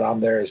just got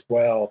on there as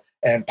well.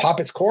 And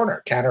Poppet's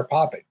Corner, Tanner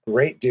Poppet,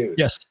 great dude.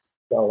 Yes.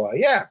 So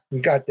we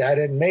got that.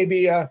 And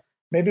maybe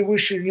we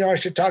should, I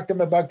should talk to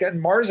him about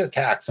getting Mars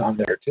Attacks on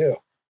there too.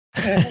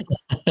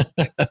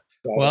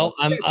 Well,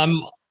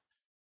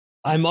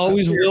 I'm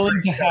always willing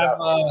to have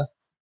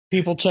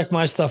people check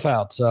my stuff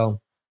out.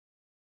 So,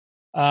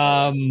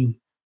 I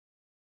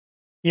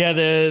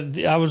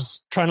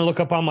was trying to look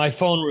up on my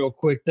phone real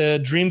quick. The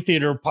Dream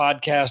Theater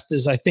podcast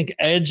is, I think,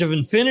 Edge of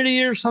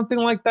Infinity or something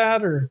like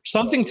that, or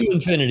something to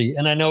Infinity.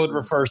 And I know it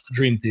refers to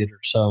Dream Theater.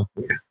 So,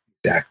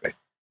 exactly.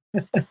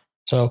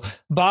 So,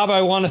 Bob,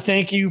 I want to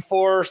thank you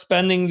for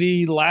spending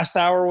the last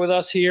hour with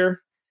us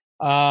here.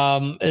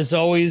 As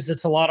always,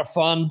 it's a lot of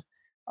fun.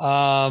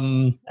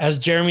 As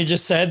Jeremy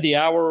just said, the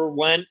hour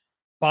went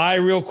by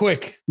real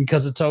quick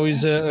because it's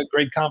always a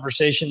great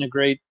conversation, a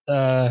great,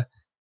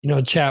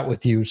 chat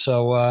with you.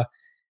 So,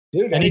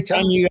 dude,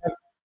 anytime you have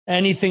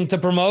anything to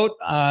promote,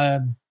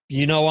 I'm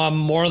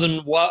more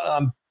than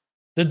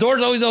the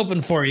door's always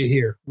open for you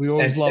here. We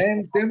always love.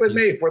 Same with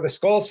me for the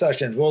Skull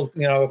Sessions. We'll,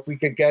 if we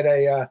could get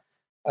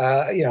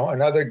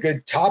another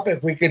good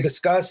topic we could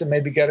discuss and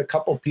maybe get a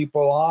couple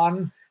people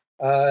on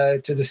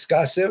to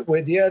discuss it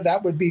with you,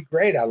 that would be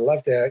great. I'd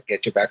love to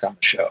get you back on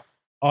the show.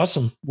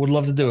 Awesome. Would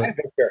love to do it.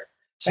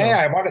 So, hey,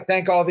 I want to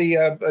thank all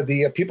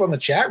the people in the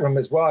chat room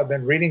as well. I've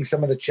been reading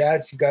some of the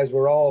chats. You guys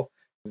were all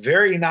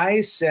very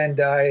nice, and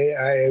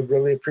I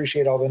really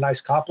appreciate all the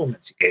nice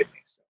compliments you gave me.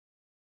 So.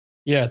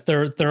 Yeah,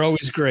 they're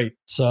always great.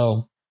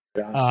 So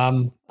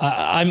I'm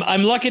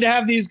lucky to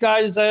have these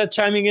guys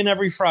chiming in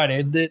every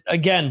Friday.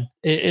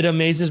 It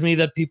amazes me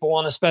that people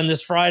want to spend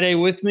this Friday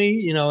with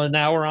me, an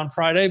hour on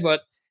Friday,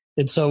 but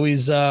it's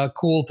always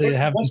cool to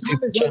have these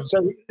people.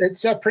 So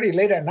it's pretty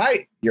late at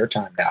night, your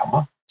time now,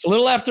 huh? It's a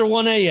little after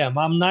 1 a.m.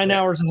 I'm 9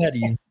 hours ahead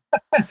of you.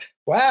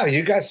 Wow,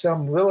 you got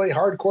some really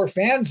hardcore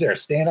fans there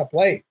staying up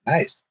late.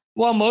 Nice.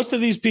 Well, most of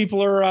these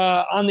people are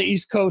on the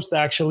East Coast,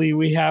 actually.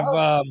 We have,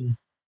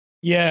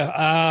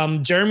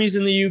 Jeremy's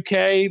in the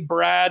UK.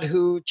 Brad,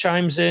 who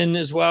chimes in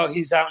as well.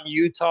 He's out in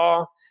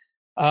Utah.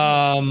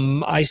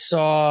 I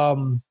saw...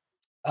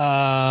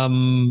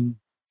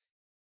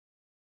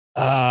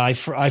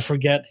 I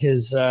forget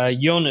his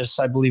Jonas,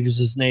 I believe is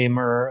his name,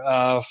 or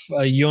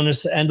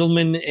Jonas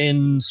Endelman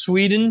in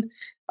Sweden,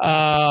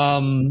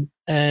 and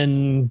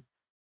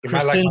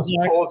Chris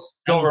Sinzak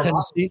Silver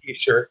Mountain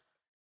t-shirt.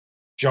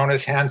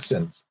 Jonas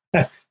Hansen's.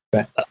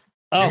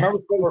 Remember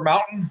Silver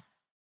Mountain,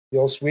 the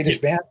old Swedish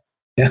band?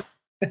 Yeah,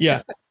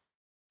 yeah.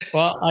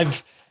 Well,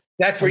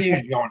 that's for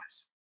you,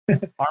 Jonas.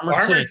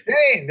 Armored Saint.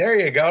 There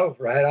you go.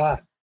 Right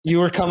on. You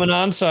were coming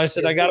on, so I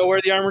said I got to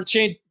wear the Armored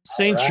Saint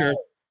shirt.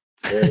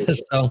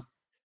 So,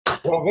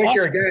 well, Victor,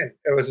 awesome. Again,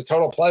 it was a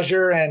total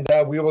pleasure, and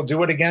we will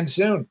do it again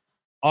soon.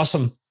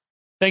 Awesome.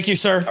 Thank you,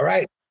 sir. All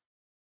right.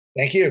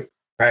 Thank you.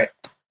 All right.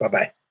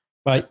 Bye-bye.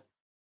 Bye.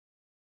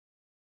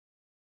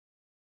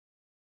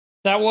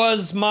 That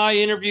was my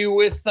interview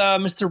with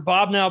Mr.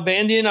 Bob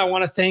Nalbandian. I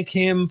want to thank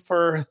him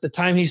for the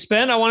time he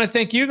spent. I want to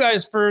thank you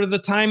guys for the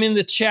time in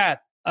the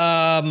chat.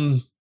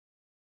 A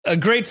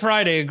great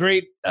Friday, a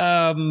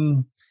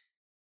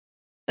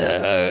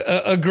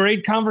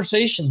great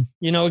conversation.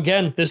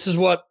 Again, this is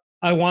what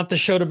I want the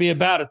show to be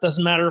about. It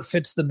doesn't matter if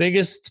it's the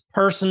biggest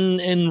person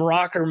in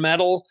rock or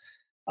metal.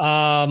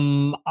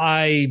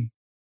 I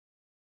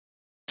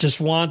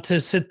just want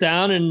to sit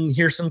down and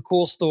hear some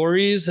cool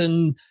stories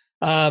and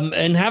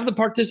have the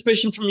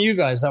participation from you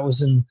guys. That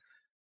was an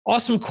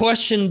awesome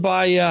question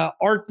by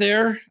Art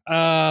there.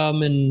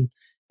 And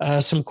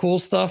some cool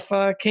stuff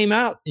came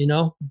out.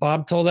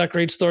 Bob told that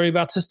great story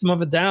about System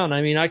of a Down.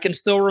 I mean, I can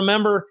still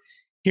remember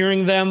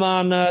hearing them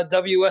on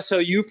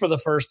WSOU for the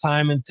first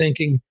time and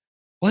thinking,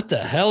 what the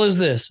hell is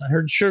this? I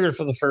heard Sugar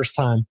for the first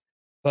time.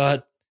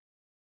 But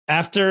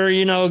after,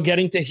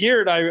 getting to hear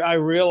it, I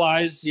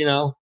realized,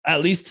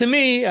 at least to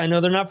me, I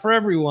know they're not for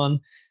everyone,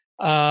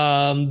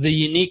 the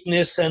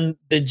uniqueness and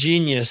the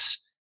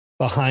genius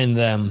behind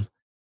them.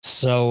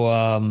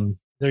 So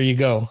there you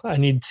go. I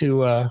need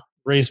to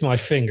raise my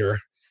finger.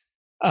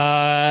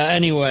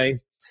 Anyway,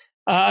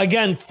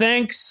 again,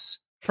 thanks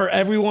for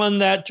everyone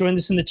that joined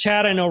us in the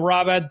chat. I know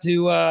Rob had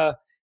to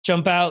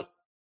jump out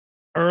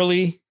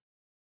early.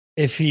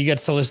 If he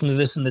gets to listen to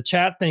this in the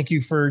chat, thank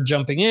you for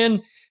jumping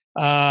in.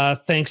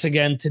 Thanks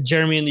again to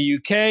Jeremy in the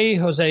UK,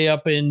 Jose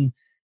up in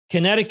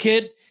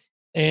Connecticut,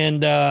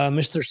 and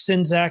Mr.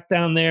 Sinzak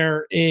down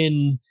there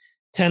in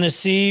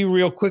Tennessee.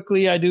 Real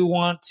quickly, I do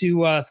want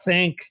to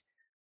thank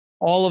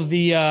all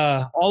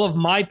of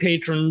my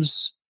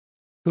patrons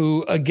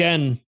who,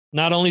 again,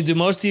 not only do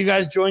most of you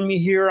guys join me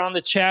here on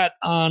the chat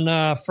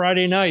on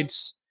Friday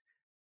nights,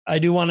 I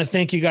do want to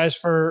thank you guys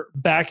for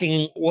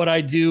backing what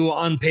I do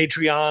on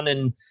Patreon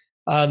and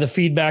the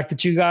feedback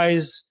that you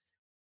guys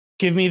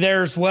give me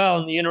there as well.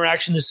 And the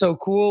interaction is so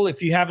cool.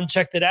 If you haven't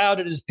checked it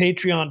out, it is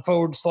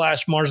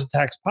Patreon.com/Mars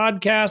Attacks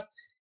Podcast.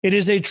 It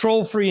is a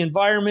troll-free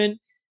environment.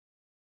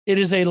 It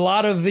is a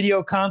lot of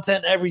video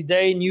content every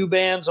day, new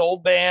bands,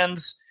 old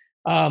bands.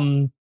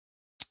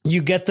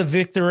 You get the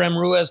Victor M.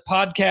 Ruiz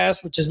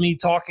podcast, which is me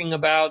talking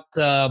about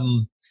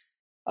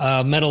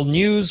metal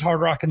news,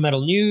 hard rock and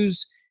metal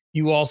news.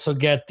 You also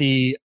get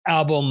the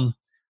album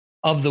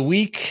of the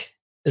week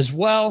as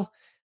well,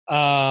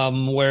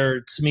 where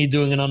it's me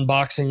doing an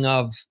unboxing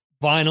of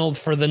vinyl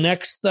for the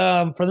next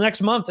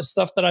month. It's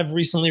stuff that I've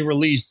recently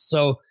released.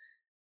 So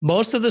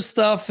most of the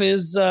stuff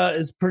is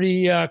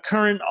pretty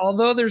current,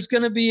 although there's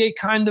going to be a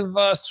kind of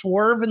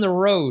swerve in the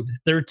road.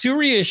 There are 2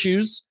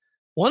 reissues.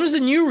 One is a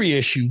new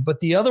reissue, but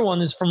the other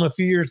one is from a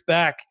few years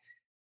back.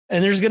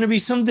 And there's going to be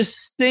some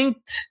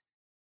distinct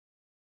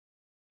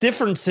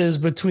differences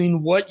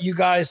between what you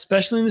guys,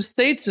 especially in the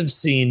States, have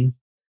seen.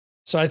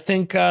 So I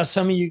think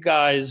some of you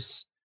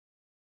guys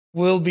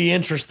will be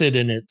interested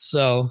in it.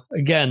 So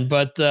again,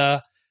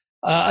 I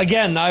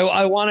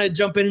want to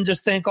jump in and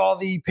just thank all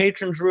the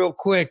patrons real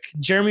quick.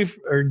 Jeremy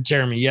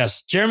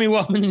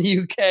Wellman in the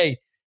UK.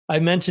 I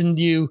mentioned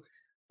you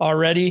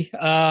already.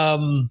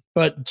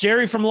 But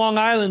Jerry from Long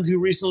Island, who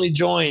recently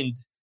joined.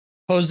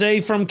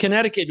 Jose from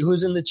Connecticut,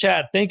 who's in the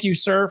chat. Thank you,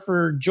 sir,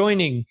 for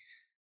joining.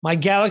 My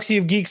Galaxy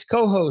of Geeks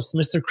co-host,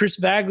 Mr. Chris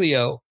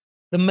Vaglio.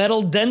 The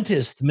Metal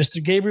Dentist,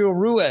 Mr. Gabriel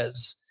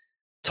Ruiz.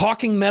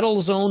 Talking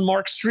Metal's own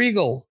Mark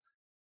Striegel.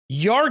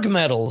 Yarg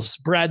Metals,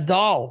 Brad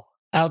Dahl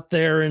out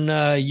there in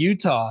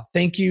Utah.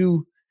 Thank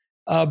you,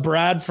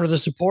 Brad, for the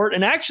support.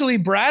 And actually,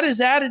 Brad has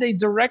added a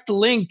direct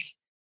link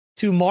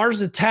to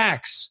Mars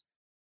Attacks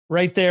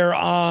right there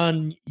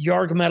on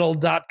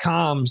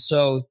yargmetal.com.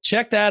 So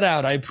check that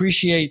out. I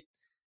appreciate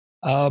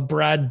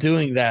Brad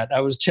doing that.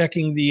 I was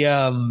checking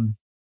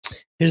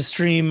his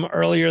stream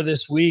earlier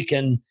this week,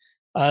 and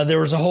there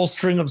was a whole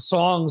string of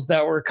songs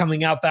that were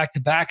coming out back to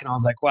back. And I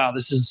was like, wow,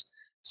 this is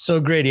so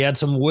great. He had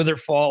some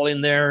Witherfall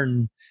in there.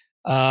 And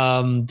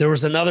there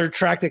was another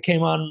track that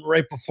came on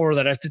right before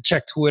that. I have to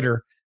check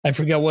Twitter. I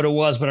forget what it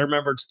was, but I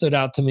remember it stood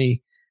out to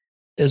me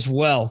as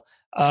well.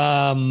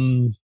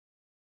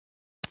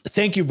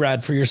 Thank you,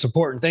 Brad, for your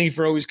support. And thank you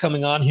for always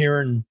coming on here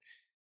and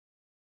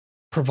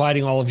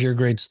providing all of your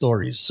great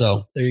stories.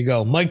 So there you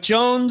go. Mike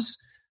Jones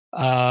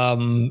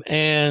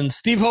and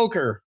Steve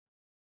Hoker.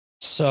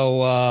 So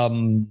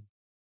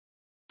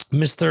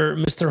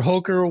Mr.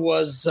 Hoker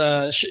was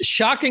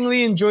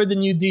shockingly enjoyed the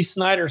new Dee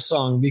Snider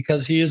song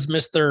because he is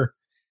Mr.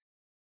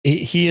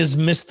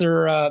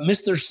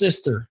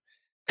 Sister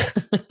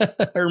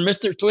or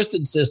Mr.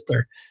 Twisted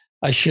Sister,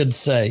 I should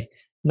say,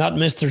 not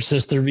Mr.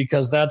 Sister,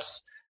 because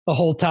that's the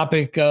whole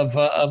topic of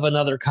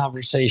another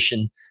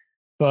conversation.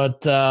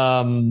 But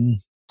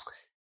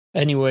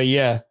anyway,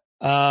 yeah.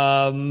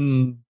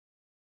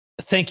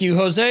 Thank you,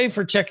 Jose,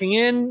 for checking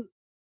in.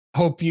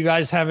 Hope you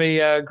guys have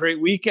a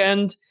great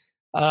weekend.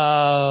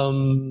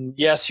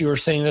 Yes, you were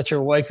saying that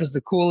your wife is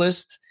the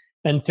coolest.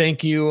 And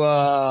thank you,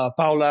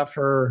 Paula,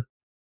 for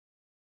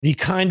the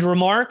kind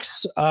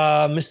remarks.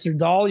 Mr.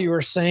 Dahl, you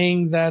were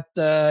saying that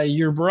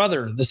your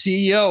brother, the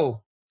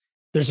CEO,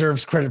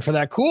 deserves credit for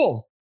that.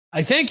 Cool.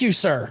 I thank you,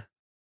 sir.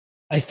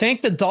 I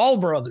thank the Dahl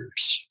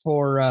brothers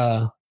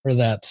for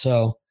that.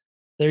 So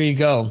there you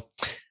go.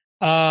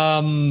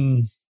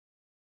 I'm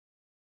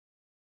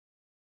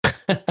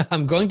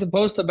going to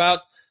post about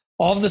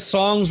all of the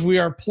songs we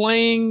are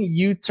playing.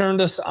 You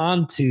turned us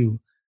on to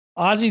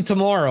Ozzy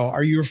Tomorrow.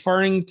 Are you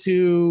referring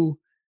to?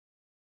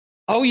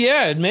 Oh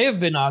yeah, it may have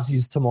been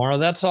Ozzy's Tomorrow.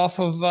 That's off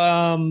of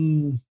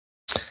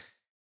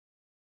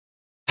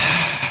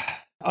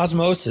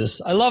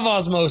Osmosis. I love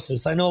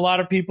Osmosis. I know a lot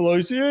of people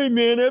always say, hey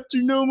man,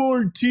 after No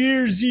More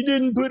Tears, he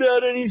didn't put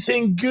out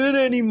anything good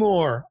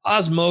anymore.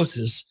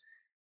 Osmosis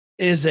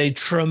is a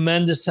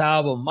tremendous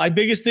album. My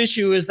biggest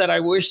issue is that I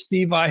wish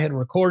Steve Vai had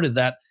recorded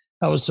that.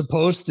 I was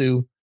supposed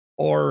to.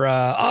 Or,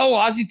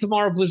 Ozzy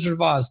Tomorrow, Blizzard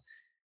of Oz.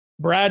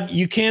 Brad,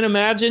 you can't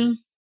imagine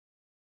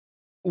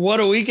what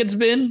a week it's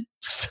been.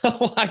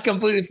 So I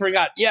completely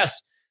forgot.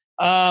 Yes,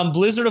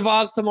 Blizzard of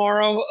Oz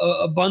tomorrow.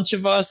 A bunch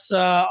of us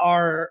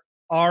are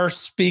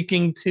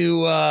speaking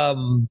to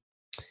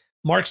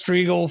Mark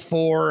Striegel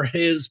for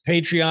his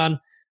Patreon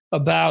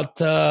about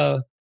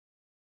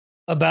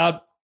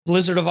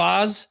Blizzard of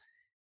Oz.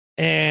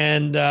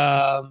 And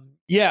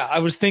I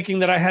was thinking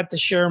that I had to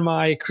share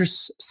my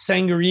Chris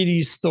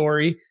Sangarides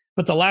story.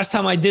 But the last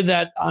time I did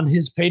that on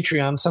his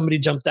Patreon, somebody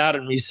jumped out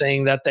at me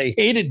saying that they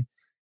hated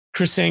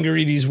Chris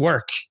Sangarides'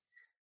 work.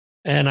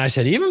 And I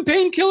said, even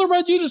Painkiller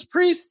by Judas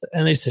Priest?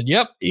 And they said,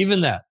 yep,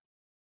 even that.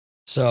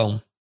 So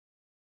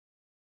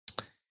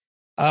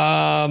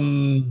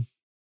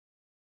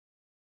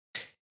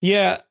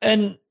Yeah,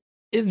 and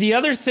the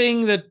other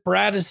thing that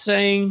Brad is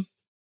saying,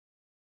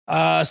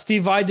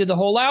 Steve Vai did the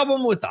whole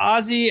album with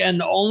Ozzy,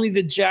 and only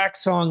the Jack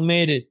song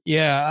made it.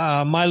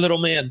 Yeah, My Little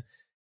Man.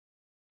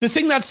 The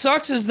thing that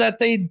sucks is that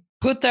they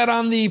put that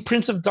on the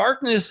Prince of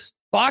Darkness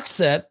box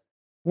set,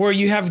 where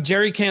you have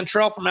Jerry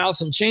Cantrell from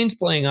Alice in Chains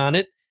playing on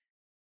it,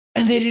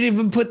 and they didn't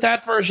even put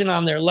that version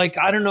on there. Like,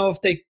 I don't know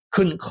if they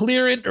couldn't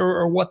clear it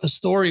or what the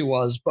story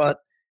was, but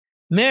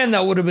man,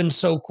 that would have been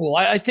so cool.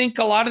 I think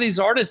a lot of these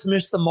artists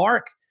missed the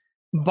mark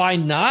by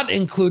not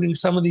including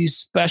some of these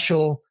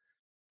special,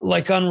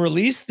 like,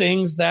 unreleased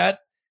things that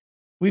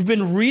we've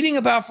been reading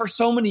about for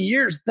so many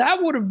years.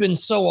 That would have been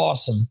so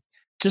awesome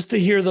just to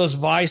hear those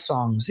Vi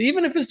songs,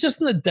 even if it's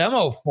just in the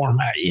demo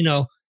format. You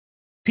know,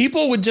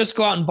 people would just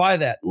go out and buy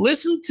that.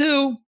 Listen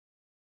to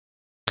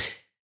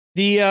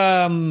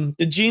the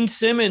Gene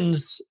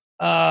Simmons,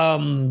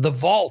 The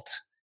Vault.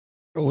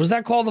 Or was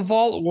that called The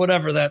Vault?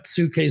 Whatever that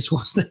suitcase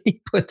was that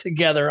he put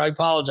together. I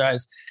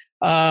apologize.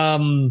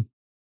 The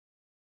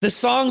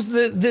songs,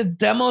 the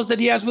demos that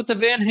he has with the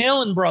Van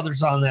Halen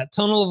brothers on that.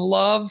 Tunnel of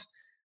Love,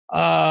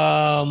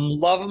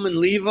 Love 'Em and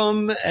Leave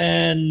 'Em,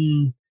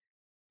 and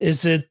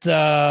is it,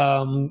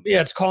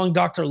 it's Calling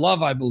Dr.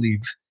 Love, I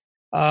believe.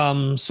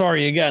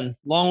 Sorry, again,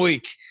 long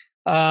week.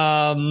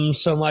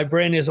 So my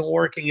brain isn't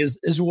working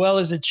as well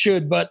as it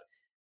should. But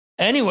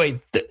anyway,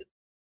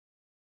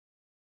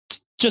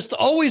 just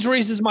always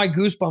raises my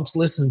goosebumps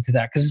listening to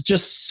that, because it's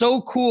just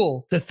so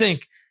cool to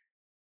think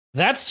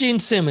that's Gene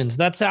Simmons,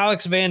 that's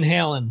Alex Van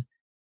Halen,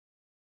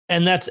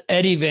 and that's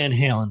Eddie Van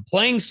Halen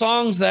playing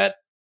songs that,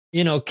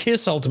 you know,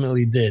 Kiss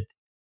ultimately did.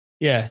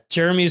 Yeah,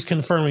 Jeremy is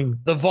confirming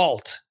The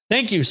Vault.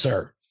 Thank you,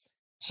 sir.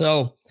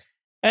 So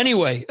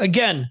anyway,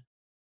 again,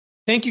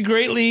 thank you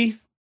greatly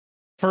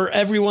for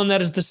everyone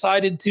that has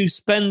decided to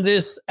spend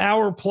this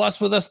hour plus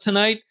with us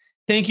tonight.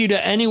 Thank you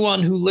to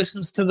anyone who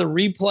listens to the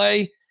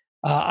replay.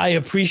 I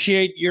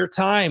appreciate your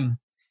time.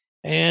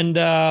 And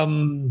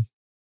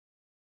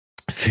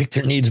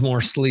Victor needs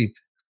more sleep.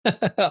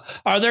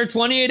 Are there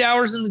 28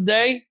 hours in the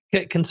day?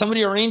 Can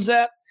somebody arrange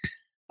that?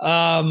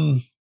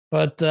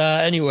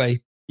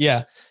 Anyway,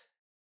 yeah.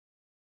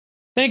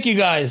 Thank you,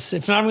 guys.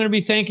 If not, I'm going to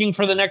be thanking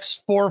for the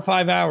next 4 or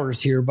 5 hours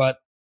here, but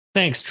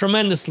thanks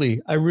tremendously.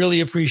 I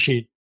really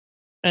appreciate it.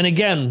 And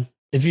again,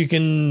 if you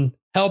can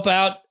help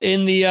out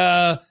in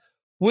the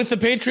with the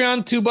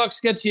Patreon,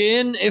 $2 gets you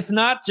in. If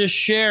not, just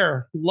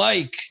share,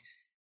 like.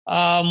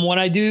 When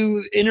I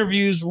do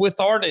interviews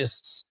with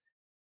artists,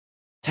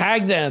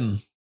 tag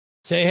them.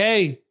 Say,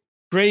 hey,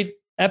 great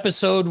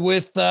episode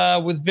with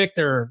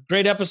Victor.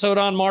 Great episode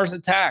on Mars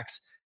Attacks.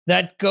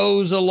 That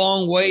goes a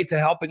long way to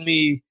helping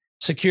me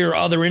secure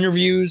other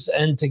interviews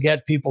and to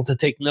get people to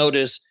take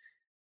notice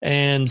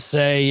and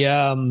say,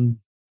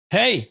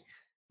 hey,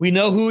 we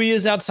know who he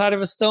is outside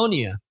of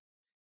Estonia.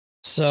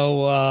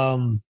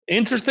 So,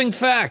 interesting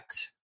fact.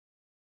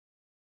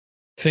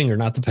 Finger,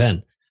 not the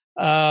pen.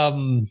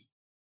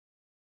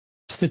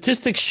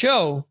 Statistics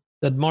show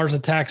that Mars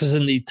Attacks is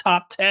in the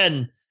top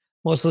 10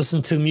 most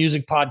listened to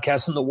music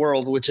podcasts in the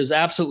world, which is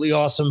absolutely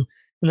awesome.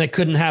 And that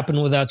couldn't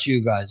happen without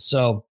you guys.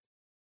 So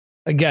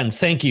again,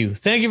 thank you.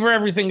 Thank you for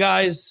everything,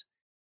 guys.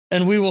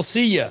 And we will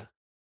see you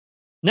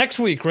next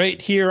week right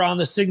here on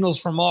the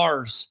Signals from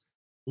Mars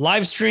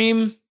live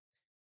stream.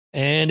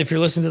 And if you're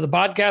listening to the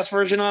podcast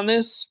version on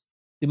this,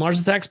 the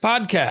Mars Attacks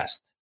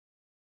podcast.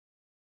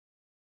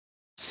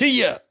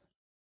 See ya.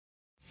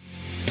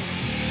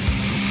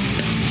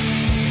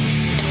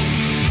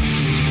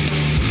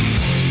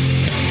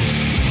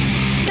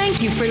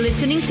 Thank you for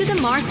listening to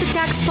the Mars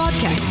Attacks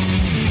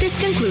podcast. This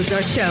concludes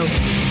our show.